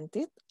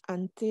implemented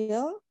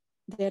until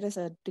there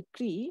is a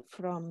decree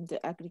from the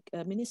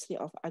Ministry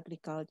of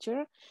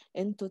Agriculture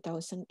in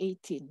 2018,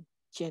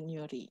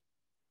 January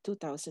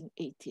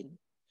 2018.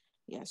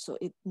 Yeah, so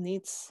it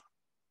needs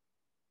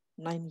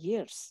 9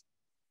 years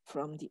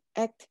from the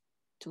act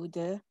to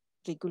the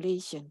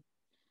regulation.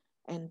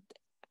 And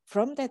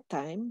from that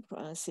time,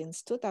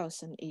 since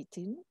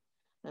 2018,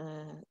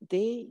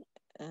 they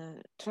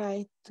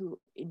try to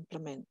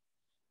implement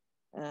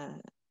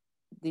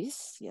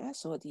this, yeah,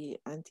 so the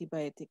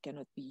antibiotic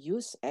cannot be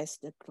used as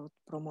the growth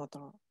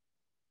promoter.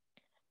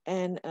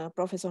 And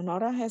Professor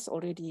Nora has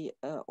already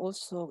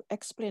also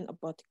explained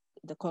about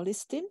the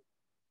colistin.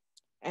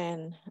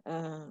 And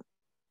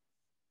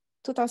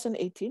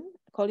 2018,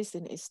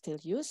 colistin is still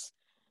used,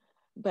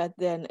 But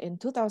then in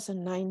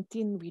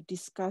 2019, we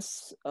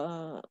discussed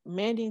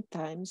many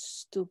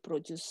times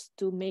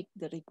to make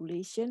the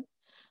regulation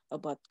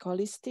about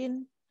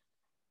colistin.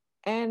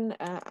 And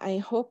I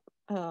hope,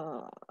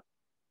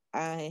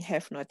 I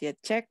have not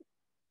yet checked,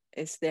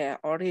 is there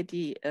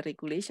already a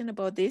regulation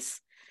about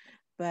this?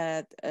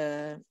 But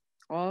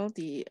all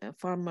the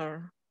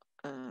farmer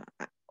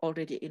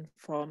already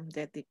informed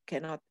that they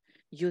cannot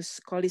use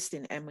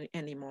colistin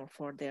anymore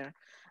for their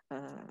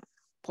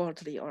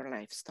poultry or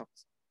livestock.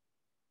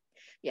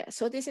 Yeah,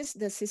 so this is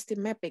the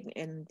system mapping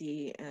in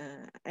the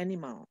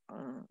animal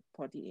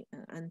for the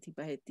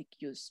antibiotic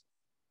use.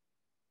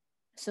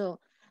 So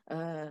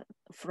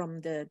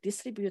from the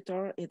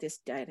distributor, it is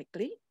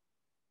directly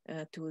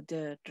to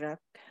the drug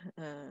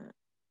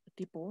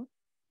depot,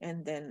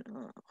 and then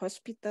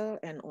hospital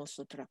and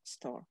also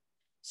drugstore.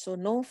 So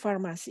no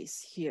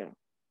pharmacies here.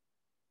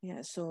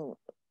 Yeah, so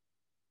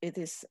it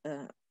is,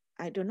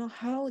 I don't know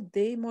how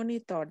they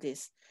monitor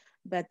this,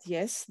 but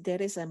yes,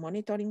 there is a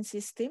monitoring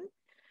system,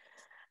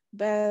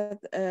 but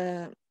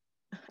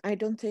I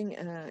don't think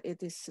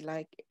it is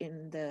like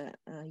in the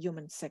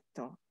human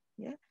sector.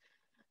 Yeah.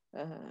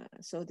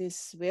 So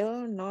this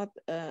will not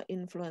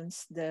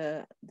influence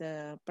the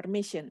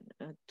permission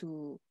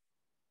to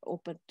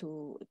open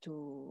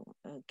to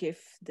give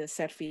the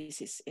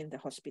services in the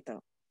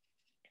hospital.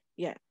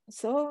 Yeah,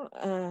 so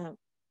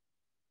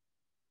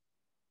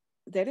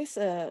there is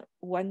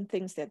one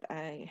thing that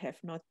I have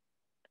not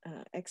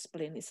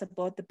explained is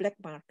about the black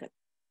market.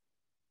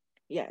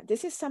 Yeah,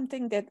 this is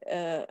something that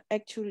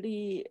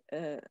actually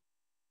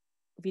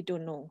we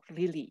don't know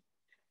really,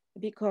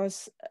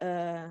 because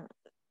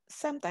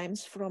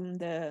sometimes from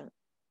the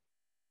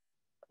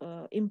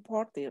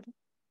importer,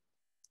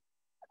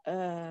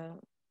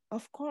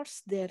 of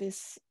course there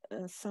is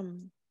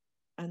some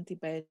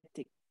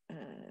antibiotic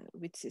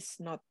which is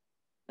not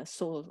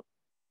sold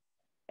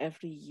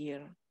every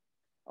year,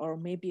 or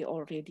maybe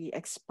already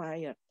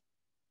expired.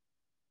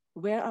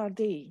 Where are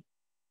they?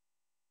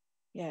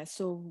 Yeah,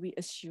 so we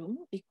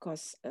assume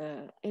because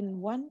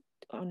in one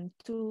on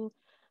two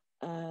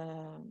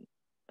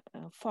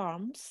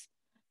farms,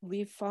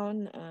 we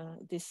found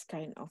this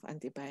kind of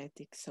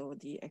antibiotic, so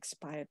the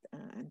expired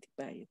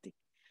antibiotic.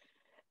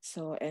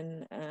 So,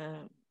 and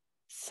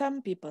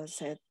some people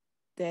said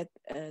that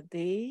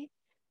they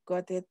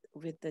got it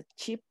with the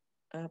cheap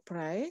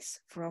price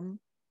from,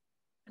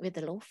 with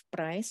the low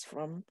price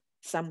from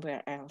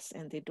somewhere else,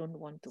 and they don't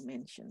want to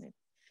mention it.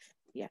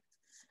 Yeah.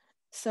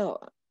 So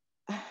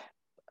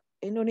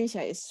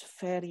Indonesia is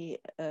very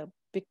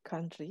big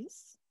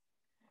countries,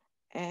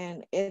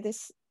 and it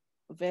is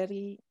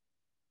very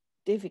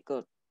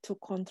difficult to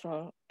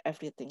control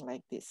everything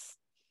like this.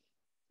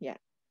 Yeah.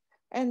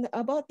 And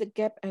about the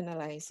gap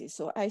analysis,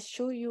 so I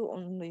show you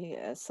only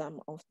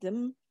some of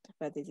them,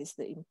 but it is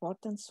the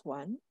important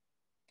one.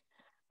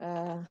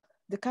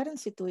 The current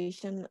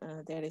situation,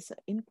 there is an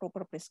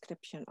improper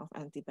prescription of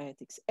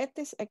antibiotics. It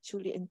is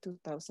actually in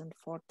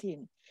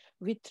 2014.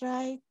 We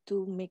try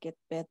to make it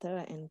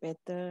better and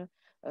better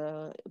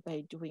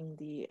by doing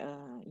the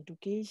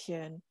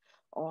education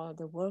or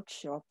the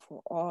workshop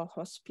for all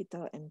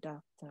hospital and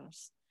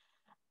doctors.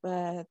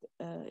 But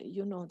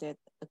you know that,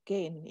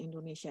 again,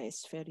 Indonesia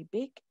is very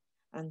big.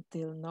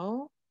 Until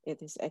now,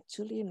 it is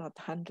actually not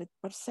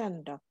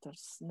 100%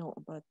 doctors know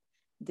about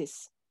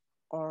this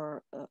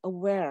or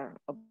aware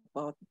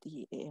about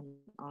the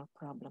AMR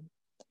problem.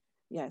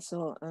 Yeah,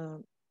 so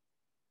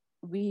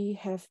we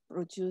have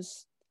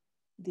produced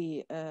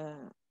the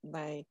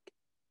like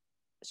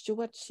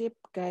stewardship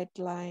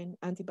guideline,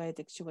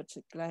 antibiotic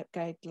stewardship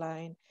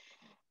guideline,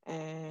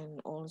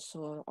 and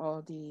also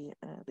all the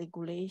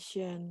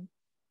regulation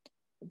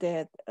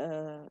that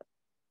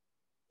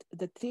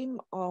the theme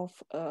of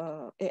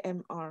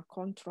AMR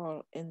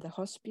control in the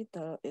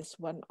hospital is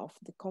one of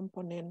the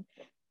component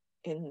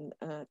in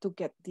to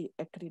get the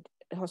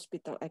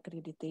hospital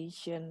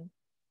accreditation.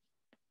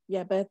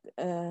 Yeah, but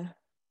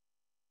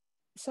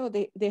so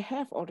they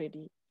have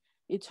already,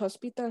 each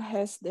hospital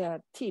has their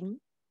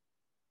team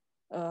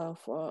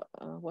for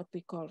what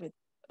we call it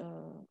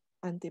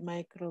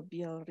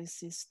antimicrobial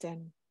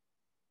resistance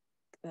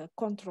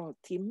control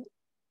team.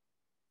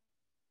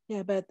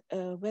 Yeah, but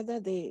whether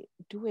they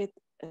do it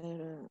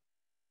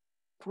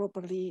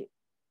properly,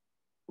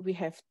 we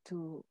have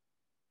to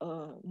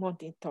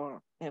monitor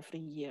every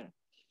year.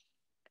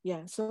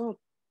 Yeah, so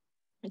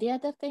the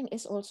other thing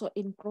is also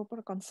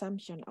improper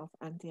consumption of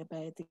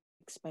antibiotics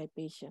by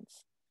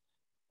patients.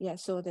 Yeah,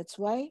 so that's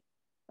why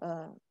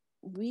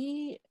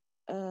we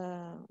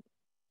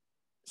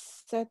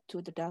said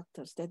to the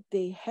doctors that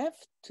they have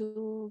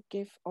to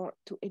give or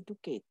to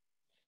educate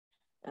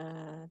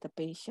the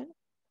patient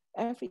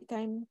every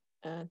time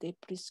they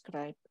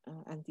prescribe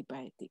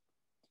antibiotic.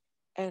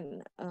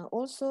 And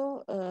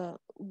also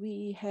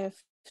we have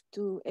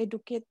to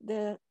educate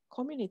the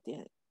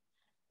community,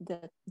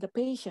 the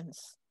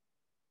patients.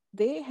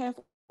 They have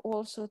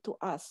also to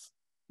ask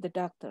the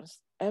doctors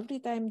every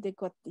time they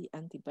got the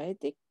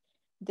antibiotic,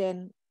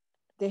 then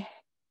they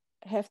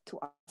have to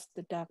ask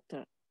the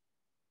doctor.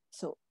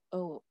 So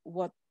oh,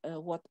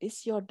 what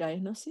is your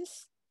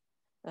diagnosis,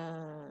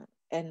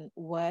 and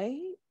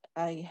why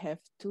I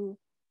have to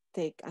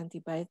take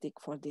antibiotic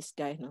for this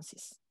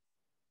diagnosis.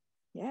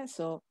 Yeah,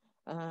 so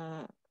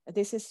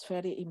this is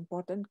very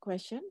important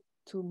question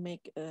to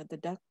make the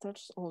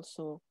doctors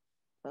also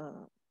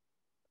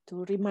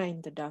to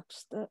remind the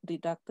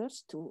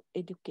doctors to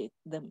educate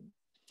them.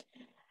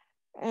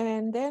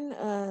 And then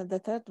the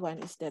third one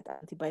is that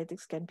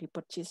antibiotics can be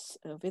purchased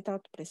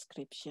without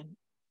prescription.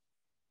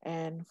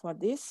 And for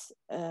this,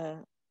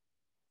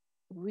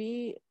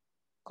 we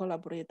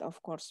collaborate,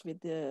 of course, with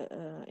the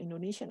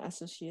Indonesian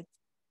Associate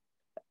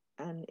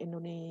and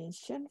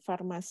Indonesian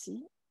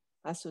Pharmacy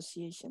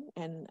Association,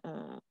 and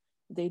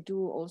they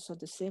do also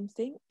the same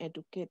thing,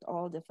 educate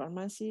all the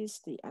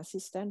pharmacies, the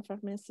assistant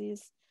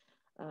pharmacies,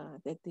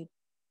 that they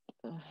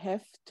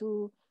have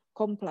to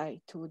comply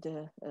to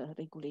the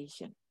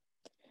regulation.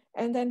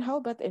 And then how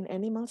about in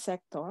animal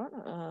sector?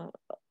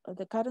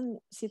 The current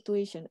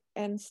situation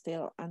and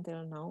still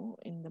until now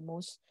in the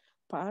most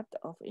part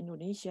of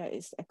Indonesia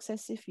is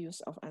excessive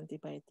use of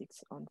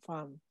antibiotics on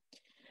farm.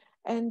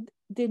 And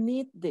they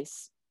need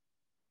this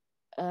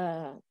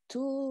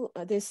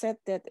they said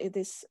that it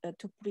is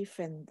to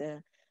prevent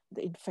the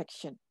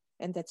infection.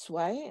 And that's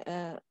why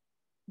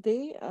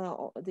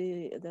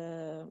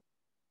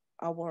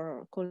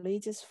our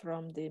colleagues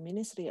from the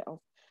Ministry of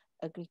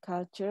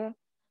Agriculture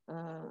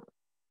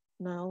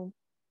now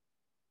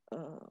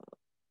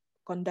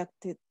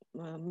conducted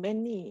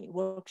many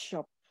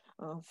workshops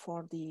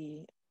for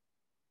the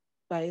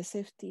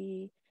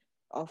biosafety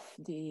of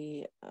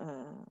the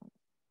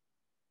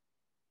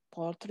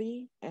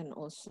poultry and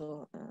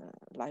also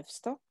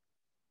livestock.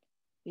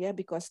 Yeah,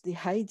 because the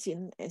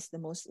hygiene is the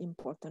most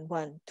important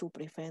one to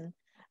prevent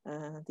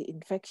the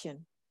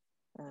infection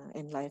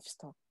in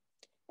livestock.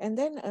 And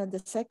then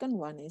the second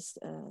one is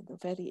the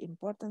very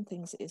important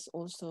things is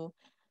also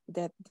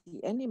that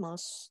the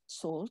animals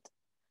sold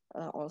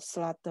or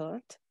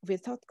slaughtered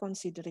without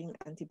considering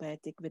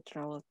antibiotic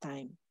withdrawal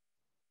time.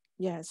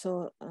 Yeah,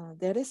 so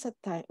there is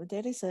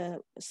a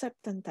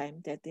certain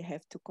time that they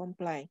have to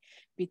comply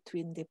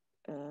between the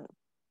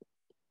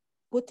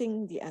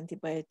putting the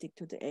antibiotic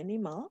to the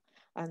animal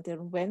until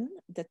when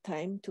the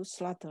time to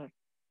slaughter.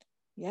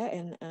 Yeah,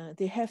 and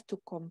they have to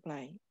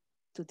comply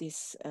to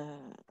this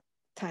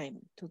time,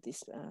 to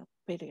this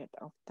period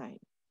of time.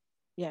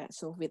 Yeah,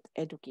 so with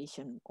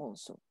education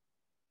also.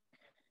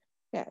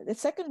 Yeah, the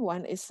second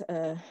one is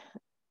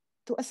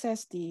to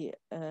assess the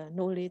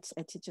knowledge,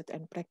 attitude,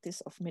 and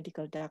practice of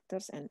medical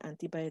doctors and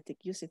antibiotic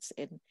usage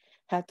in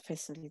health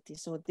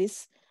facilities. So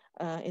this,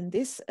 in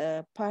this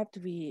part,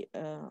 we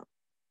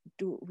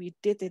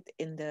did it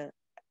in the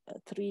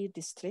 3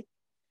 districts,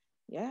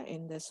 yeah,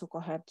 in the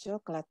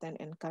Sukoharjo, Klaten,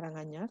 and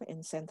Karanganyar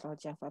in Central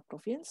Java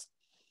Province.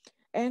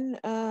 And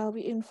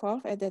we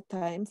involved at that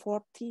time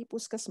 40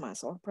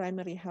 puskesmas or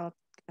primary health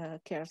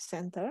care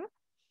center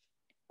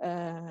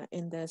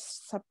in the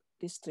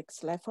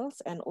sub-districts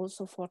levels, and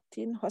also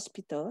 14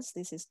 hospitals.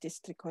 This is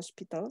district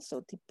hospitals,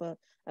 so type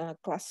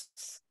class,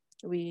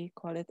 we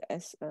call it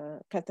as,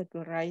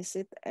 categorize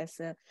it as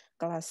a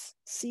class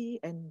C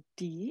and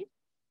D.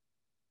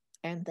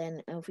 And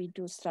then we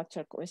do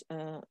structured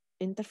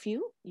interview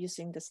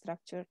using the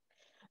structured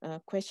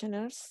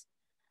questionnaires.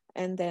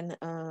 And then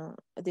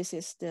this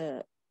is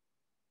the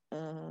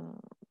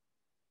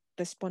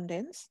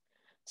respondents.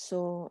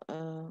 So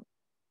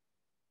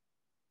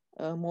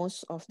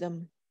most of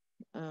them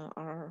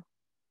are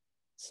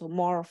so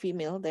more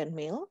female than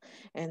male,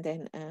 and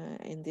then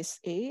in this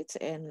age,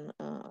 and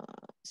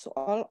so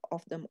all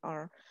of them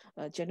are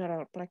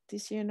general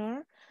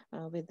practitioner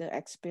with the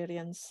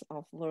experience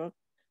of work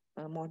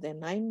more than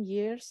 9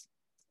 years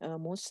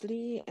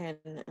mostly, and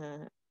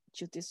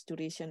duties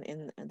duration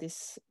in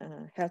this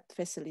health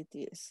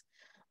facilities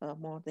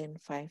more than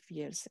 5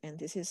 years. And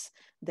this is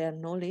their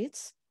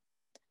knowledge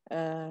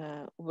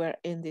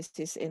wherein this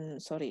is in,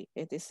 sorry,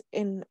 it is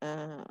in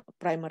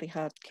primary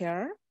health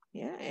care,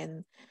 yeah,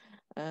 and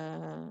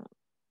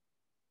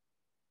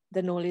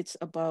the knowledge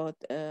about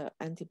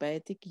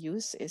antibiotic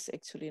use is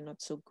actually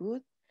not so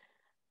good,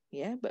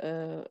 yeah,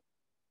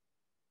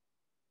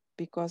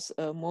 because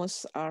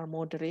most are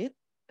moderate,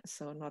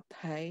 so not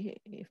high,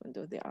 even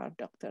though they are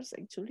doctors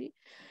actually.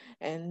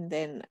 And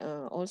then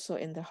also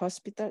in the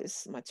hospital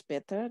is much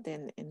better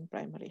than in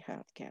primary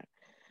health care.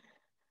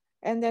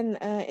 And then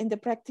in the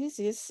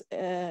practices,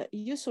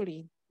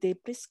 usually they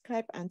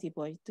prescribe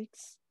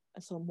antibiotics,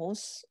 so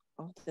most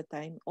of the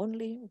time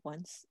only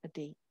once a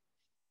day,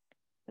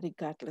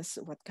 regardless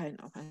what kind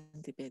of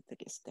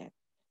antibiotic is that.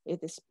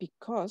 It is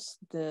because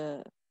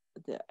the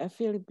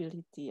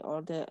availability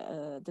or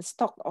the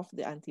stock of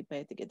the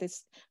antibiotic, it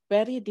is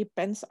very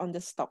depends on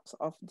the stocks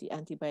of the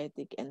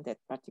antibiotic in that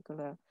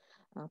particular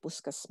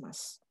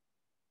puskesmas.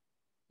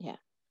 Yeah.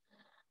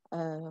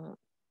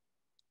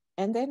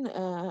 And then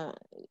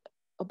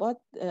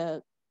about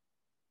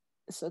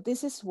so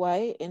this is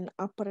why in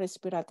upper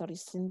respiratory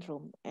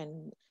syndrome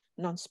and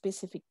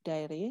non-specific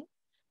diarrhea,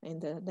 in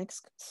the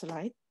next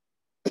slide,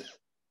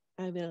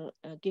 I will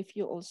give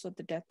you also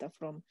the data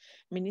from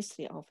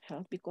Ministry of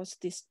Health, because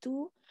these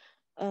two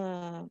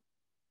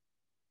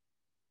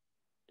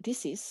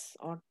disease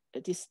or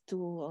these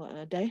two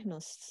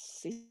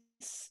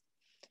diagnoses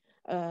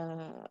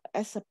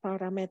as a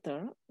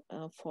parameter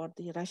for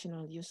the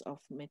rational use of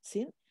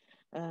medicine,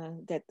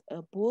 that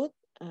both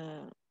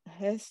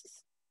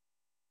has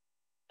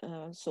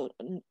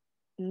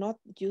not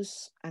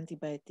use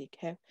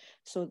antibiotic.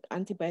 So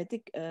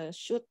antibiotic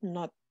should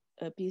not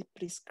be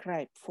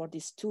prescribed for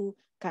these two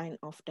kind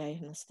of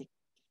diagnostic.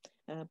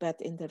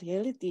 But in the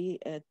reality,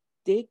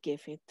 they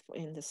gave it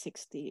in the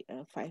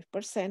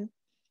 65%,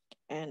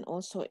 and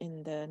also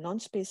in the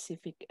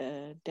non-specific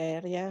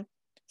diarrhea,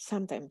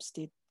 sometimes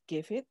they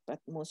give it, but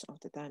most of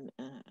the time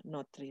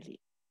not really.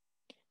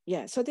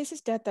 Yeah, so this is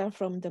data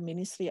from the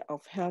Ministry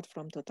of Health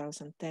from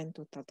 2010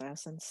 to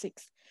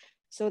 2006.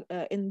 So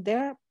in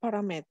their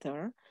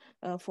parameter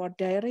for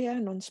diarrhea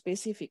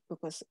non-specific,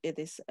 because it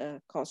is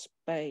caused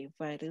by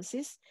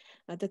viruses,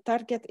 the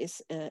target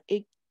is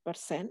 8%.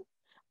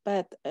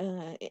 But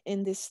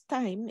in this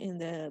time, in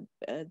the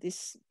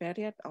this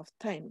period of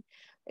time,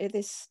 it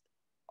is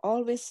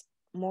always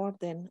more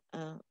than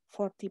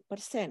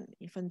 40%,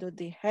 even though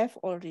they have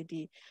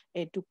already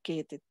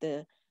educated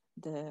the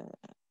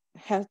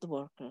health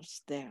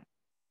workers there,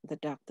 the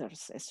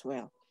doctors as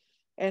well.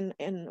 And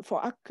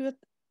for acute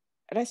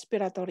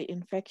respiratory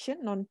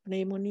infection,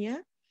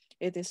 non-pneumonia,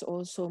 it is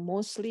also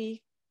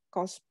mostly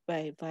caused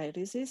by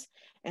viruses,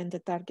 and the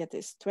target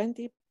is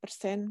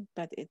 20%,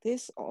 but it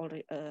is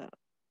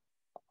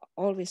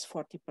always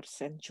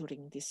 40%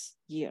 during this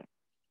year.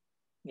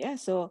 Yeah,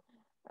 so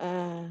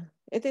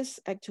it is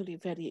actually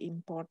very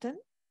important.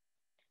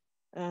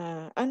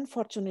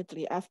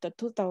 Unfortunately, after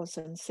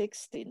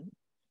 2016,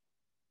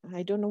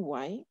 I don't know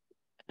why,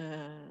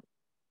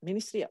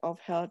 Ministry of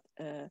Health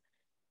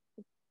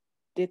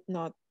did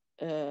not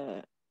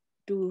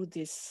do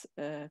this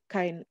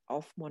kind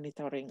of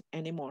monitoring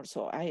anymore.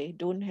 So I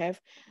don't have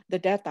the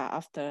data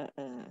after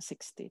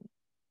 16.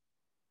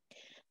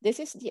 This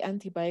is the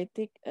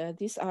antibiotic.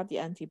 These are the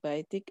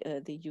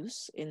antibiotic they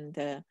use in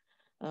the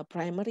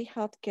primary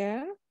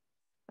healthcare.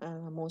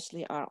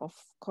 Mostly are, of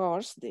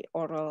course, the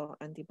oral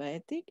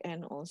antibiotic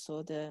and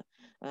also the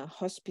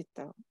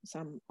hospital.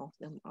 Some of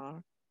them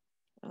are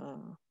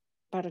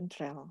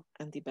parenteral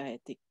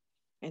antibiotic.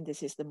 And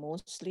this is the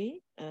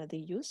mostly they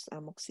use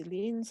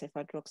amoxicillin,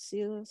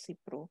 cefadroxil,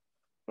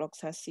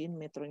 ciprofloxacin,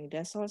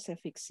 metronidazole,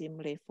 cefixime,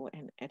 levo,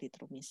 and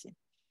erythromycin.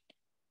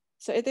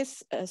 So it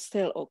is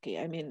still okay.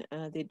 I mean,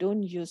 they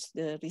don't use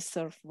the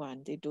reserve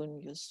one. They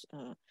don't use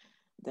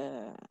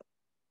the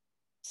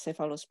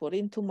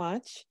cephalosporin too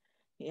much.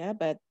 Yeah,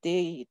 but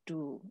they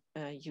do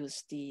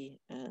use the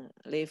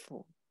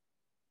levo,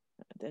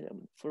 the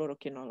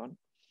fluoroquinolone.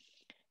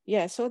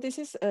 Yeah, so this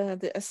is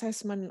the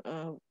assessment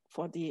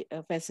for the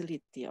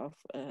facility of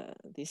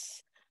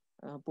this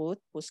both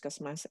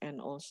Puskesmas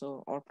and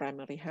also our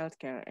primary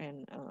healthcare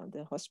and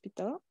the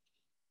hospital.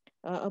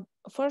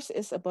 First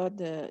is about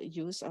the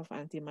use of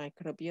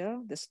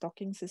antimicrobial, the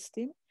stocking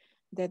system,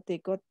 that they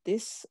got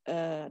these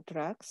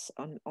drugs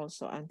and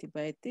also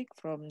antibiotic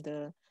from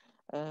the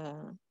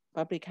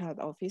public health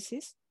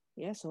offices.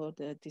 Yeah, so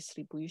the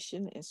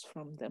distribution is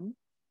from them,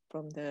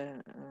 from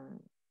the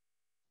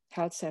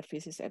health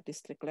services at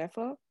district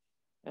level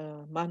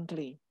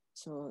monthly.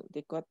 So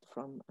they got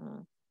from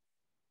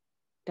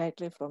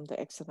directly from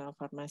the external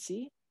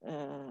pharmacy,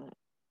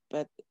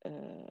 but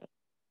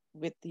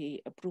with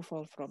the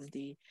approval from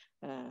the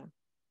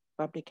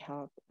public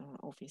health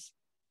office.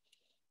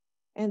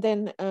 And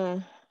then,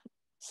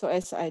 so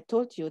as I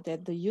told you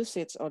that the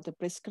usage or the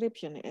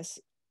prescription is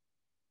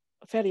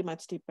very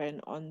much depend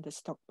on the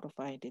stock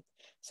provided.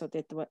 So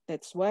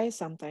that's why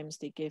sometimes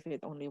they give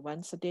it only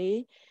once a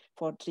day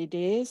for 3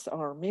 days,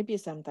 or maybe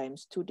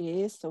sometimes 2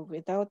 days. So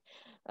without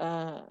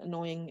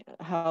knowing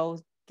how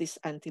this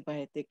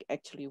antibiotic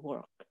actually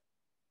work.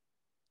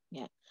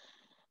 Yeah.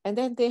 And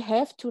then they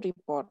have to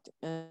report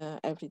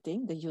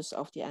everything, the use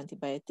of the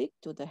antibiotic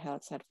to the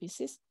health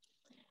services.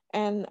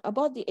 And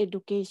about the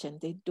education,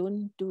 they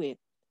don't do it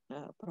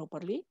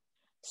properly.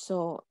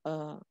 So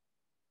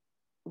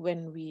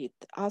when we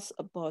ask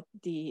about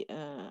the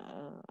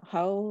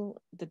how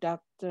the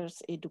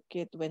doctors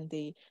educate when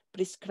they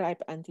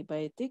prescribe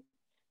antibiotic,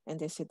 and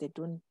they say they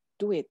don't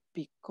do it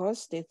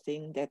because they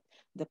think that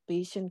the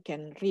patient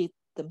can read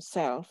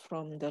themselves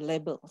from the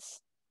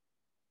labels.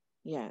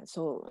 Yeah,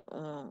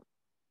 so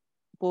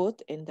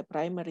both in the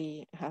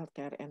primary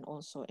healthcare and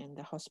also in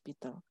the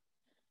hospital.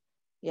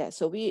 Yeah,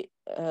 so we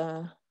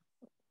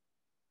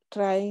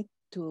try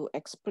to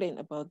explain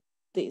about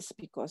this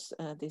because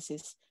this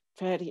is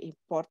very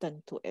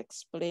important to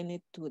explain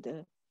it to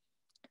the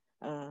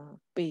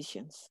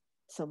patients.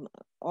 So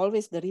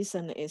always the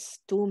reason is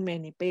too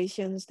many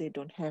patients, they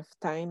don't have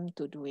time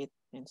to do it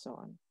and so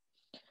on.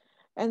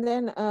 And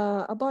then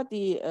about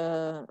the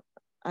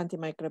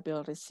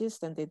antimicrobial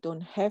resistance, they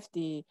don't have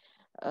the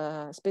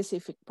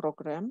specific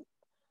program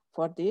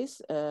for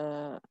this.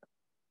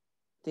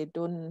 They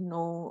don't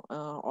know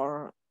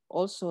or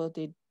also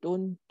they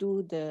don't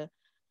do the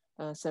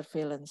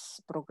surveillance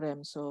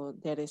program. So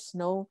there is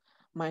no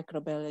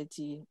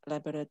microbiology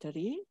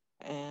laboratory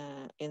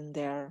in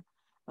their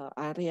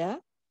area.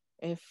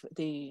 If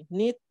they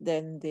need,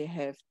 then they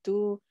have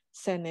to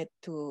send it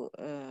to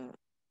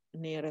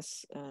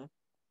nearest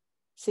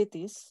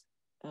cities,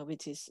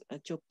 which is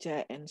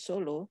Jogja and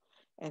Solo.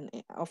 And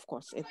of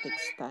course, it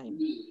takes time.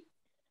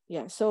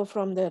 Yeah, so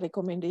from the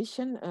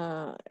recommendation,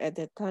 at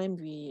that time,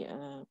 we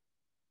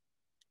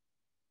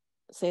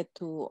said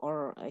to,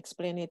 or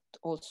explain it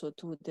also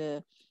to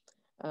the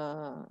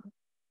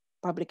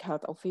public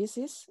health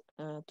offices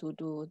to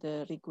do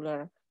the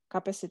regular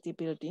capacity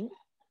building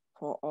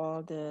for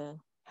all the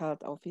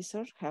health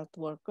officers, health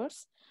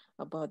workers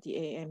about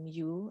the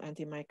AMU,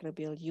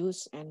 antimicrobial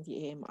use, and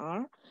the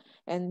AMR,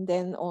 and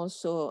then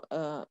also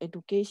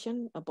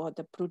education about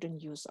the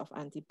prudent use of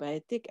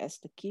antibiotic as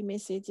the key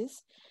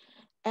messages,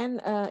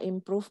 and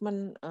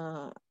improvement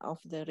of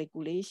the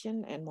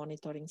regulation and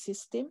monitoring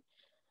system.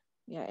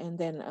 Yeah, and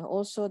then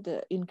also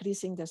the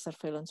increasing the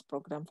surveillance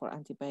program for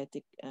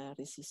antibiotic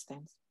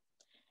resistance.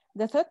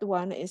 The third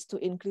one is to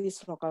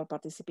increase local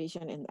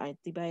participation in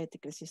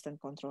antibiotic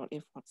resistant control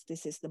efforts.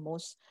 This is the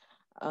most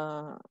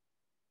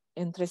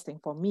interesting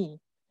for me,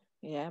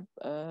 yeah,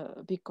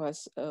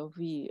 because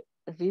we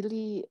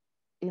really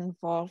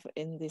involved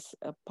in this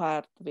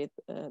part with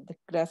the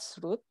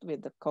grassroots,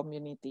 with the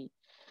community.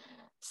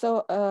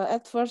 So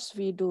at first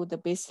we do the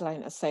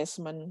baseline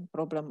assessment,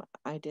 problem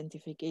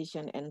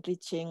identification, and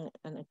reaching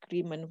an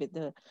agreement with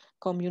the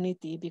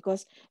community,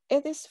 because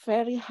it is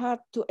very hard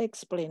to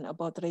explain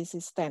about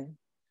resistant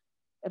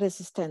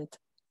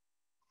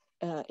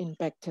in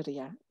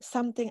bacteria,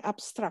 something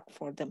abstract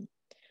for them.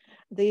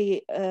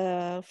 The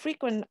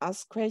frequent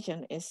asked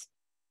question is,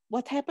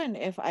 what happened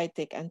if I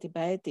take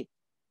antibiotic?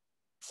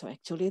 So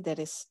actually there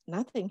is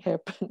nothing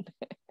happened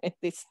at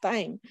this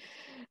time.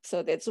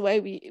 So that's why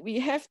we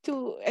have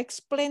to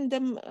explain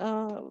them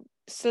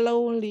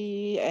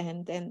slowly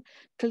and then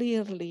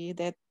clearly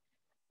that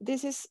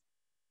this is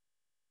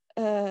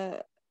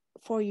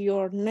for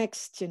your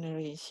next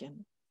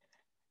generation.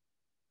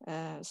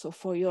 So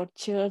for your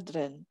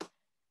children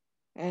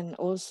and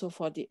also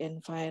for the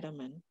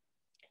environment.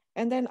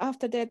 And then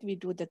after that, we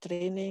do the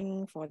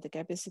training for the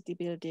capacity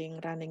building,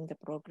 running the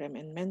program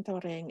and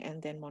mentoring,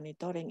 and then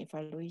monitoring,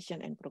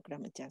 evaluation, and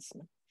program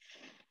adjustment.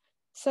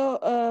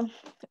 So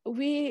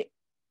we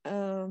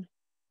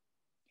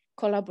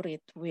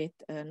collaborate with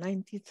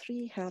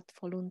 93 health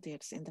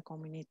volunteers in the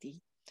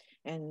community,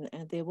 and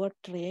they were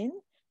trained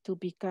to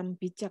become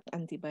bijak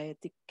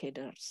antibiotic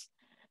cadres.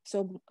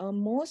 So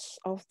most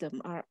of them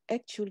are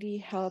actually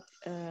health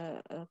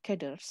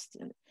cadres,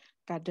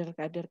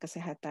 kader-kader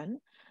kesehatan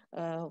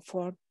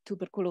for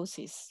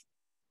tuberculosis.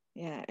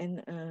 Yeah,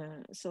 and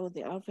so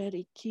they are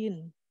very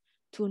keen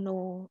to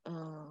know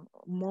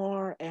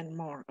more and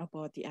more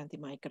about the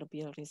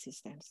antimicrobial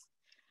resistance.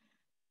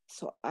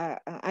 So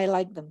I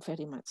like them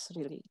very much,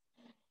 really.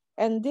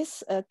 And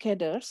these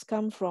cadres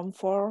come from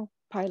 4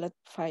 pilot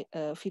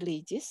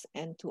villages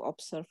and 2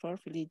 observer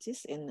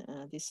villages in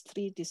these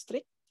 3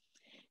 districts.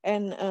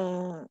 And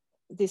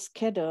these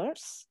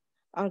cadres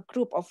are a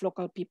group of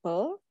local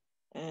people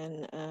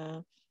and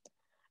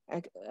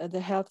the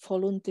health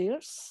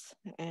volunteers,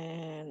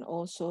 and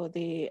also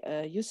they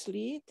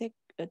usually take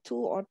 2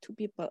 or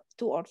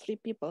 3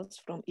 people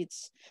from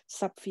each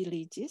sub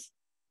villages,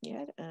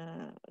 yeah,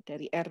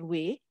 dari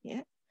RW,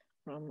 yeah,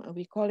 from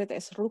we call it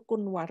as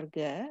rukun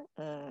warga,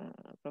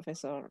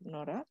 Professor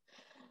Nora.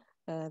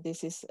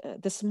 This is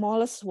the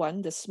smallest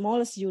one, the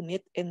smallest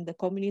unit in the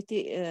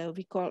community.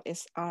 We call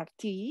as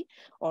RT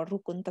or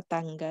rukun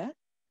tetangga.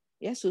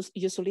 Yes,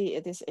 usually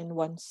it is in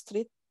one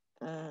street.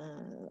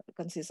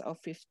 Consists of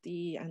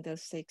 50 until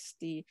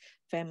 60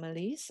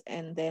 families,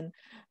 and then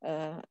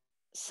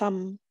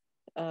some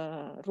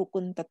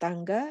rukun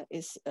tetangga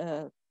is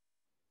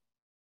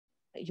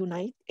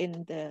unite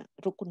in the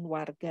rukun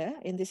warga,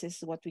 and this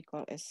is what we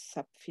call as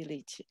sub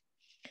village.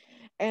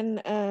 And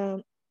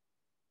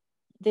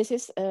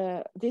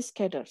these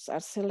cadres are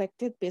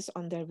selected based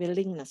on their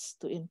willingness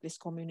to increase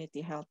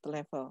community health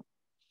level,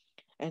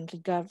 and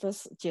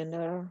regardless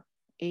gender,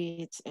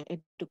 age, and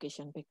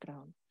education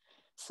background.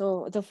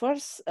 So the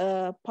first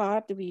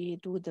part, we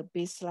do the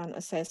baseline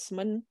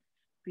assessment.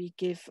 We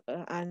give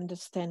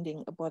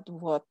understanding about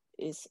what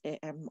is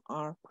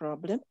AMR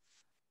problem.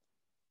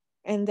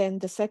 And then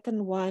the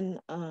second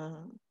one,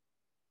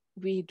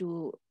 we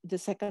do the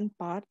second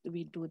part,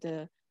 we do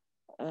the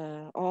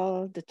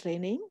all the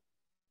training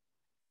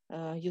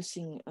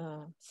using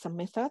some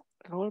method,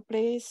 role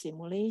play,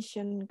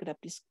 simulation,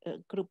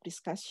 group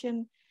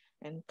discussion,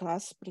 and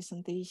class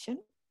presentation.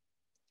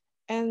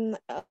 And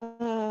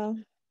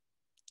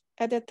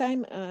at that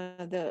time,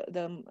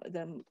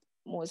 the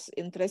most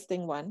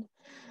interesting one,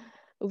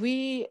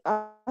 we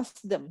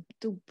asked them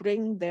to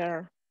bring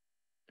their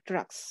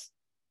drugs,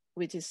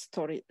 which is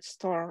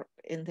stored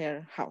in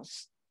their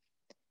house.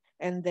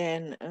 And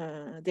then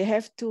they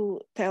have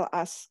to tell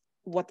us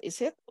what is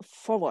it,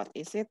 for what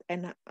is it,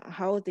 and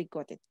how they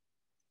got it.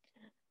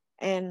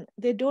 And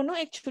they don't know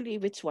actually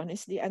which one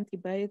is the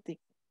antibiotic.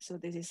 So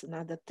this is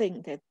another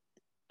thing that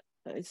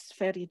is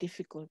very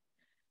difficult.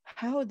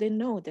 How they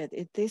know that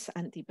it is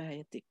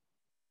antibiotic?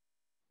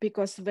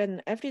 Because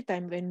every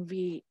time when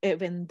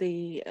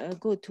they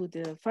go to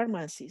the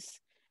pharmacies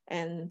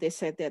and they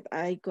said that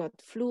I got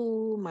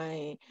flu,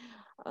 I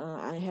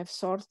have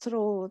sore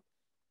throat,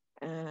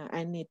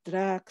 I need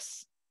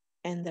drugs,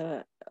 and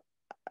the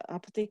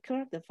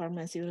apotheker, the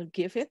pharmacy will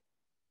give it,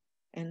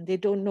 and they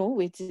don't know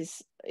which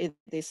is it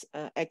is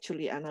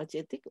actually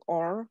analgesic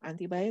or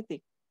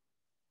antibiotic.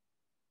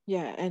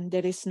 Yeah, and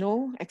there is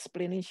no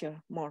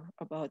explanation more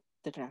about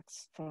the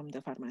drugs from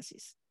the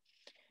pharmacies.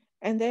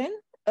 And then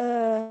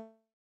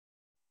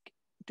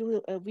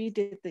we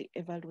did the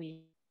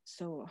evaluation.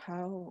 So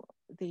how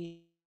they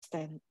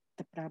understand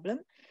the problem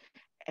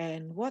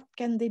and what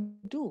can they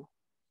do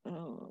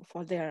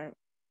for their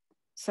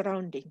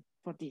surrounding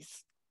for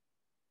this.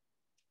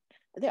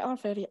 They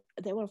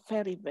were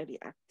very, very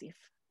active.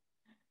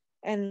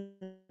 And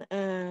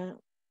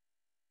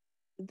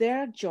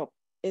their job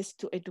is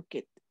to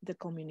educate the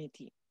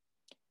community.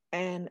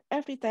 And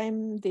every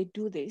time they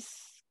do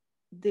this,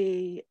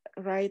 they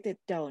write it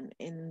down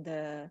in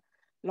the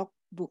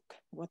logbook,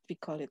 what we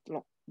call it,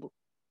 logbook,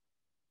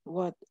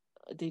 what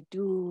they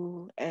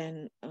do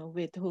and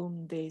with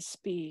whom they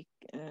speak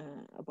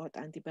about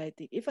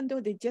antibiotic. Even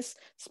though they just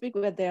speak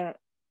with their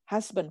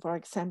husband, for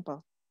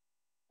example,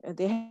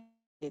 they have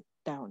it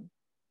down.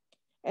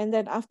 And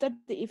then after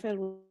the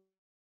evaluation,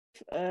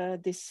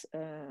 this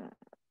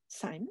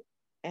sign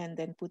and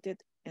then put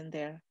it in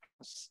their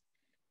house.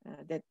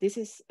 That this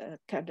is a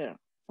cadre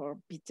for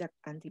bijak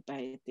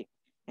antibiotic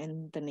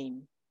and the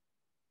name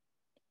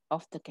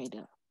of the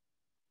cadre.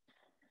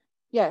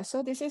 Yeah,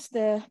 so this is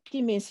the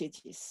key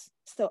messages.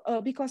 So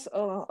because,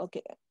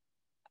 okay,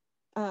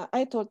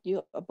 I told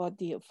you about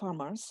the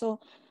farmers. So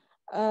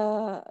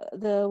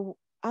the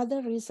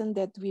other reason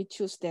that we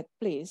choose that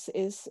place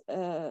is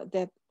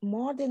that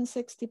more than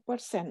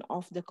 60%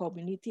 of the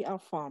community are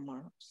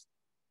farmers.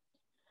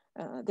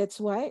 That's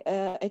why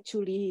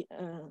actually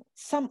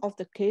some of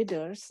the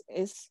cadres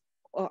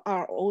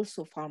are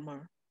also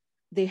farmer.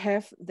 They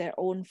have their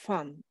own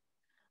farm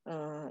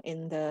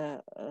in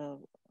their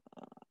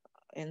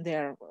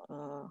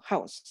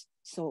house.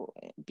 So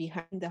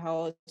behind the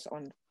house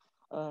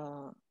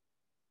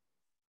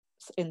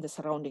in the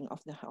surrounding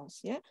of the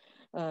house. Yeah.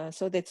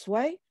 So that's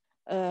why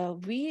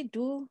we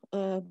do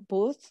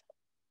both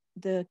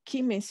the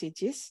key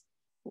messages,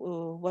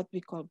 what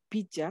we call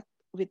bijak,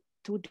 with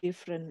two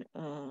different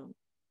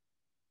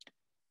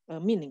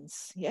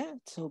meanings. Yeah.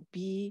 So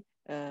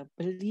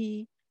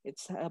beli,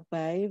 it's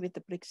buy with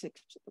the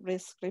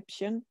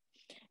prescription,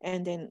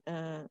 and then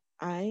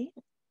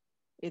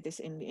it is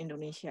in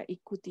Indonesia,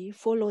 ikuti,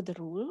 follow the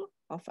rule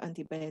of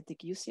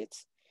antibiotic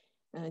usage.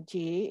 J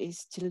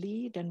is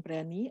jeli dan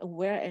berani,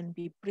 aware and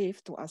be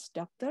brave to ask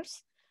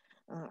doctors.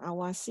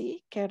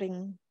 Awasi,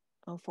 caring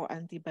for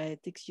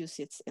antibiotics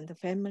usage in the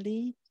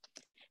family,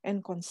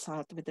 and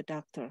consult with the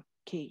doctor,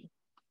 K.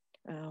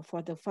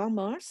 For the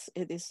farmers,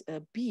 it is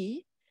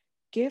B,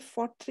 give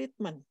for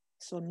treatment,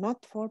 so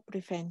not for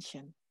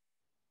prevention.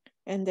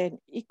 And then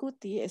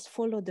ikuti is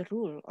follow the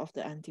rule of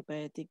the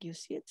antibiotic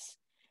usage.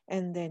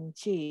 And then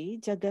J,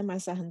 jaga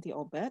masa henti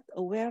obat,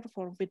 aware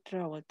for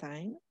withdrawal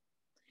time.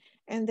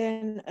 And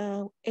then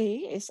A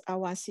is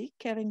awasi,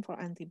 caring for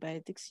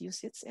antibiotics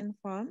usage in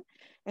farm.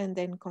 And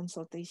then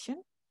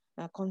consultation,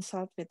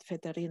 consult with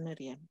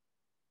veterinarian.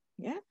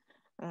 Yeah.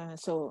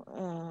 So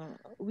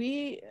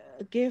we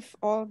give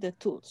all the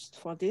tools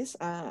for this.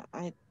 I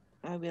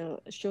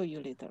will show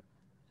you later.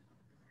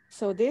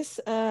 So this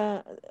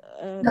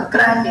Dr.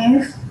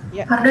 Anis,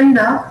 yeah. pardon,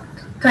 Doc,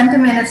 20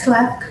 minutes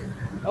left.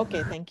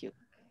 Okay, thank you.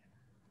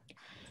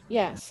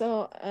 Yeah,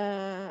 so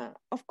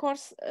of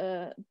course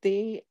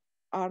they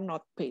are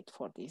not paid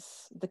for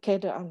this. The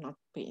cadre are not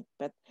paid,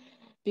 but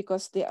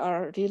because they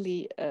are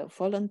really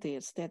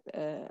volunteers that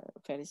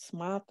very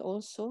smart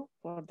also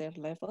for their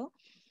level,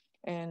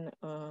 and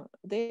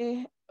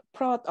they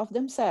proud of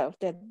themselves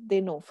that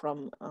they know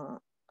from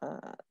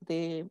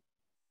they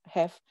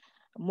have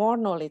more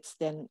knowledge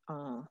than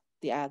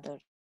the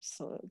others.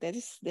 So that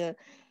is the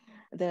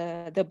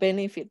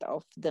benefit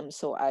of them.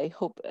 So I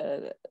hope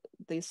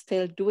they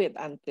still do it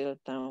until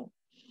now.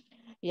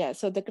 Yeah,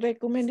 so the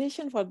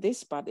recommendation for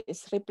this part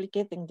is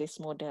replicating this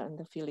model on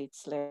the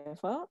village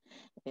level.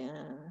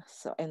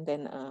 So, and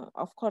then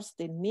of course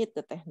they need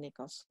the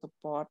technical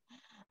support,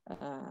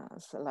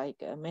 so like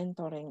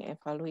mentoring,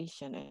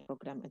 evaluation, and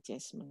program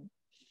adjustment.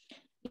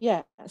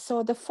 Yeah,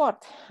 so the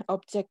fourth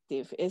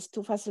objective is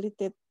to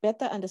facilitate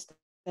better understanding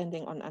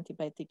on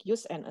antibiotic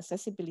use and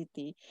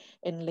accessibility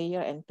in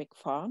layer and pig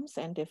farms,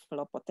 and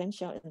develop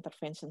potential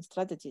intervention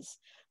strategies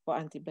for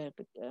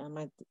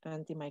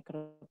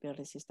antimicrobial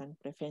resistance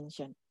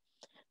prevention.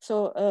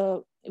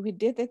 So we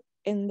did it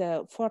in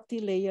the 40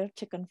 layer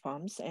chicken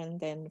farms and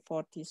then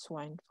 40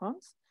 swine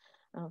farms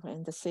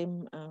in the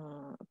same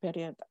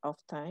period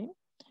of time.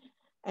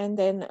 And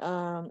then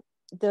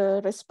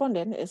the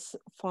respondent is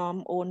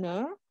farm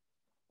owner.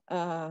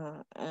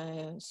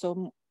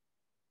 So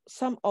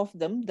some of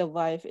them, the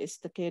wife is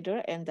the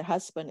caterer and the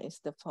husband is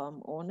the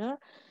farm owner,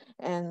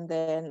 and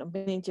then a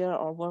manager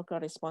or worker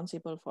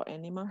responsible for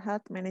animal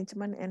health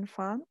management and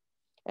farm.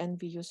 And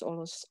we use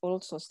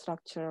also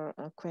structure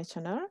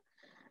questionnaire.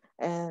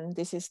 And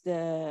this is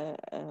the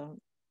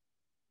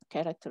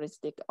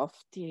characteristic of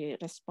the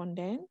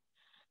respondent.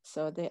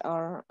 So they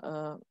are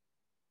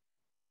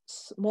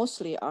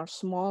mostly are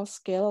small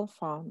scale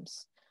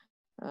farms,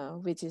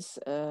 which is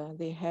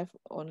they have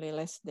only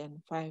less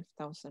than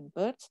 5,000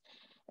 birds.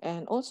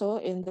 And also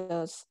in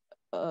the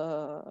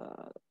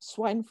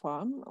swine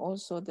farm,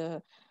 also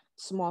the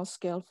small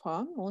scale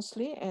farm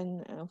mostly,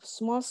 and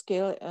small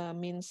scale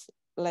means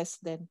less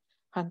than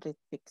 100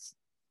 pigs.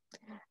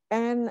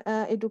 And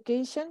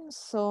education,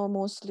 so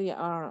mostly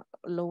are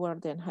lower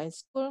than high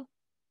school.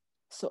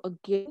 So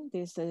again,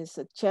 this is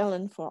a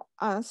challenge for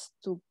us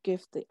to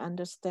give the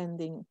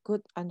understanding,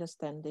 good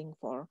understanding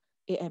for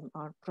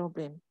AMR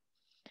problem.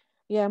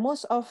 Yeah,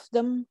 most of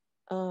them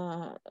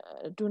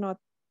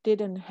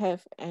didn't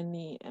have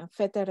any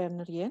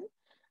veterinarian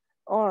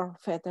or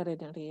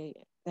veterinary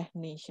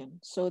technician.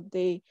 So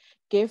they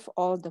gave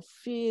all the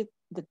feed,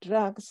 the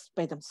drugs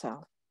by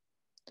themselves.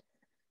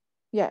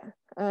 Yeah,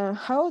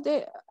 how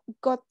they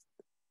got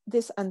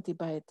this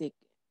antibiotic?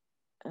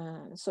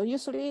 So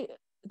usually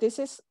this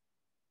is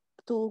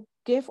to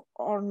give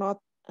or not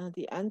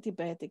the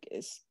antibiotic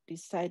is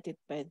decided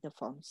by the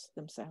farms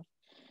themselves.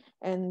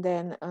 And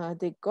then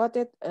they got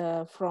it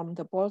from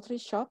the poultry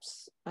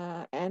shops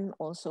and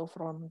also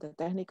from the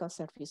technical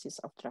services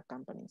of drug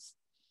companies.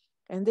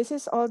 And this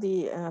is all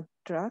the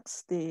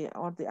drugs,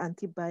 or the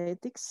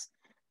antibiotics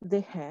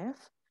they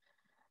have.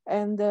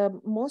 And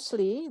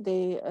mostly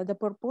the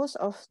purpose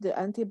of the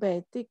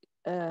antibiotic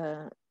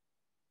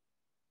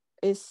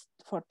is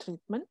for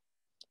treatment,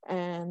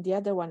 and the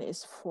other one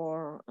is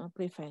for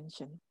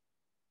prevention.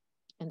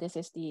 And this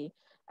is the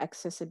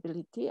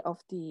accessibility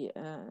of the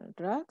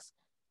drugs.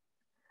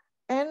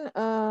 And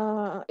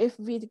if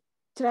we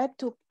try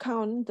to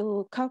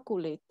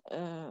calculate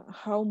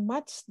how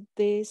much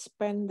they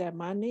spend their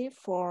money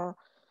for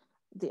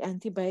the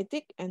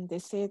antibiotic, and they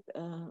said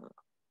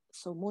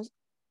so most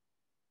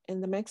in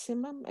the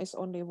maximum is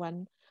only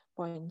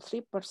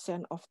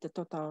 1.3% of the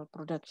total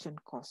production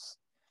cost.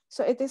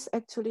 So it is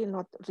actually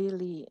not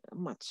really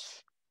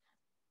much.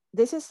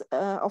 This is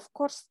of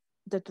course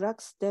the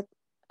drugs that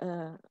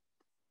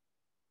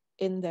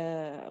in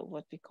the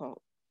what we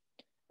call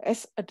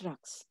as a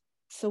drugs.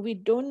 So we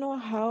don't know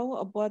how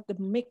about the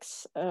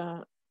mixed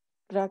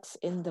drugs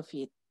in the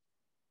feed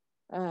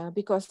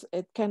because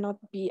it cannot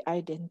be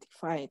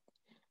identified.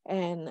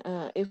 And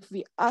if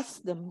we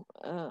ask them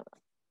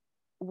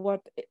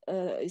what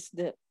is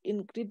the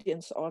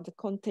ingredients or the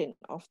content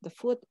of the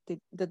food,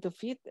 the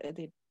feed,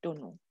 they don't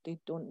know. They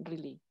don't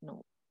really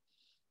know.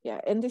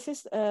 Yeah, and this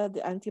is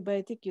the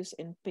antibiotic used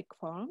in pig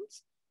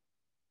farms.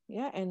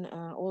 Yeah, and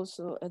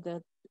also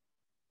the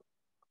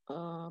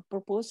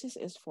purposes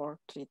is for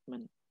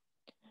treatment.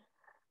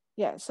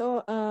 Yeah,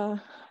 so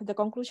the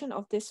conclusion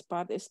of this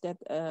part is that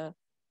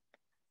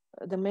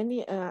the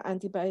many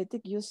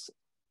antibiotic used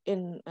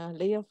in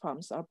layer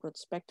farms are broad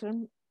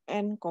spectrum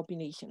and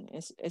combination.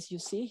 As you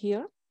see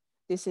here,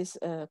 this is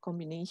a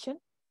combination,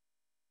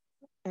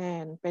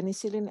 and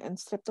penicillin and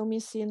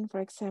streptomycin, for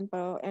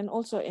example, and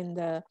also in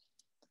the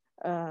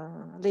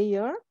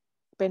layer,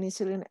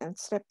 penicillin and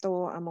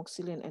strepto,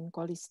 amoxicillin and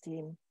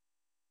colistin.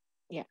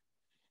 Yeah,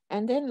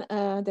 and then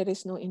there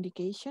is no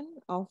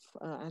indication of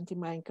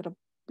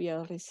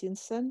antimicrobial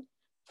resistance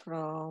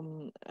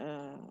from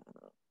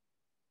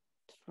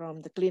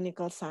the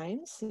clinical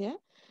signs, yeah.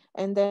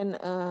 And then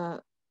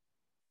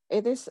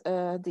it is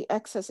the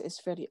access is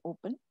very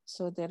open,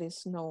 so there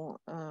is no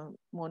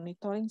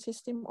monitoring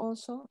system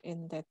also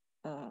in that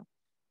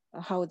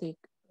how they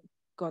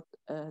got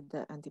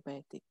the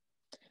antibiotic.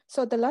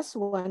 So the last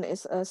one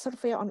is a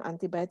survey on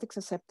antibiotic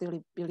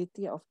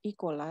susceptibility of E.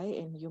 coli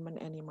in human,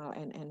 animal,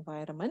 and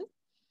environment.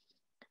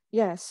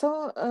 Yeah,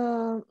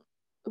 so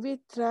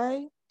we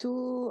try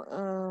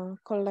to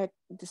collect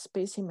the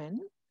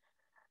specimen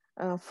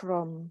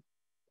from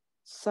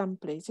some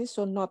places,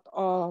 so not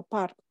all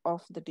part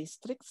of the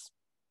districts.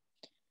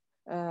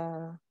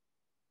 And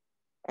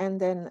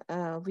then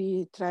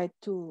we try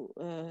to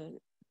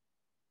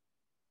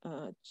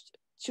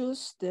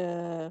choose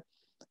the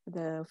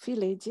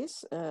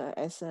villages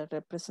as a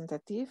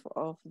representative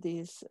of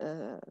this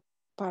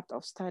part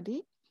of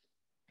study.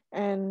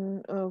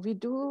 And we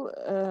do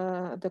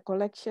the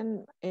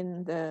collection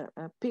in the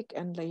pig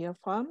and layer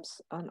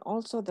farms, and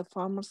also the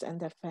farmers and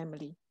their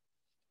family,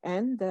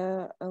 and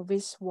the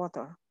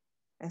wastewater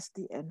as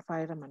the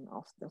environment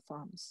of the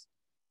farms.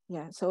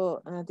 Yeah,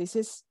 so this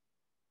is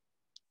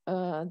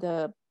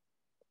the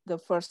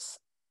first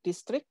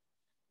district.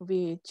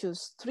 We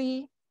choose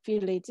 3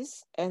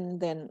 villages, and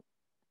then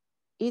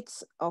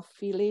each of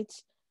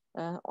village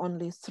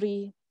only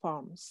 3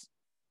 farms.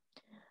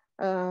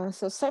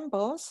 So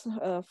samples,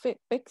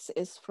 pigs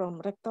is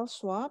from rectal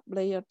swab,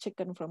 layer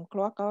chicken from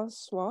cloacal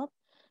swab,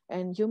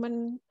 and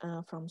human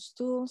from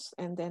stools,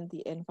 and then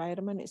the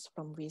environment is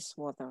from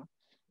wastewater.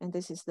 And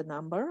this is the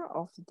number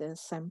of the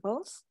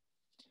samples.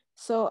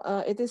 So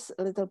it is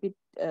a little bit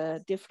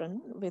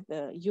different with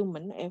the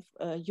human. If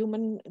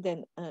human,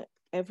 then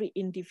every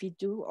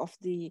individual of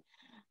the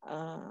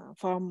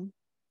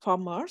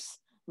farmers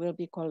will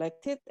be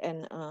collected,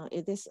 and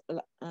it is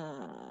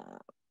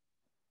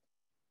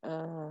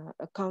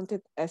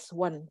counted as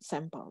one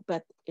sample.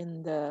 But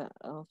in the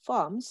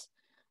farms,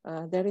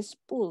 there is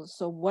pools.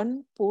 So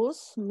one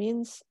pools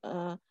means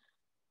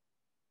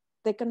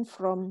taken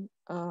from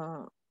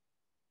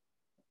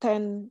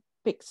 10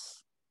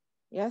 pigs.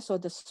 Yeah, so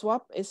the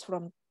swab is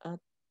from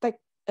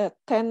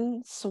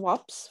 10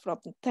 swabs from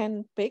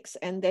 10 pigs,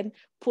 and then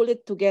pull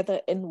it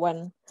together in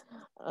one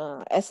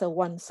as a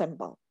one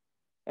sample,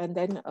 and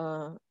then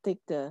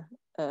take the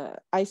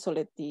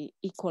isolate the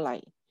E.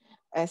 coli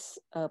as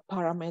a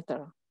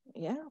parameter,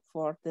 yeah,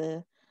 for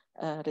the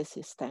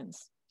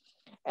resistance.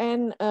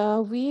 And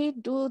we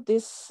do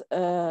this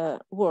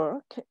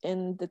work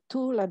in the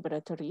two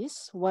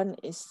laboratories. One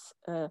is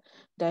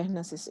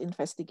Diagnosis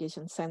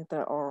Investigation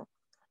Center, or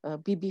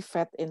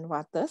BBFET in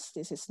Wates.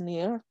 This is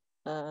near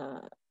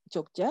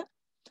Jogja.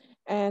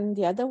 And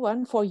the other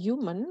one for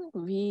human,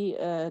 we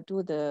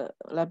do the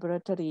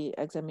laboratory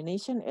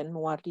examination in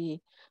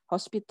Muardi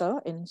Hospital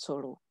in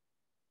Solo.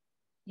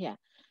 Yeah.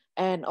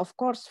 And of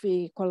course,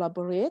 we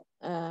collaborate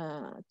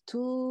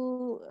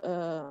to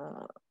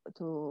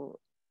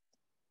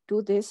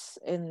do this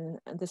in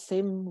the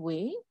same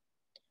way.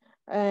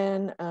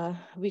 And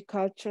we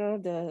culture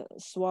the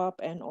swab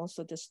and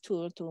also the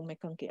stool to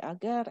mekongki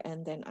agar,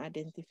 and then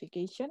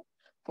identification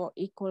for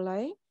E.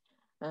 coli.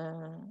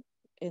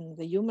 In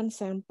the human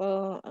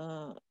sample,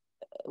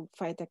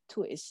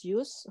 Phytec2 is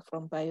used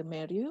from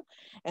Biomed,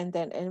 and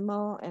then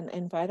animal and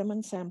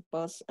environment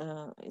samples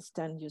is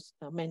done used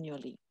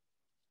manually.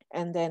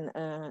 And then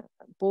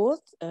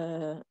both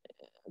the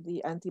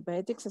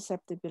antibiotic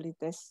susceptibility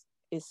test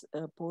is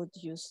both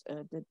use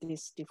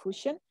this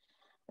diffusion,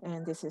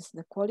 and this is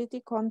the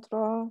quality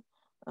control.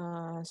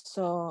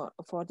 So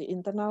for the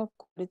internal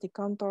quality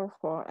control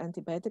for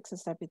antibiotic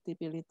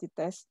susceptibility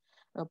test,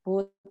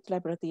 both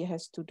laboratory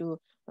has to do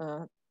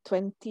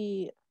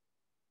 20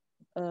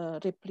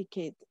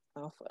 replicate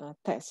of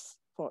tests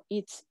for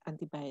each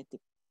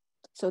antibiotic.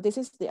 So this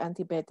is the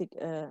antibiotic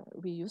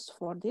we use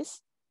for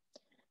this.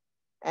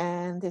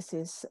 And this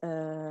is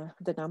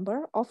the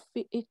number of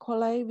E.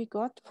 coli we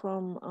got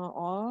from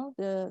all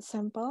the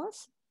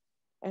samples.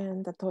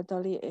 And the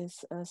totally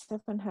is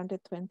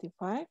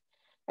 725.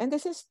 And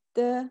this is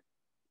the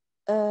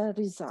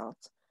result.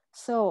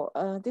 So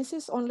this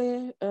is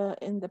only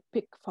in the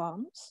pig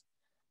farms.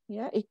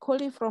 Yeah, E.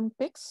 coli from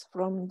pigs,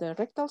 from the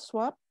rectal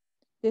swab.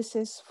 This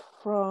is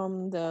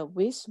from the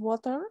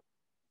wastewater.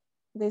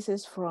 This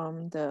is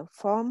from the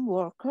farm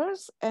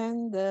workers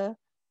and the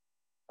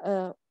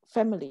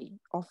family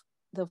of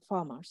the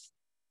farmers.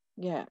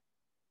 Yeah.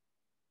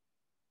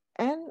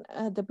 And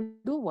the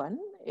blue one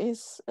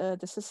is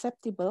the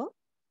susceptible,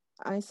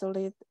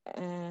 isolate,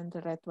 and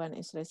the red one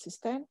is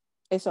resistant.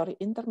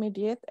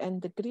 Intermediate,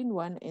 and the green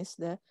one is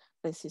the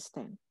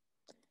resistant.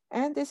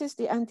 And this is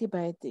the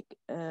antibiotic.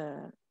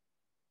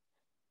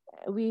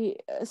 We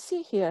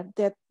see here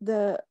that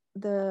the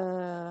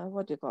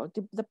what do you call it?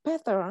 The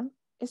pattern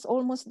is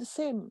almost the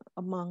same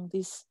among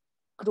this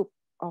group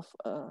of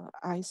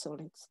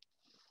isolates.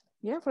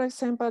 Yeah, for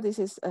example, this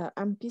is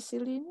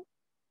ampicillin,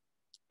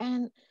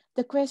 and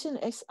the question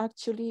is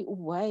actually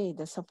why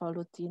the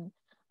cephalotin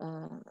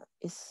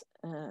is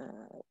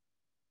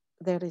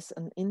there is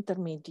an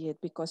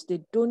intermediate, because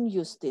they don't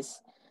use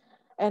this.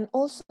 And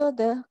also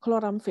the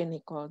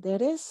chloramphenicol,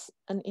 there is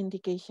an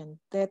indication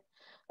that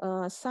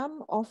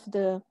some of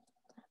the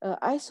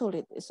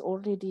isolate is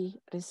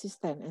already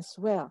resistant as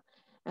well,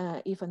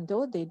 even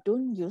though they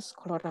don't use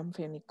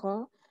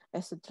chloramphenicol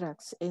as a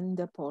drugs in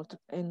the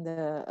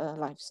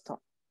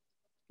livestock.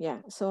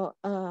 Yeah, so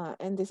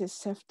and this is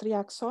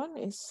ceftriaxone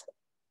is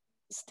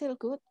still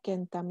good,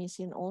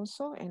 gentamicin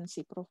also, and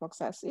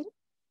ciprofloxacin.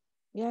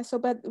 Yeah, so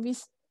but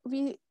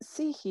we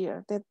see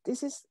here that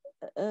this is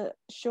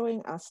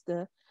showing us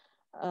the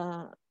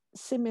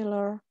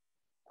similar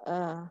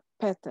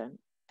pattern.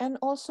 And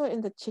also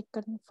in the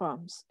chicken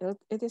farms,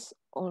 it is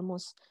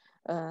almost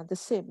the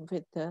same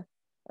with the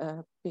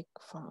pig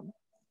farm.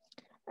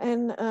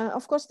 And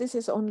of course, this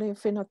is only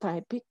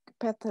phenotypic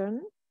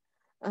pattern.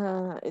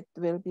 It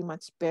will be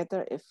much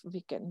better if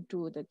we can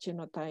do the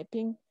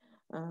genotyping,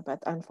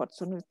 but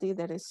unfortunately,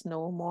 there is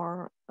no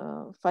more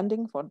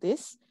funding for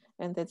this.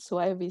 And that's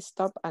why we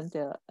stop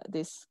until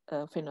this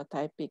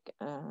phenotypic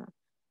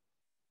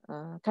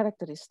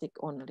characteristic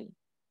only.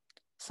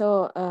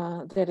 So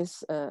there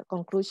is a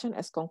conclusion.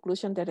 As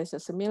conclusion, there is a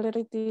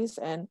similarities,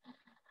 and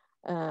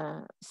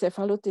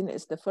cephalotin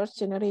is the first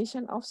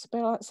generation of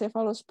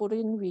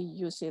cephalosporin. We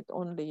use it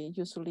only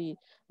usually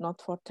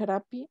not for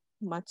therapy.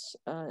 Much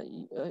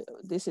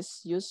this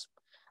is used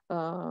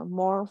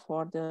more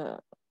for the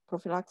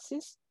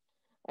prophylaxis,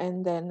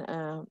 and then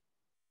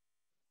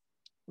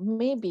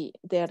maybe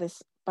there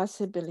is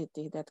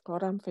possibility that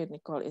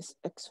chloramphenicol is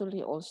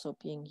actually also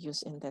being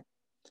used in that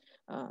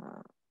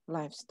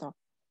livestock.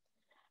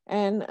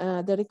 And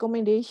the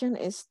recommendation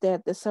is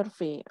that the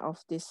survey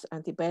of this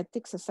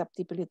antibiotic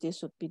susceptibility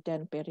should be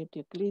done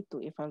periodically to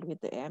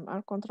evaluate the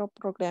AMR control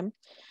program.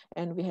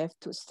 And we have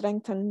to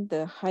strengthen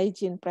the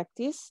hygiene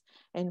practice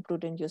and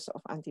prudent use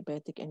of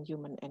antibiotic in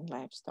human and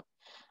livestock.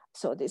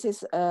 So this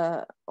is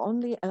I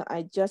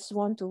just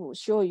want to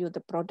show you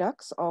the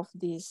products of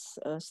this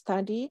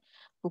study,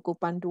 buku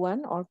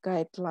panduan or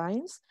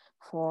guidelines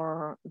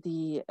for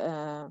the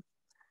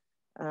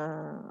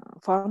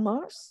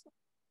farmers.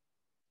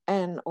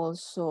 And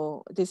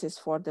also this is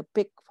for the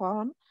pig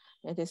farm,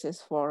 and this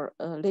is for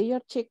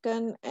layer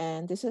chicken,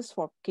 and this is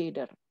for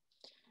cater.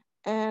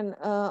 And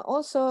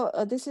also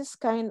this is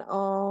kind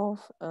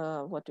of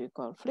what do you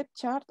call flip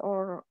chart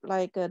or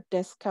like a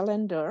desk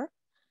calendar.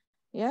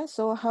 Yeah,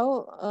 so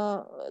how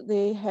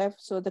they have,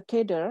 so the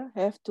cater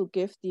have to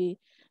give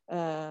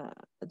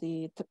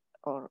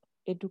or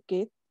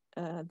educate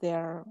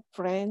their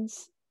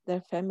friends,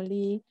 their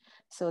family.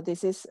 So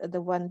this is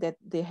the one that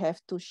they have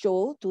to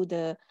show to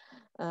the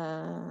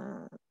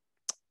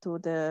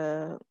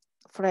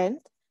friend,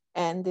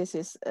 and this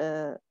is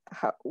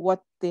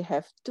what they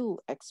have to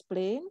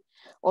explain.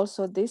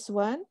 Also this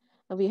one,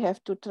 we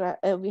have to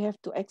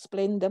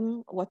explain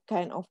them what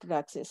kind of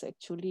drugs is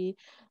actually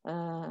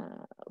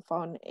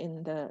found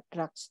in the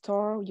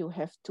drugstore. You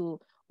have to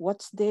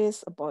watch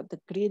this about the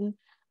green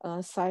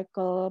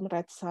cycle,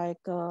 red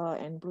cycle,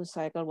 and blue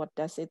cycle. What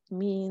does it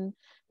mean?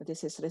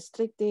 This is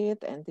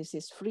restricted and this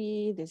is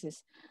free. This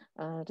is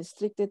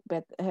restricted,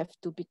 but have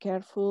to be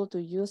careful to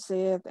use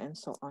it, and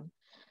so on.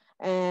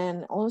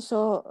 And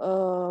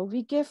also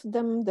we give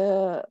them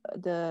the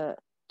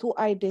to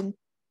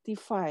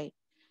identify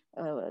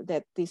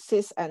that this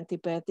is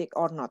antibiotic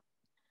or not.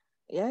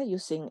 Yeah,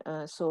 using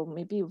so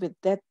maybe with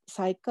that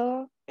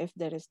cycle, if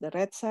there is the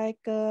red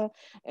cycle,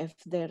 if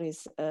there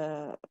is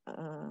a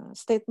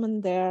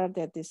statement there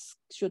that this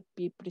should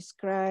be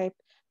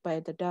prescribed by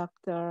the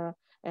doctor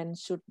and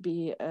should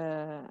be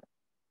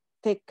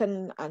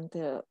taken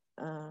until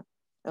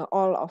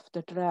all of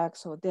the drugs.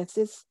 So this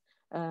is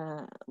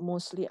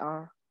mostly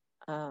are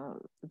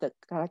the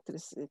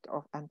characteristic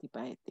of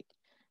antibiotic.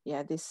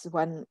 Yeah, this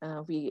one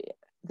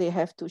they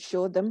have to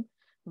show them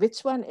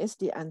which one is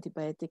the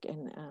antibiotic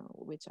and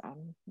which are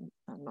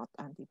not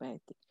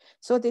antibiotic.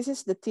 So this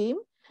is the team,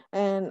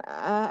 and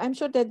I'm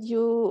sure that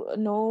you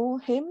know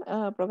him,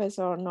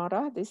 Professor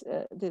Nora. This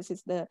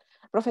is the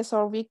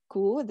Professor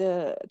Wiku,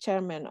 the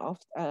chairman of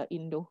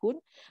Indohun,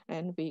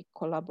 and we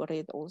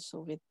collaborate also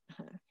with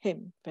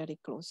him very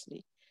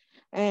closely.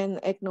 And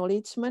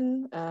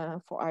acknowledgement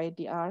for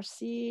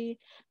IDRC,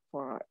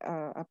 for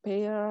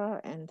APEA,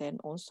 and then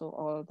also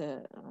all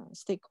the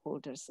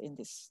stakeholders in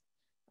this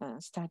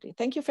study.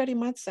 Thank you very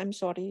much. I'm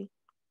sorry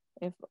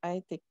if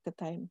I take the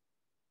time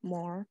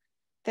more.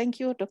 Thank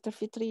you, Dr.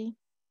 Fitri.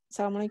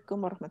 Assalamualaikum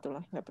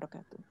warahmatullahi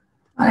wabarakatuh.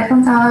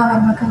 Waalaikumsalam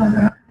warahmatullahi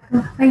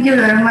wabarakatuh. Thank you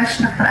very much,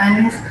 Dr.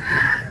 Anis.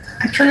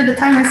 Actually, the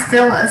time is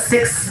still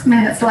 6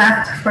 minutes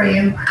left for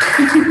you.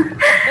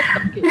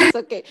 Okay, it's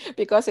okay,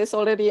 because it's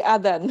already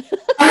adhan.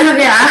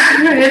 Yeah,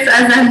 it's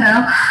adhan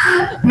now.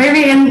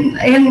 Maybe in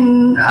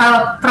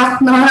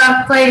Prof.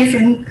 Nora place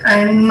in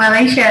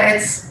Malaysia,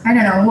 it's, I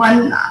don't know,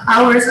 1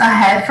 hour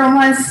ahead from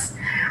us.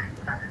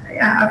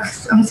 Yeah,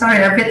 I'm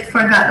sorry, I a bit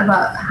forgot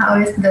about how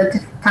is the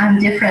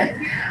time different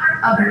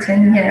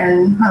between here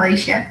and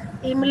Malaysia.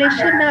 In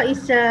Malaysia now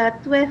it's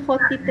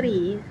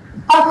 12:43.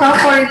 Oh,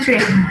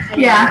 12:43.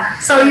 Yeah,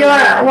 so you're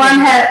 1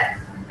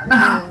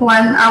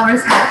 hour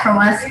ahead from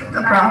us,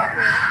 Prof.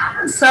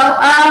 So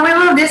we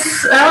will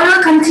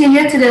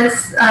continue to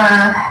this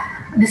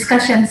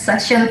discussion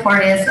session for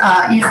this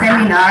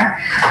e-seminar,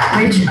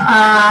 which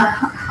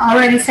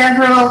already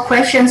several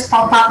questions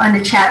pop up on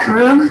the chat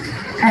room,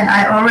 and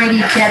I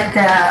already get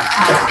the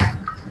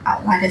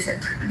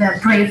the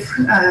brief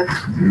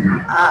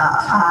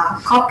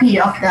copy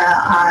of the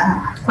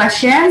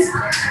questions.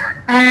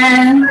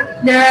 And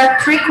there are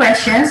 3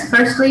 questions.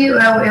 Firstly,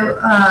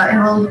 it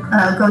will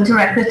go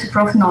directly to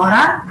Prof.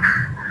 Nora.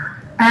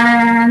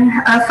 And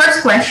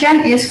first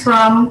question is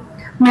from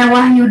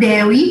Mewahyu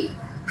Dewi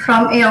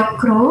from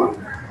EOCRU.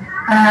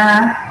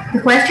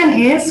 The question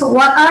is,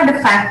 what are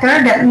the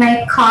factors that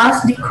may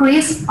cause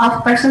decrease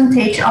of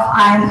percentage of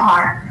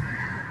IMR?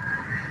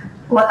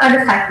 What are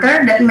the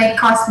factors that may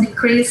cause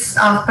decrease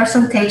of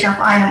percentage of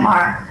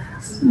IMR?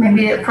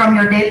 Maybe from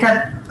your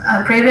data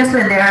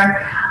previously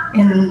there,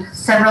 in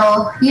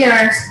several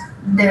years,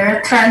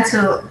 their trend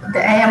to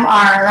the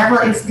AMR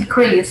level is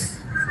decreased.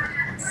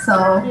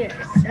 So yes,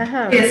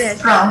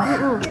 yes,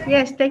 Prof.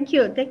 Yes, thank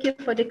you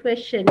for the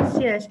questions.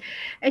 Yes,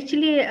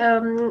 actually,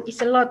 it's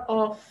a lot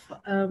of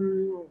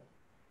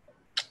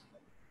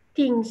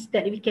things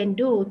that we can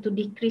do to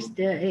decrease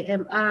the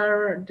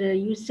AMR, the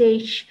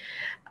usage,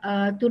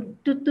 to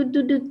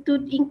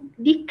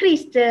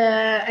decrease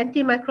the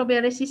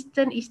antimicrobial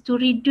resistance is to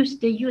reduce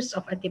the use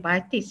of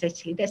antibiotics.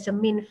 Actually, that's a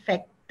main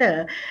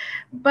factor.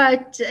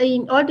 But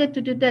in order to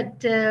do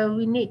that,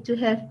 we need to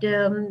have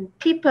the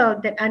people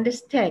that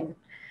understand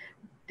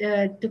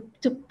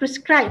to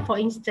prescribe, for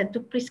instance, to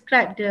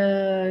prescribe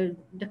the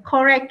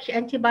correct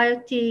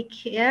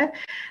antibiotic, yeah,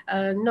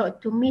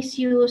 not to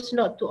misuse,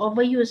 not to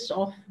overuse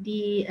of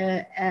the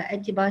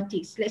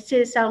antibiotics. Let's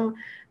say some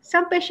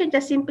patients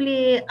just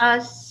simply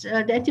ask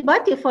the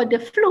antibiotic for the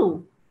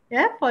flu,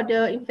 yeah, for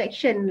the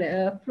infection,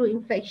 flu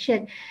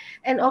infection,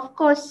 and of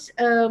course,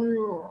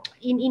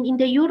 in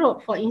the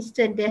Europe, for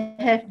instance, they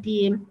have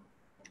the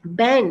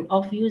ban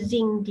of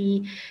using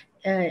the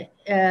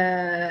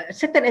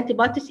certain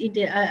antibiotics in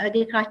the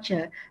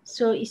agriculture.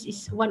 So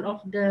it's one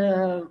of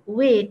the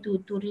way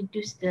to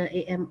reduce the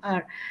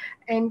AMR.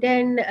 And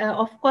then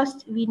of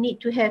course we need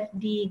to have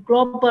the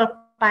global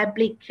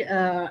public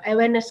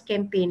awareness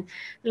campaign,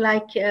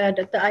 like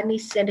Dr.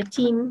 Anis and the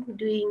team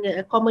doing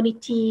a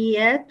community,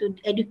 to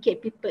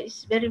educate people.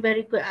 It's very,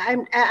 very good.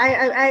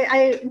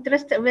 I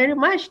interested very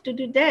much to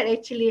do that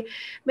actually.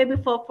 Maybe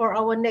for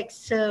our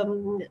next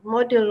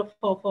module,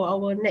 for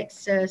our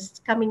next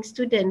coming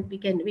student, we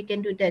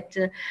can do that,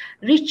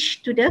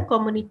 reach to the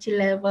community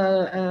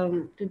level,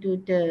 to do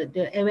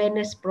the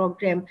awareness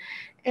program.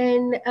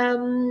 And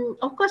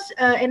of course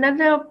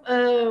another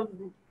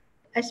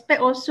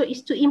aspect also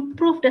is to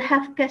improve the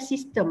healthcare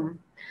system.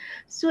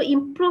 So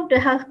improve the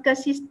healthcare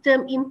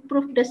system,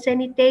 improve the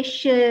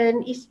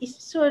sanitation,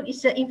 so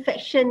it's an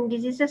infection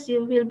diseases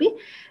will be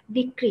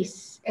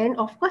decreased. And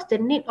of course the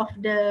need of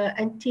the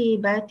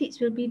antibiotics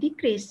will be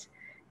decreased.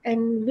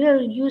 And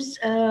we'll use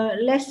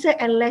lesser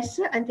and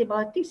lesser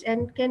antibiotics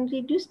and can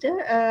reduce the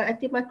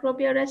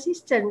antimicrobial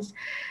resistance.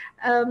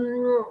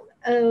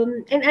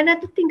 And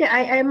another thing that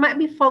I might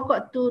be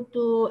forgot to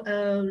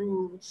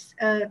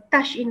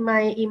touch in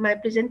my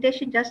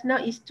presentation just now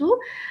is to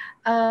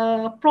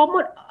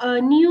promote a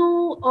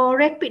new or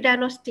rapid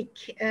diagnostic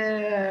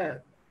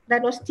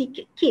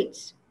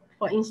kits,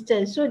 for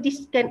instance. So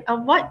this can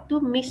avoid to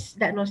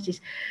misdiagnosis.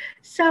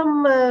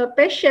 Some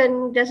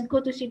patient just go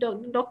to see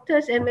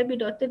doctors, and maybe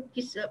doctor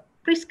is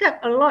prescribe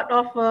a lot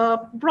of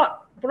broad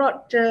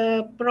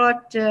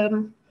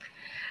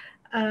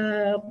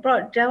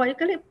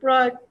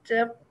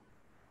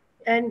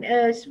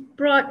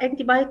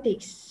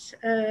antibiotics.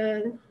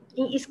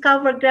 Is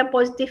cover gram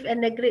positive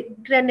and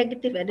gram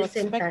negative at the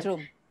same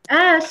time.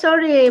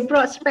 Sorry,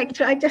 broad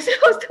spectrum. I just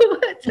lost the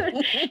word.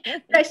 Sorry.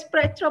 The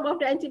spectrum of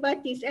the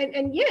antibiotics,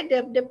 and yet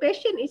the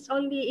patient is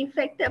only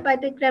infected by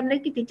the gram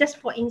negative, just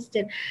for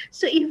instance.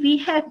 So if we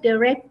have the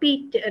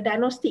rapid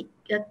diagnostic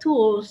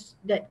tools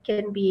that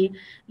can be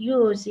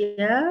used, we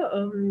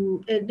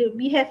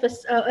have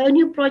a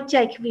new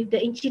project with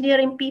the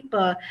engineering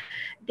people.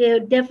 They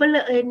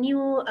develop a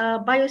new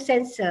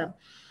biosensor,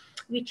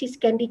 which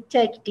can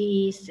detect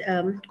this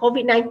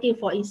COVID-19,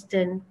 for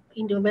instance,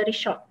 in a very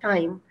short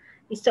time.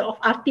 Instead of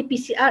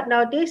RT-PCR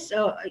nowadays,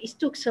 it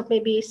took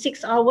maybe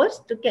 6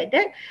 hours to get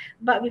that.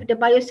 But with the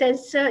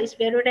biosensor, it's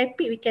very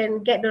rapid. We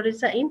can get the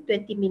result in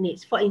 20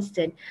 minutes, for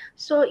instance.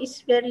 So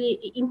it's very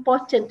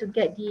important to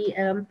get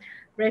the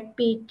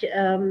rapid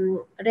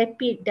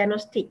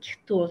diagnostic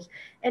tools.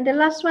 And the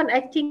last one,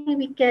 I think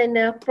we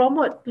can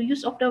promote the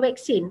use of the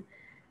vaccine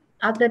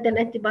other than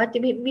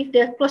antibiotic. With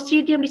the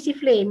Clostridium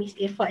difficile,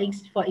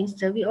 for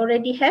instance, we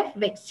already have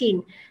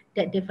vaccine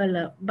that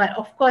develop. But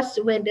of course,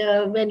 when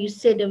you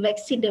say the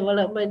vaccine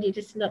development, it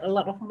is not a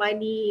lot of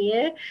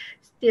money.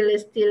 Still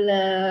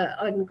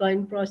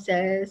ongoing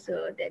process.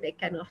 So that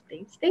kind of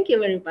things. Thank you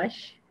very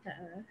much.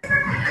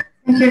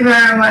 Thank you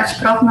very much,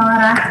 Prof.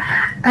 Nora.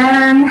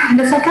 And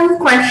the second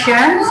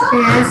question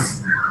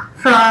is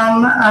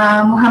from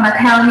Mohamad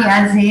Helmi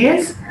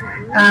Aziz.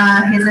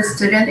 He's a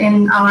student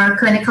in our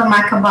clinical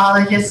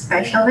microbiology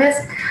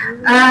specialist.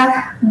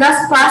 Does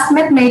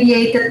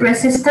plasmid-mediated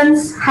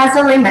resistance has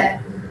a limit?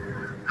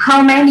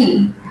 How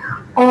many?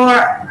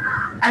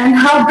 And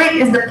how big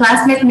is the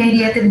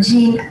plasmid-mediated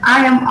gene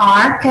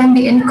IMR can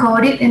be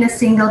encoded in a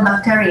single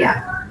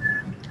bacteria?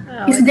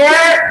 Is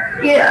there,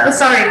 Prof.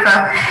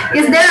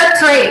 Is there a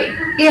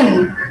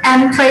trade-in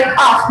and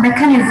trade-off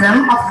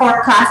mechanism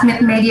for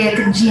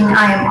plasmid-mediated gene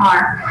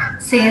IMR?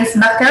 Since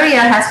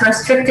bacteria has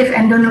restrictive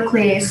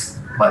endonuclease,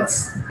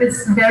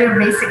 it's very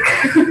basic.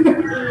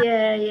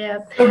 Yeah.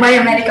 So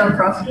biomedical,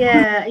 Prof.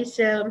 Yeah, it's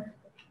an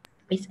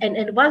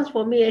advance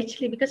for me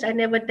actually, because I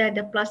never done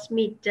the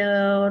plasmid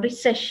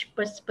research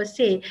per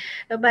se.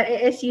 But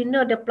as you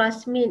know, the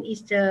plasmid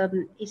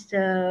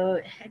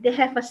they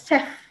have a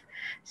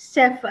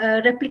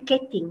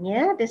self-replicating,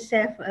 the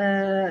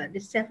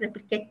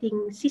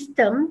self-replicating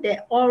system.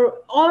 That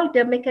all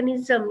the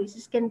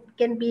mechanisms can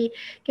be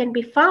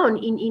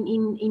found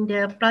in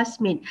the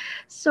plasmid.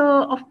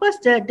 So of course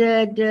the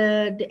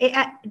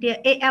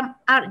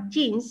AMR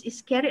genes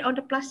is carried on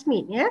the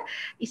plasmid.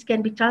 It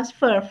can be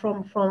transferred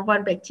from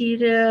one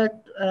bacteria,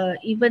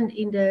 even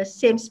in the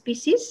same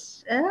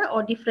species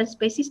or different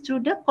species,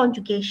 through the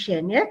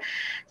conjugation.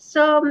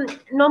 So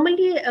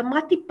normally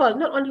multiple,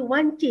 not only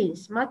one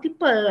genes,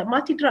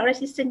 multi-drug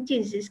resistant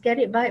genes is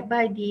carried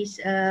by this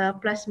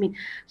plasmid.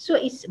 So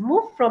it's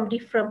moved from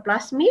different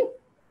plasmid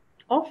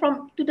or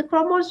from to the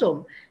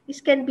chromosome.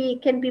 This can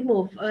be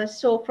moved.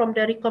 So from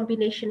the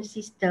recombination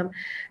system.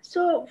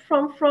 So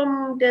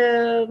from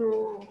the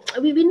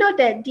we know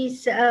that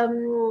this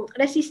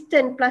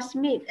resistant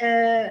plasmid,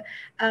 the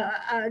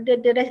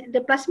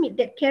plasmid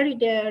that carry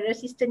the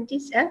resistant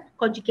genes,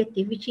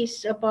 conjugative, which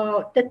is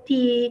about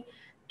 30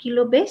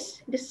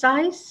 kilobase. The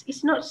size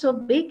is not so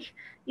big;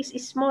 it's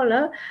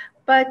smaller.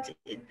 But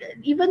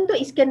even though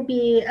it can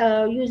be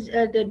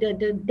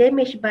the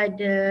damaged by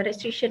the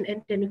restriction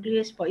and the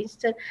nucleus, for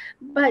instance,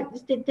 but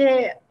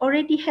they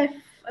already have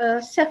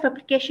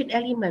self-replication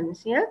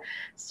elements. Yeah,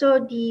 so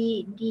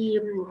the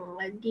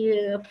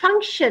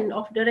function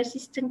of the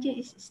resistant gene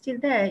is still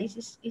there.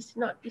 It's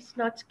not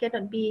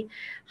cannot be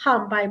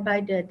harmed by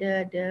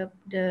the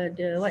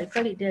what you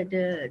call it,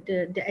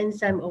 the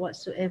enzyme or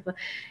whatsoever.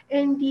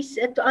 And this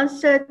to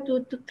answer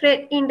to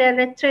trade in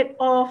the trade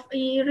off,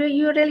 you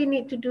really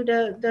need to do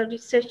the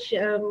research,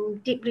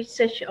 deep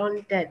research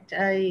on that.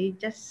 I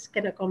just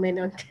cannot comment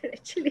on that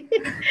actually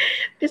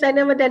because I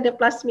never done the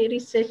plasmid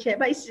research yet.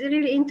 But it's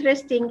really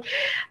interesting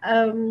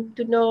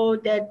to know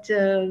that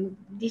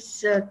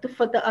this to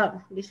further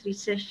up this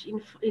research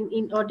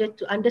in order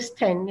to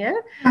understand. Yeah,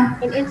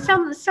 and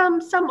some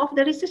of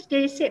the research,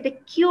 they said the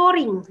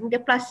curing the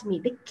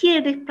plasmid, they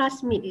kill the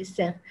plasmid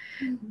itself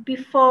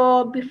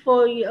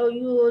before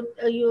you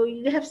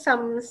have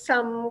some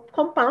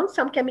compound,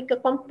 some chemical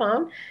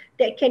compound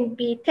that can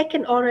be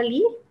taken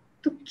orally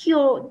to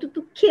kill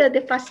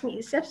the plasmid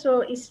itself,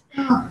 so it's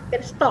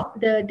can stop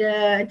the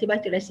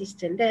antibiotic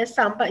resistance. There are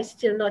some, but it's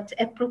still not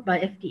approved by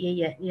FDA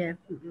yet. Yeah.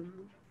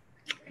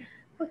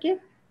 Okay.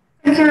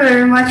 Thank you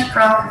very much,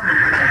 Prof.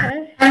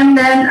 And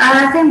then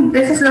I think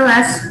this is the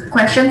last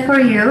question for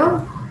you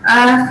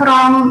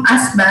from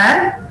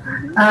Asbar.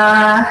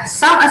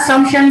 Some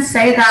assumptions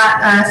say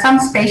that some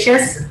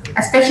species,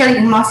 especially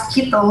in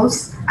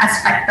mosquitoes,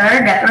 as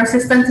factor that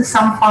resistant to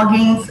some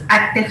fogging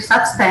active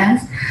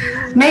substance,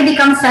 may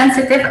become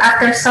sensitive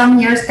after some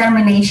years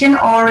termination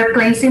or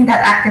replacing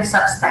that active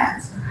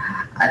substance.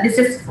 This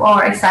is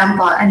for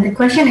example, and the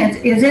question is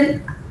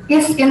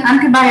in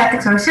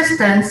antibiotics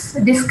resistance,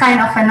 this kind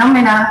of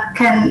phenomena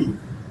can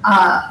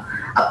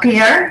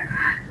appear,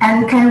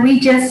 and can we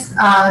just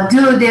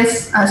do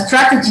this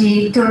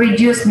strategy to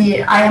reduce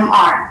the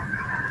IMR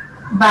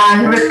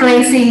by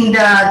replacing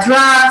the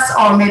drugs,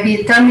 or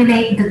maybe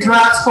terminate the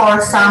drugs for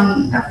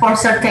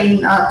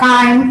certain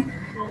time,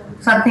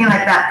 something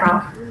like that,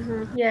 Prof?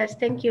 Yes,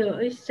 thank you.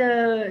 It's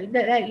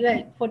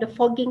like for the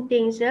fogging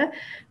things,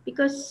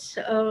 because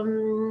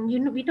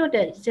we know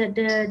that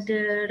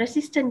the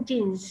resistant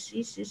genes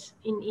is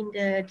in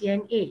the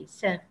DNA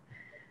itself,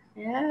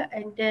 yeah,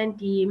 and then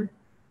the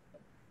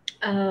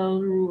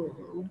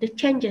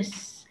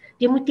changes,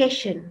 the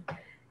mutation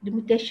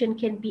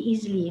can be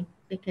easily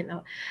taken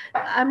out.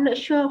 I'm not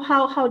sure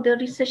how the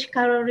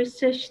current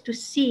research to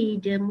see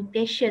the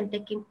mutation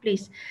taking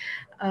place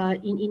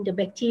in the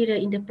bacteria,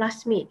 in the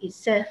plasmid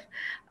itself,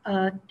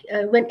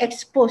 when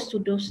exposed to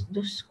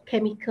those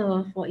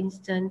chemical, for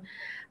instance.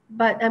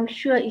 But I'm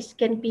sure it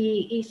can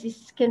be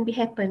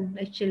happen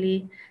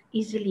actually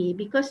easily,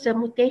 because the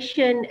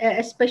mutation,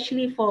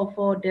 especially for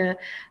the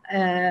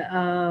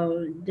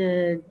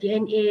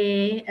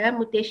DNA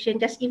mutation,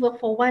 just even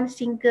for one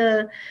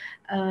single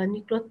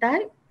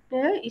nucleotide,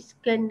 it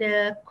can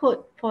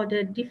code for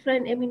the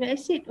different amino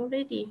acid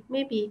already,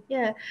 maybe,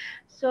 yeah.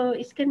 So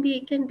it can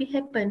be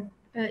happen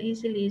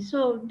easily.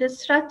 So the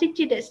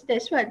strategy,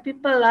 that's what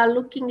people are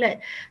looking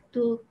like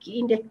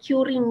in the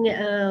curing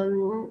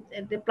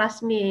the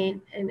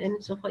plasmid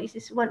and so forth. This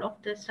is one of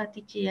the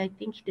strategy I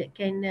think that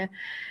can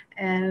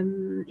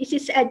it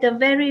is at the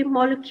very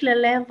molecular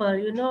level,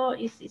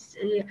 it's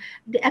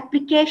the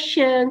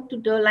application to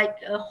the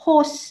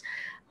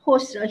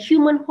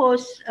human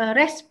host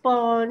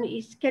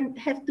response can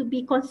have to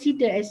be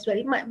considered as well.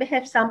 It might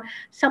have some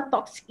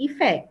toxic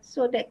effect.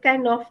 So that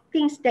kind of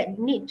things that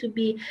need to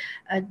be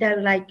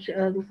done, like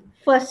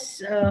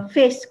first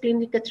phase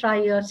clinical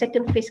trial,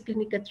 second phase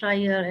clinical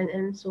trial,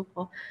 and so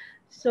forth.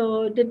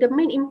 So the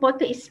main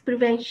important is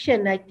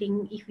prevention, I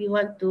think, if you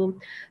want to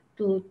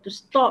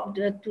stop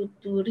to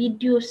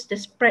reduce the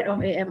spread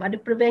of AM. The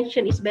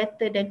prevention is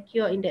better than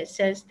cure, in that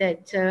sense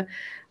that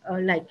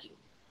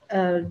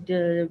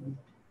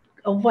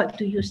avoid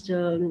to use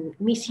the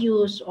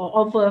misuse or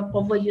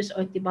overuse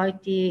of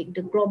antibiotic,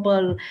 the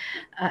global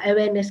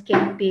awareness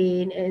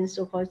campaign, and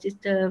so forth. It's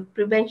the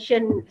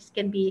prevention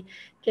can be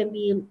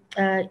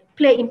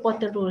play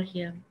important role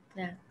here.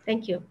 Yeah,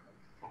 thank you.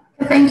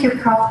 Thank you,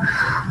 Prof.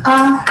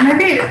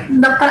 Maybe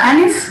Dr.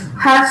 Anis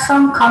has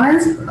some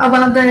comments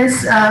about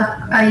this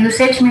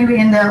usage, maybe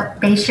in the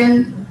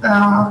patient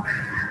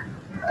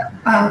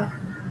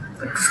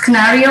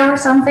scenario or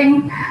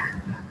something.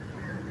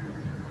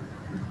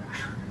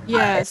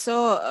 Yeah,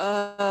 so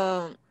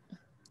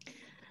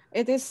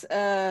it is,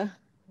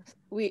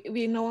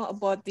 we know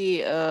about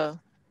the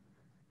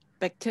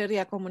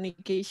bacteria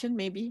communication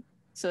maybe.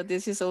 So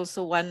this is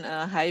also one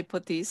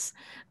hypothesis,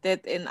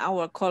 that in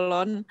our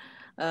colon,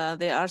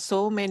 there are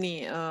so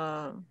many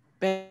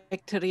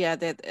bacteria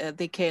that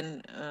they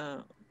can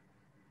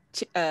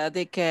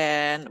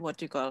what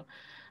do you call,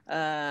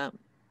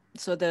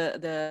 so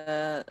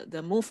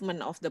the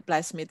movement of the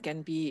plasmid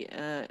can be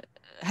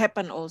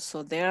happen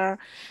also there,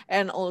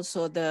 and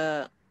also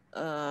the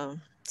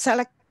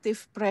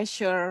selective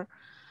pressure.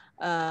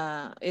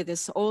 It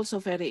is also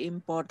very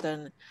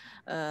important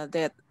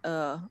that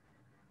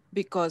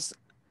because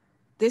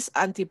this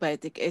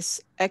antibiotic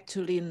is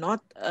actually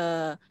not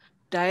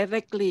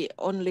directly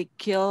only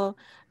kill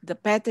the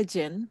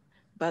pathogen,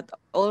 but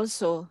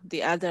also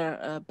the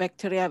other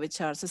bacteria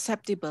which are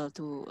susceptible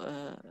to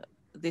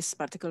this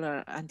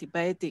particular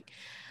antibiotic.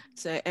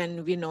 So,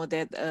 and we know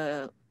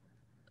that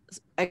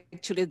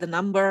actually the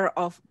number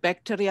of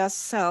bacteria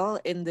cell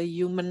in the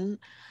human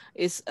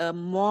is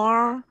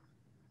more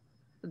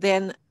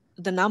than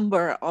the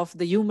number of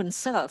the human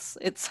cells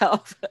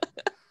itself.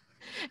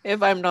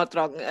 If I'm not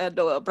wrong,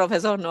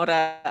 Professor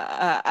Nora,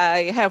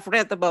 I have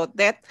read about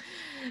that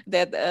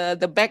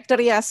the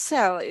bacteria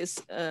cell is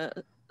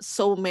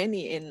so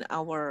many in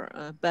our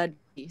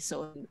body,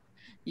 so in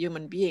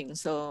human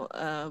beings. So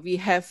we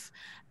have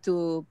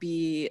to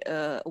be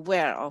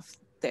aware of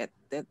that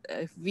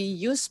if we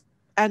use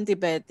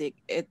antibiotic,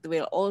 it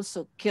will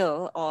also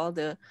kill all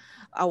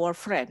our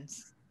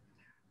friends.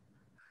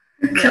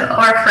 Kill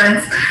our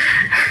friends.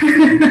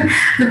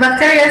 The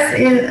bacteria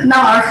is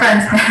now our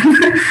friends.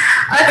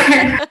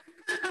 Okay.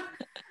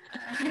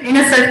 In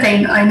a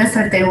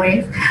certain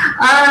way.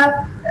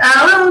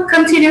 I will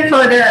continue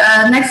for the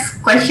next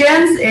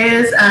questions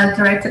is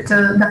directed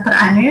to Dr.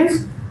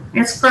 Anis.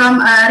 It's from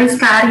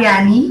Rizka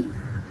Aryani.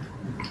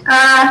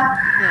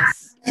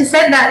 Yes. She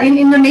said that in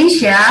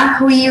Indonesia,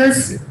 we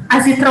use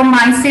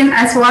azithromycin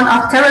as one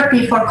of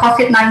therapy for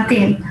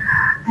COVID-19.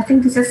 I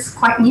think this is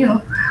quite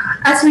new.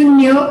 As we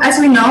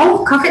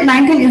know,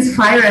 COVID-19 is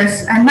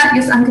virus and not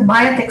use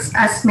antibiotics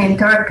as main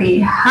therapy.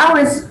 How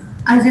is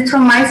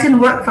azithromycin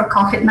work for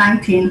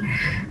COVID-19?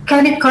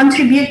 Can it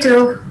contribute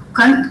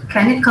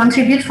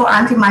for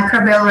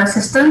antimicrobial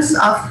resistance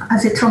of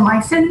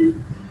azithromycin?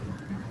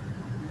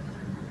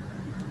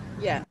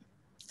 Yeah.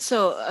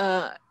 So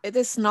it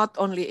is not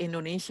only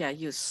Indonesia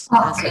use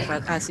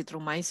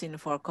azithromycin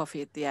for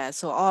COVID. Yeah.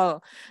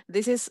 So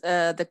this is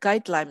the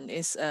guideline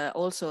is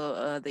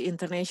also the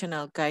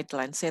international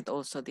guideline said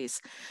also this.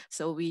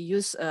 So we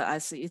use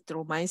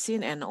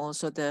azithromycin and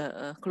also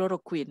the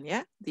chloroquine,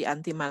 yeah, the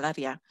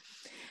anti-malaria.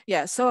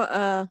 Yeah. So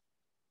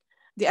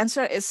the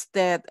answer is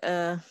that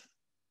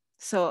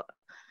so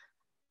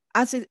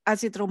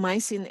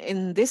azithromycin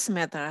in this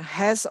matter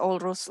has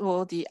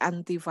also the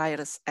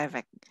antivirus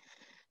effect.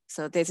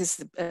 So this is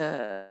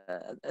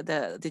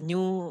the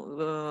new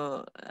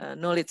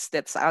knowledge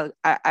that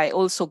I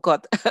also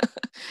got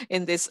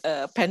in this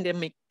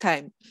pandemic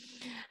time.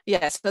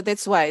 Yeah, so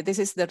that's why this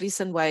is the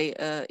reason why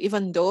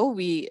even though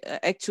we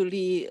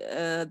actually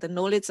the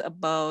knowledge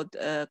about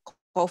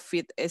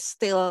COVID is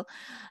still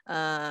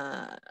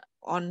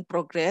on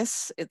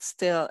progress, it's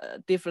still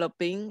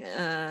developing.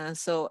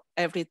 So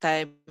every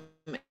time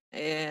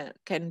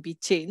can be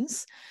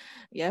changed.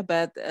 Yeah,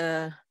 but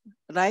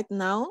right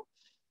now,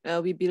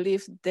 we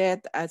believe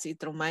that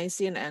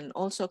azithromycin and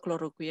also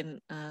chloroquine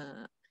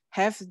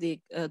have the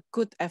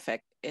good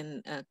effect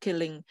in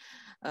killing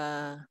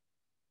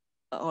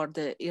or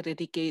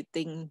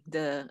eradicating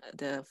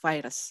the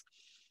virus.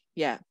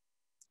 Yeah,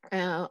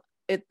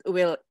 it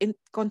will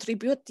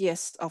contribute,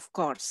 yes, of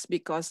course,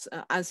 because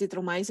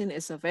azithromycin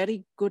is a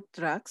very good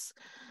drug.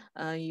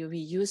 We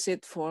use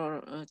it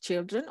for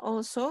children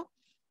also.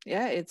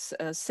 Yeah, it's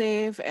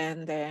safe,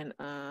 and then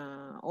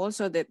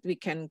also that we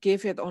can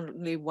give it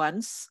only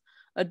once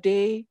a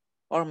day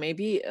or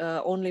maybe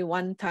only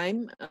one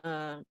time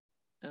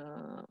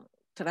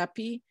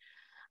therapy,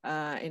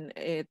 and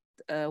it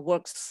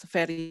works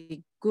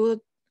very good.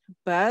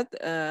 But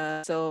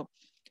so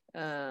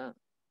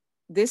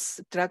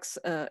this drugs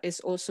is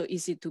also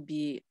easy to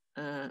be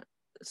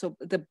so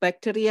the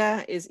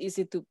bacteria is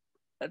easy to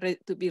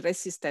be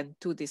resistant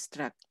to this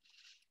drug.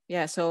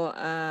 Yeah, so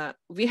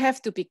we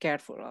have to be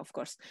careful, of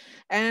course.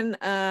 And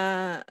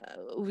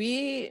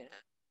we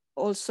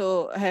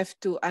also have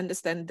to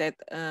understand that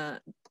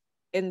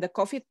in the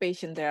COVID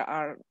patient, there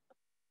are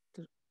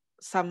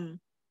some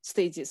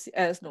stages,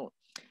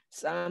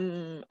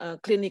 some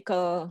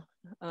clinical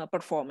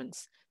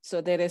performance. So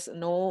there is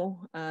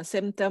no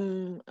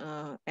symptom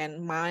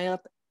and mild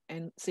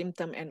and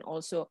symptom and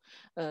also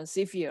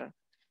severe.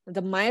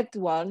 The mild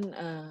one,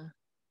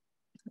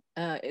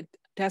 it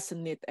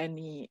doesn't need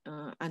any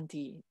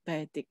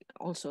antibiotic,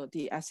 also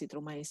the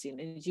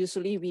azithromycin. And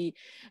usually we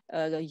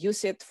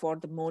use it for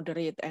the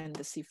moderate and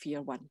the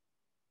severe one.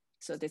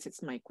 So this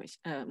is my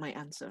question, my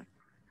answer.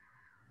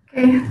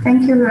 Okay,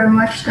 thank you very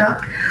much,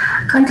 Doc.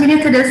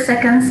 Continue to the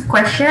second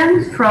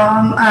question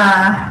from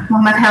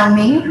Mohamad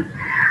Helmi.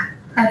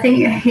 I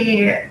think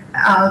he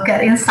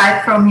got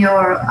insight from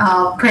your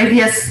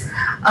previous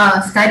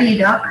study,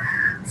 Doc.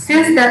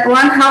 Since that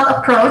One Health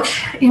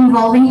approach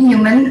involving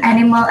human,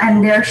 animal,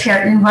 and their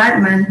shared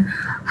environment,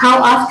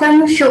 how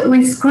often should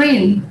we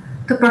screen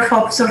to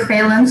perform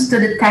surveillance to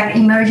detect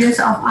emergence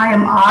of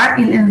IMR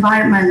in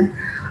environment?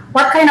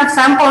 what kind of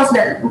samples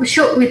that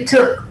should we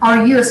took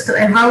or use to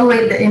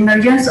evaluate the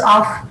emergence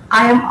of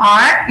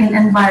IMR in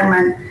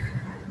environment?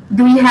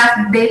 Do we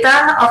have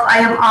data of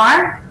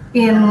IMR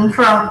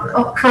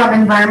from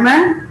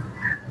environment?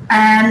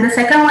 And the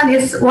second one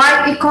is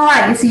why E.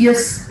 coli is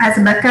used as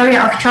a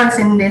bacteria of choice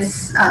in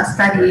this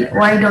study?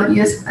 Why don't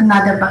use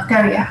another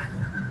bacteria?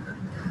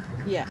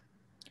 Yeah.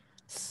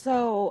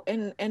 So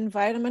in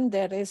environment,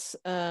 there is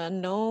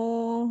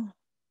no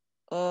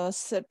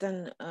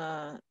certain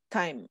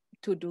time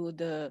to do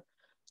the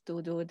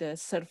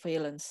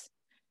surveillance.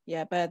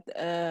 Yeah, but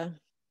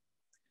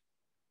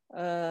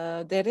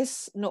there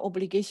is no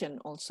obligation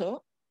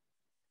also.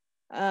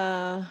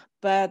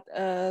 But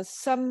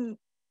some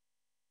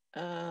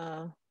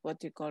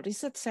what you call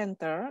research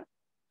center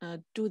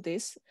do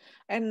this,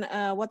 and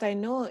what I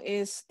know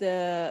is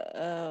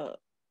the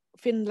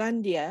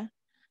Finlandia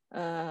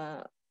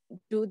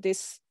do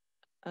this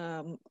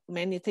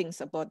many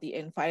things about the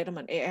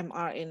environment,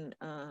 AMR in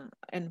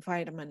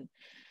environment.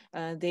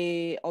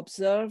 They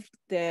observed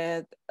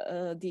that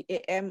the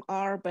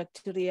AMR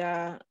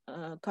bacteria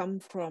come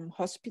from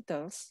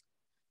hospitals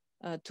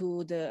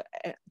to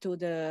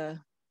the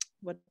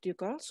what do you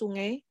call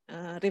sungai,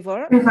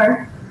 river.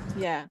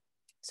 Yeah.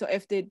 So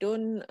if they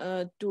don't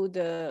do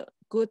the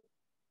good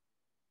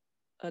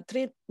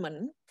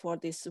treatment for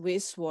this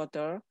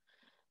wastewater,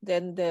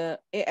 then the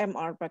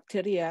AMR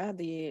bacteria,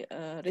 the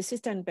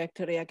resistant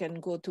bacteria, can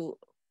go to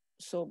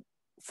so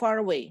far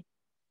away,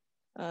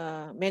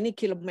 many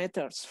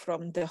kilometers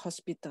from the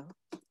hospital.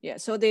 Yeah,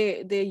 so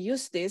they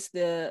use this.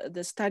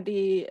 The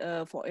study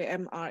for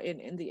AMR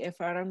in the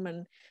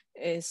environment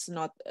is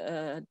not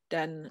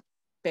done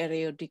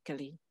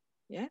periodically.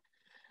 Yeah,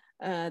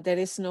 there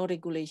is no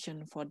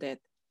regulation for that.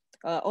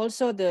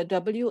 Also, the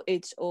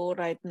WHO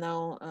right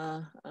now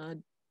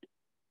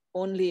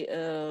only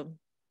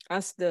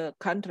ask the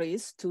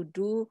countries to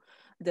do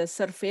the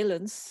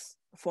surveillance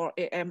for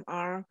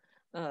AMR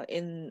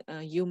in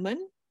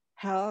human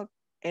health,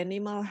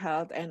 animal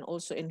health, and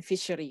also in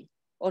fishery.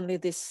 Only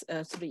these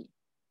three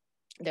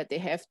that they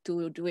have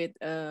to do it.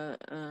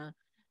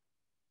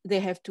 They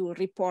have to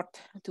report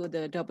to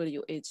the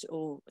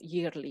WHO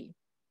yearly,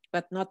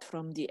 but not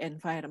from the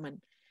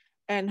environment.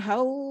 And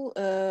how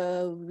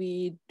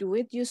we do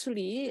it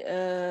usually,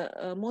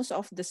 most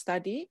of the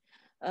study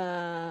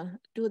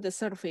do the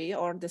survey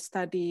or the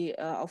study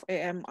of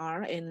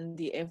AMR in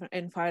the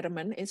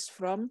environment is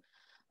from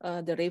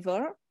the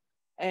river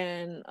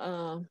and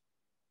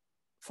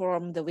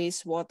from the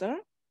wastewater.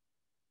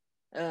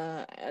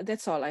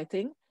 That's all, I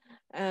think.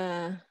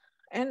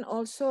 And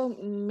also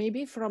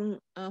maybe from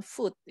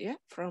food, yeah,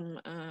 from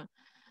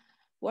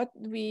what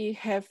we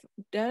have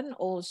done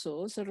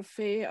also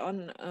survey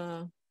on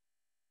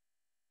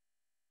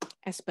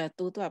es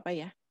batu itu apa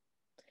ya?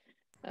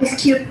 Ice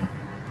cube.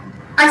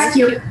 Ice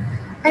cube.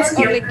 Not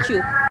only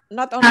cube,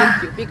 not only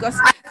cube, because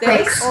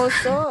there is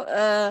also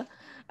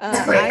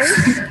ice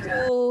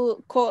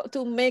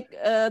to make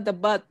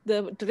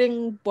the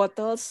drink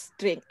bottles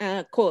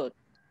cold.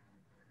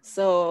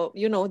 So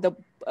you know the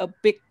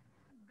big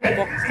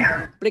box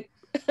brick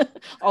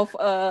of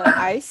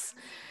ice.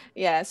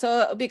 Yeah,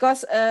 so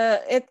because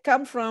it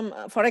come from,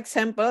 for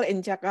example,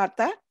 in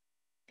Jakarta,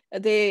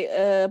 they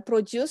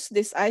produce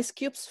these ice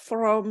cubes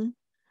from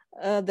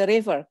the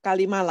river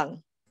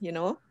Kalimalang, you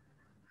know.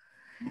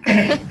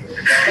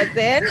 But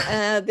then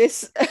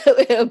this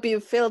will be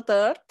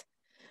filtered,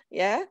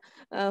 yeah,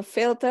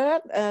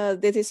 filtered.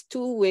 There is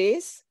two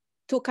ways,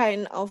 two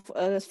kind of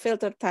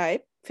filter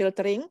type,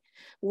 filtering.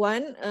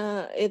 One,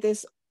 it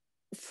is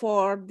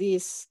for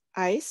this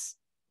ice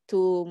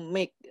to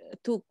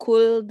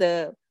cool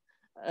the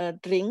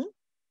drink,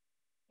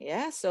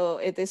 yeah. So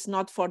it is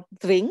not for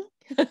drink,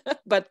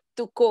 but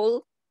to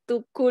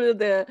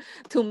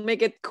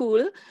make it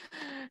cool,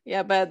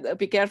 yeah. But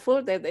be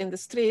careful that in the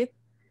street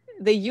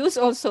they use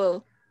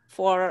also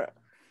for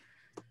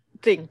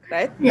drink,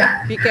 right?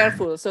 Yeah. Be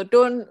careful. So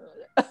don't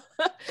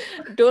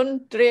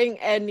drink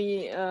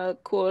any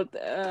cold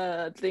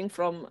drink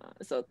from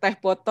teh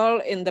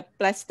bottle in the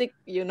plastic,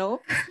 you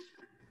know.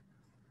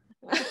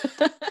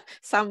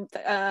 Some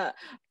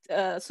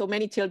so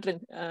many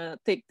children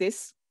take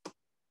this.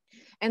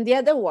 And the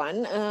other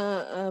one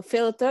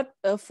filtered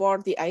for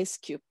the ice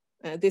cube.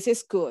 This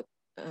is good,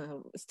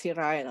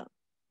 sterile.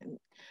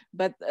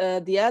 But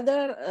the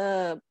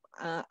other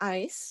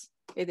ice,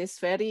 it is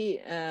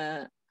very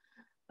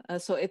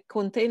so it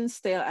contains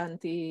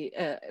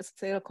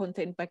still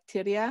contain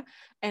bacteria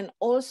and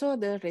also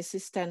the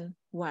resistant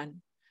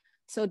one.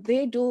 So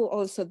they do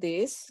also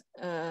this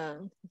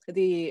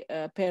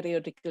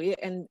periodically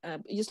and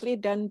usually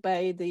done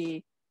by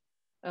the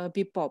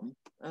BPOM,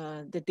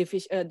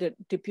 the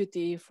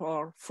Deputy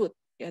for Food.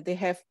 Yeah, they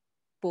have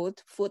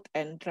both food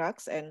and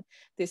drugs, and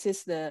this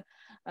is the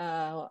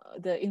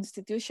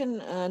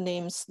institution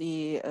names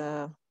the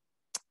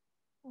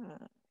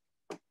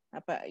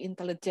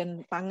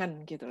intelijen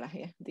pangan gitulah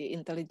ya, the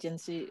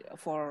intelligence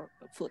for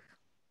food.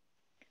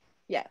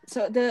 Yeah,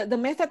 so the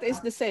method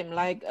is the same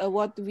like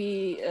what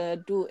we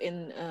do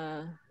in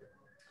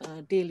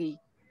daily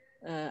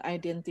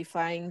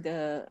identifying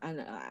the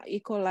E.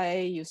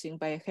 coli using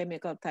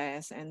biochemical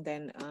tests, and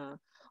then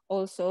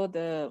also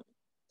the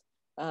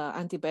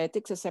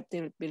antibiotic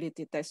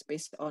susceptibility test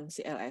based on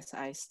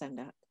CLSI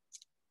standard.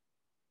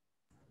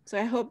 So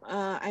I hope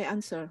I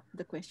answer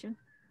the question.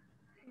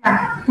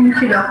 Yeah,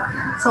 thank you, Doc.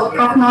 So,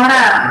 Prof.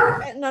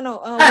 Nora.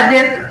 No.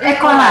 E.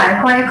 coli.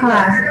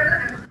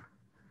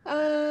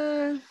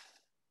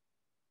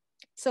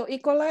 So E.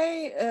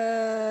 coli,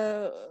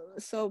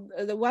 so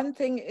the one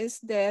thing is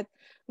that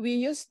we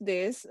use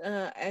this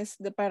as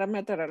the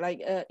parameter, like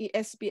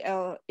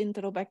ESBL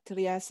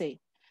Enterobacteriaceae.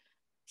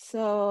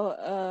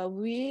 So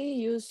we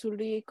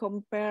usually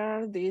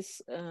compare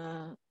this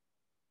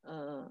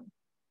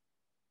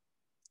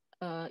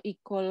E.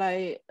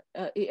 coli,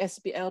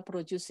 ESBL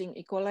producing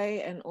E.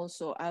 coli, and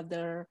also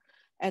other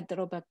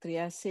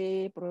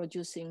Enterobacteriaceae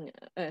producing,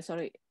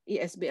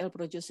 ESBL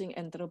producing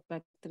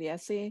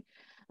Enterobacteriaceae.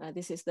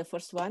 This is the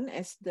first one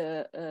as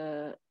the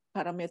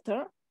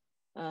parameter.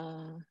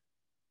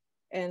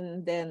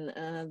 And then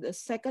the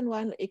second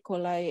one, E.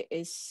 coli,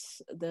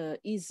 is the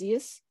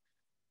easiest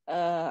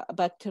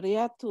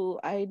bacteria to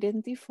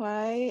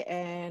identify,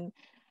 and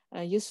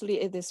usually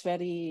it is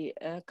very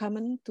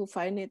common to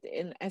find it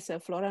in as a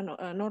flora,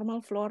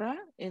 normal flora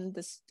in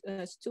the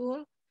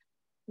stool.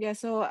 Yeah,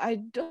 so I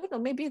don't know,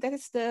 maybe that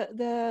is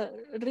the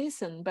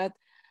reason, but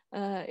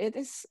it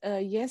is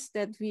yes,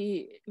 that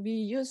we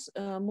use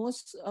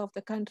most of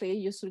the country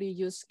usually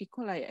use E.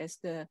 coli as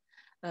the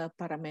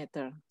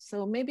parameter.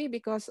 So maybe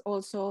because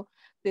also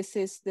this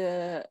is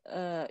the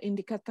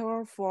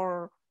indicator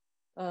for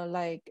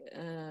like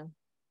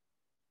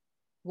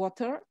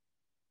water.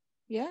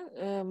 Yeah,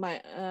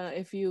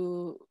 if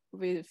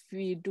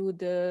we do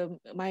the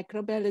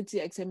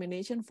microbiology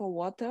examination for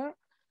water,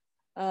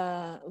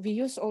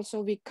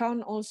 we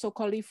count also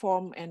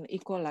coliform and E.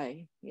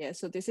 coli. Yeah,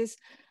 so this is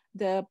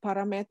the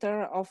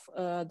parameter of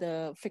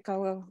the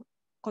fecal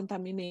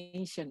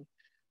contamination.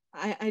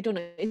 I don't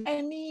know. Is there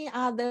any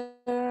other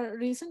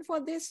reason for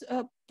this,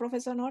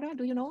 Professor Nora?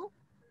 Do you know?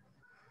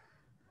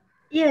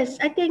 Yes,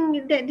 I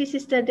think that this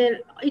is the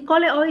E.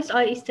 coli always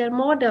is the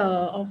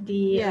model of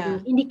the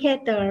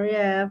indicator,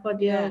 for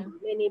the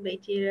many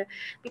bacteria,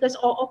 because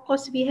of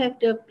course we have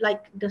the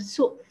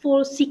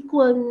full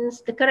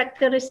sequence, the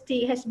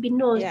characteristic has been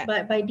known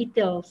by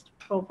details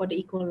for the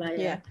E.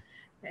 coli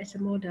as a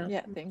model.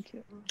 Yeah, thank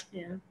you.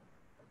 Yeah.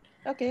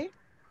 Okay.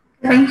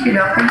 Thank you,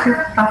 Doc. Thank you,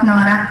 Prof.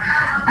 Nora.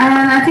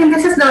 And I think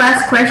this is the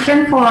last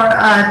question for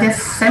this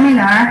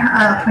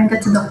seminar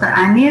pointed to Dr.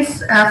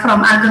 Anis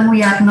from Ageng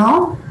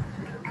Wiyarno,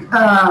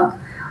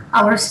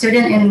 our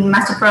student in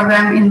master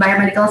program in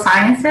biomedical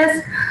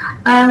sciences.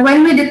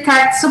 When we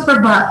detect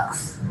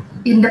superbugs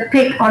in the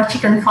pig or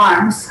chicken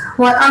farms,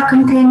 what are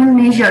containment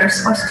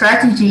measures or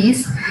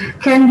strategies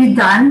can be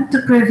done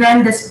to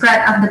prevent the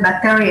spread of the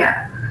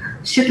bacteria?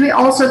 Should we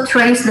also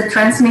trace the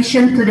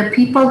transmission to the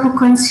people who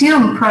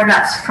consume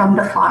products from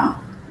the farm?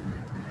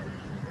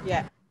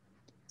 Yeah,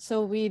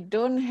 so we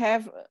don't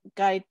have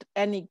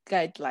any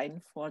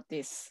guideline for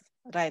this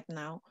right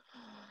now.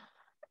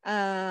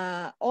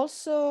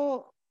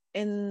 Also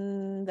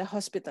in the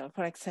hospital,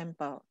 for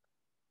example,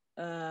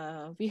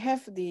 we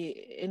have the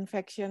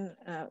infection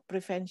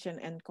prevention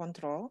and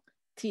control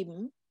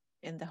team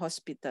in the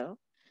hospital.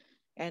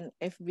 And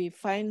if we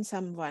find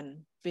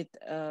someone with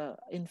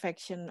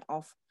infection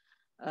of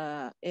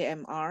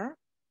AMR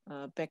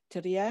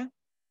bacteria,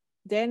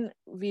 then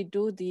we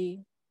do the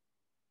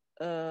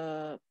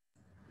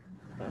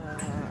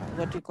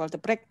what we call the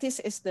practice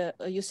is the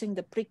using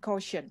the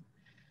precaution,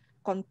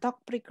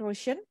 contact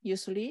precaution.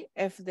 Usually,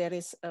 if there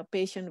is a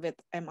patient with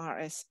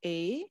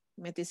MRSA,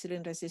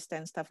 methicillin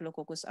resistant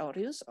Staphylococcus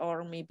aureus,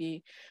 or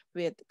maybe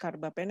with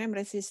carbapenem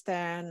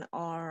resistant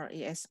or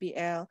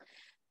ESBL,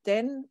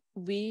 then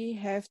we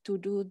have to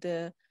do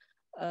the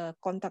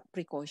contact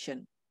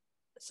precaution.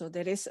 So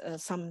there is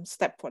some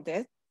step for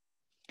that.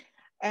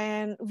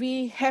 And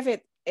we have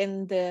it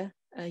in the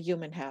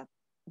human health,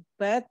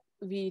 but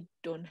we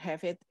don't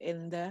have it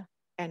in the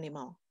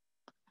animal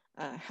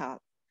health.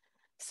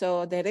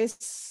 So there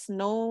is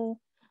no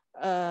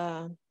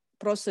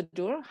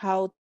procedure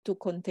how to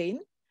contain,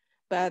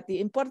 but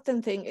the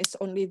important thing is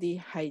only the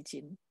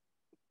hygiene.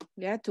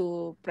 Yeah,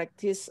 to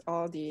practice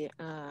all the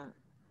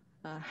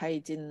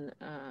hygiene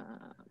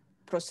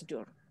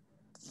procedure.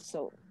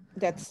 So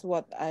that's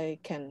what I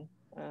can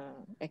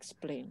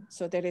explain.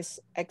 So there is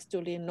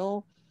actually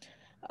no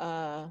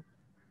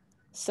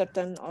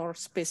certain or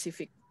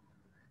specific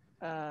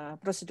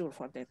procedure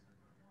for that.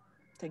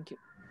 Thank you.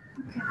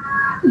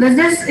 Does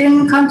this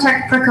in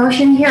contact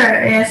precaution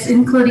here is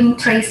including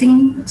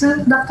tracing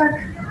too,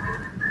 doctor?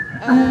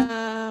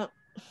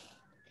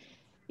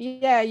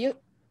 Yeah,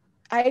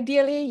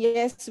 ideally,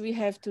 yes, we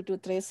have to do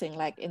tracing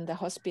like in the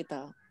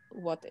hospital.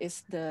 What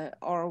is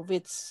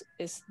which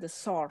is the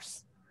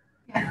source?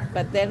 Yeah.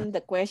 But then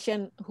the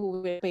question,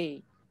 who will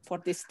pay for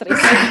this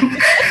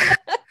tracing?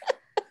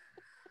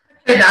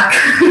 Yeah,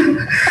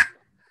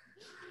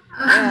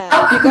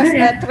 because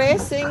the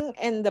tracing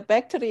in the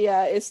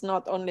bacteria is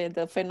not only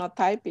the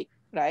phenotypic,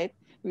 right?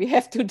 we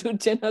have to do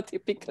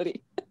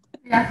genotypically.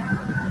 Yeah.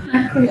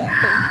 Okay.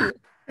 Yeah, thank you.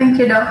 Thank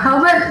you, Doc. How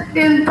about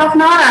in Prof.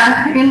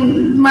 Nora,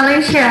 in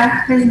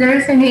Malaysia? Is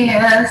there any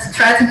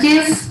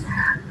strategies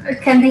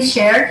can be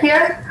shared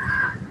here?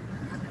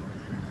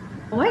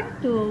 What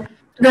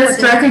The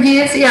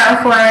strategies, yeah,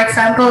 for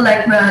example,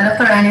 like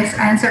Dr. Anis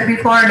answered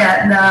before,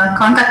 that the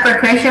contact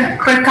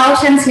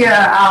precautions here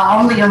are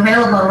only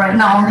available right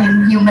now only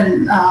in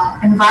human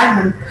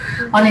environment,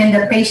 only in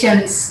the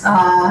patient's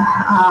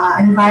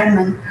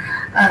environment.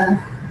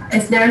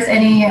 Is there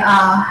any,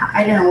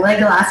 I don't know,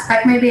 legal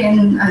aspect maybe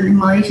in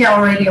Malaysia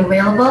already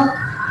available?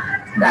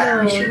 That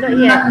no, we should, not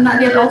yet. not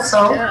yet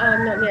also.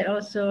 Not yet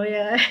also,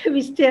 yeah.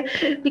 We still,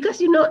 because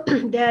you know,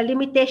 the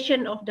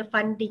limitation of the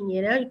funding,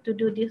 you know, to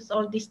do this,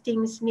 all these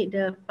things need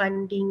the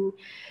funding,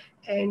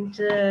 and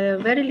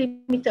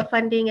very limited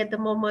funding at the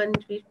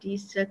moment with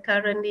this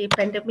currently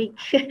pandemic.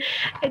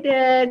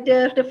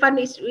 The fund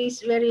is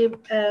very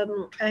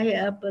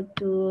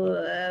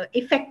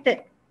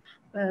affected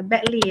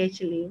badly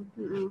actually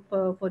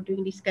for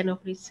doing this kind of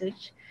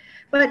research.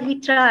 But we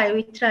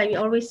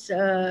always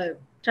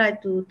try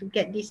to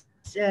get this.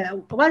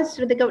 Once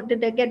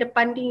they get the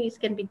funding, it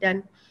can be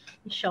done,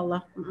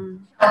 inshallah.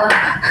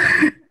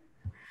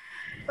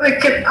 We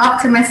keep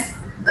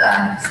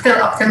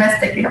still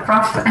optimistic,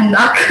 Prof and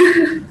Doc.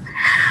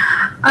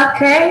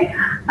 Okay,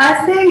 I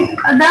think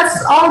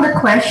that's all the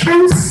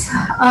questions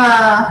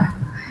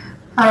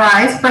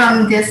arise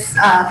from this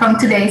from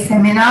today's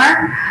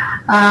seminar.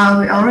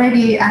 We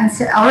already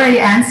answered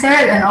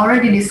and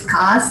already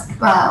discussed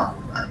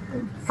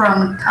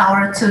from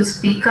our two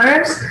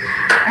speakers,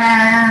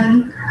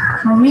 and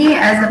for me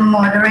as a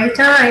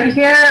moderator right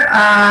here,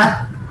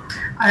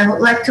 I would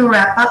like to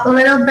wrap up a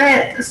little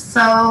bit.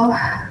 So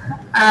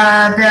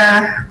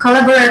the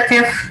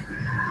collaborative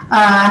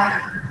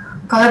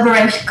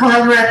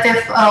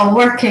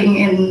working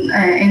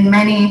in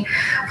many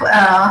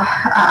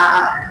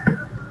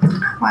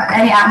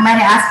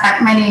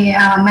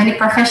many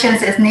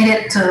professions is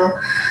needed to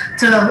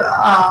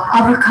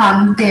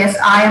overcome this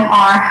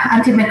IMR,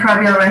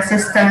 antimicrobial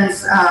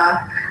resistance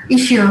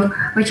issue,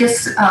 which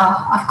is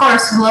of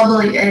course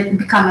globally, it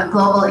become a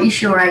global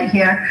issue right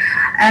here,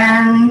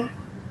 and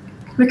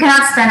we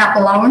cannot stand up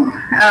alone.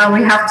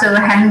 We have to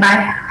hand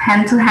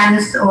to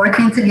hand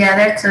working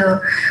together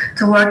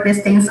to work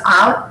these things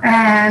out.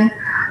 And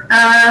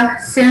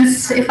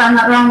since, if I'm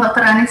not wrong,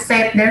 Dr. Anis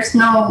said there's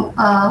no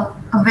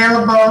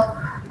available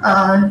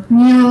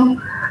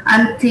new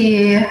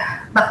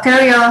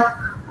antibacterial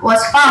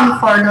was found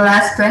for the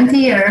last 20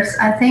 years.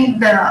 I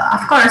think the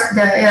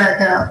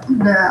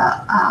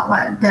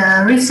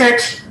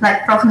research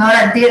like Prof.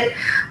 Nora did,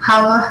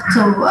 how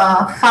to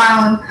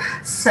found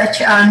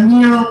such a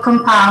new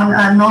compound,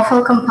 a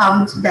novel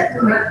compound that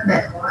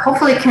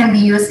hopefully can be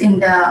used in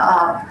the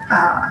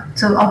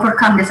to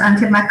overcome this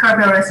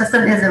antimicrobial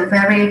resistance is a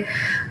very,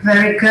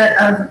 very good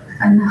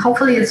and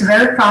hopefully it's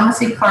very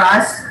promising for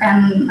us.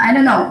 And I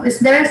don't know, is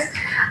there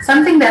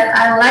something that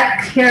I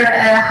like here?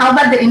 How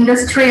about the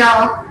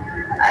industrial?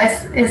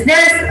 Is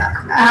there?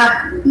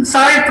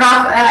 Sorry,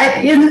 Prof.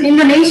 In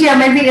Indonesia,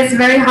 maybe it's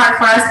very hard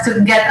for us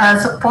to get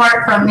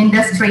support from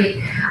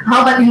industry.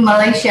 How about in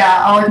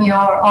Malaysia, on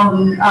your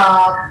own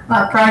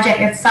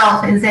project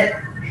itself? Is it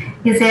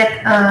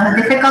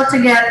difficult to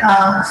get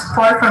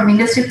support from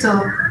industry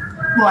to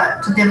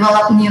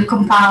develop new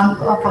compound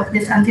of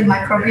this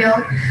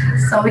antimicrobial,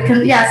 so we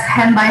can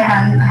hand by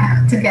hand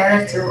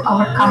together to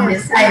overcome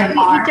this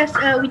IMR.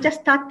 We just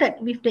started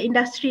with the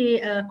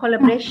industry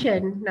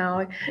collaboration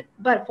now,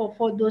 but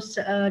for those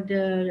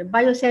the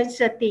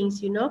biosensor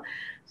things, you know.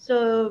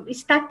 So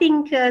it's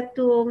starting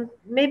to,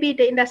 maybe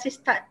the industry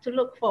start to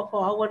look for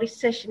our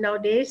research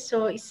nowadays.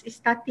 So it's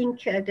starting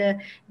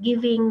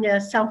giving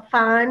some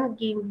fund,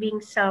 giving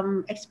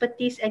some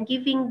expertise, and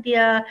giving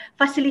their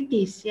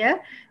facilities. Yeah,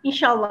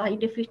 inshallah, in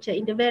the future,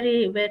 in the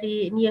very,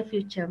 very near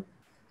future.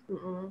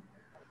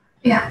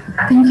 Yeah,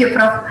 thank you,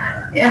 Prof.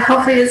 Yeah,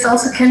 hopefully this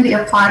also can be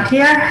applied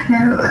here.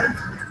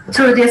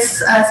 Through this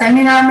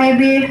seminar,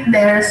 maybe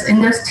there's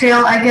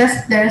industrial, I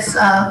guess there's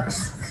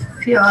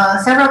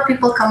several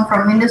people come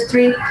from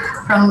industry,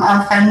 from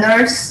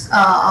vendors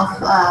of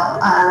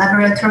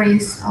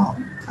laboratories,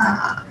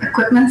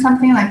 equipment,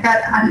 something like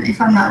that. If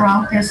I'm not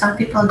wrong, there's some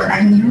people that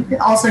I knew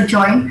also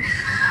joined.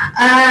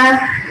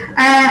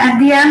 At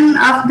the end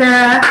of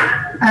the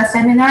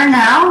seminar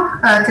now,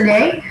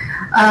 today,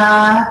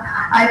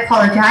 I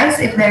apologize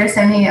if there's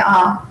any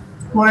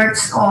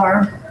words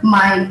or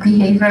my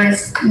behavior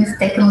is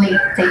mistakenly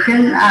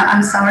taken.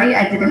 I'm sorry,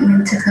 I didn't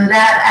mean to do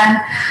that.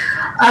 And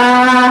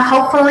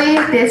hopefully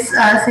this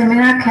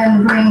seminar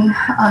can bring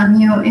a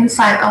new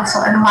insight,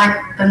 also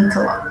enlighten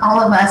to all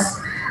of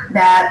us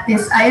that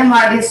this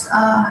IMR is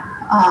a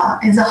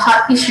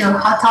hot issue,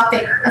 hot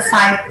topic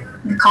aside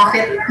the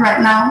COVID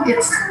right now.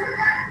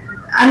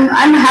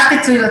 I'm happy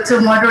to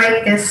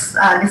moderate this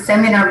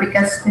seminar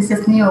because this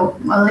is new,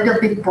 a little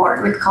bit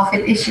bored with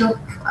COVID issue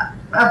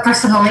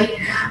personally,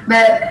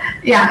 but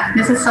yeah,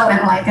 this is so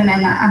enlightening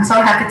and I'm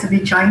so happy to be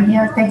joined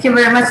here. Thank you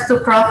very much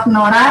to Prof.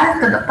 Nora,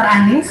 to Dr.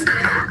 Anis.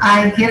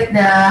 I give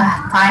the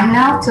time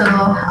now to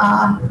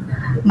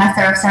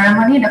Master of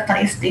Ceremony,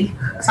 Dr. S.Si.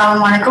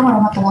 Assalamualaikum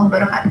warahmatullahi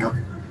wabarakatuh.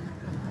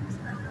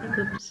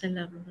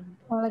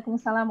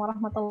 Waalaikumsalam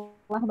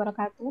warahmatullahi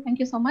wabarakatuh. Thank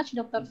you so much,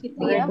 Dr.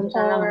 Fithriyah,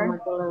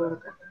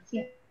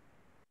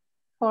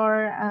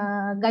 for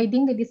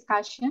guiding the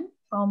discussion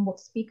from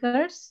both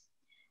speakers.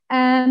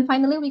 And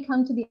finally, we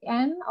come to the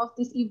end of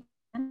this event.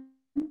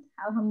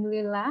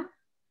 Alhamdulillah.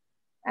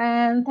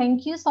 And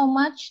thank you so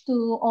much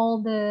to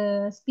all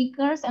the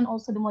speakers and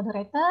also the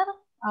moderator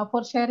for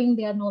sharing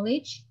their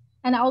knowledge.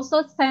 And I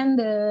also send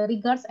the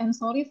regards and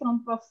sorry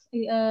from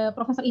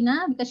Professor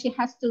Ina because she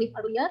has to leave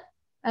earlier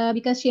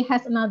because she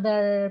has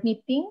another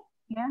meeting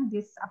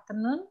this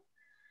afternoon.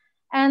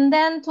 And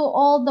then to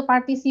all the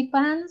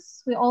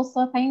participants, we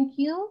also thank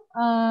you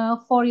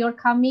for your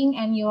coming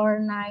and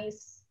your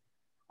nice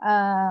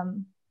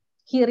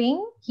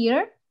hearing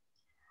here.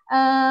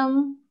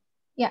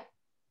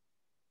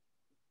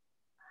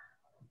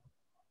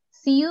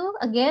 See you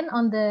again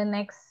on the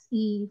next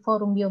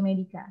Forum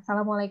Biomedika.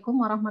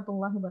 Assalamualaikum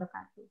warahmatullahi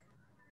wabarakatuh.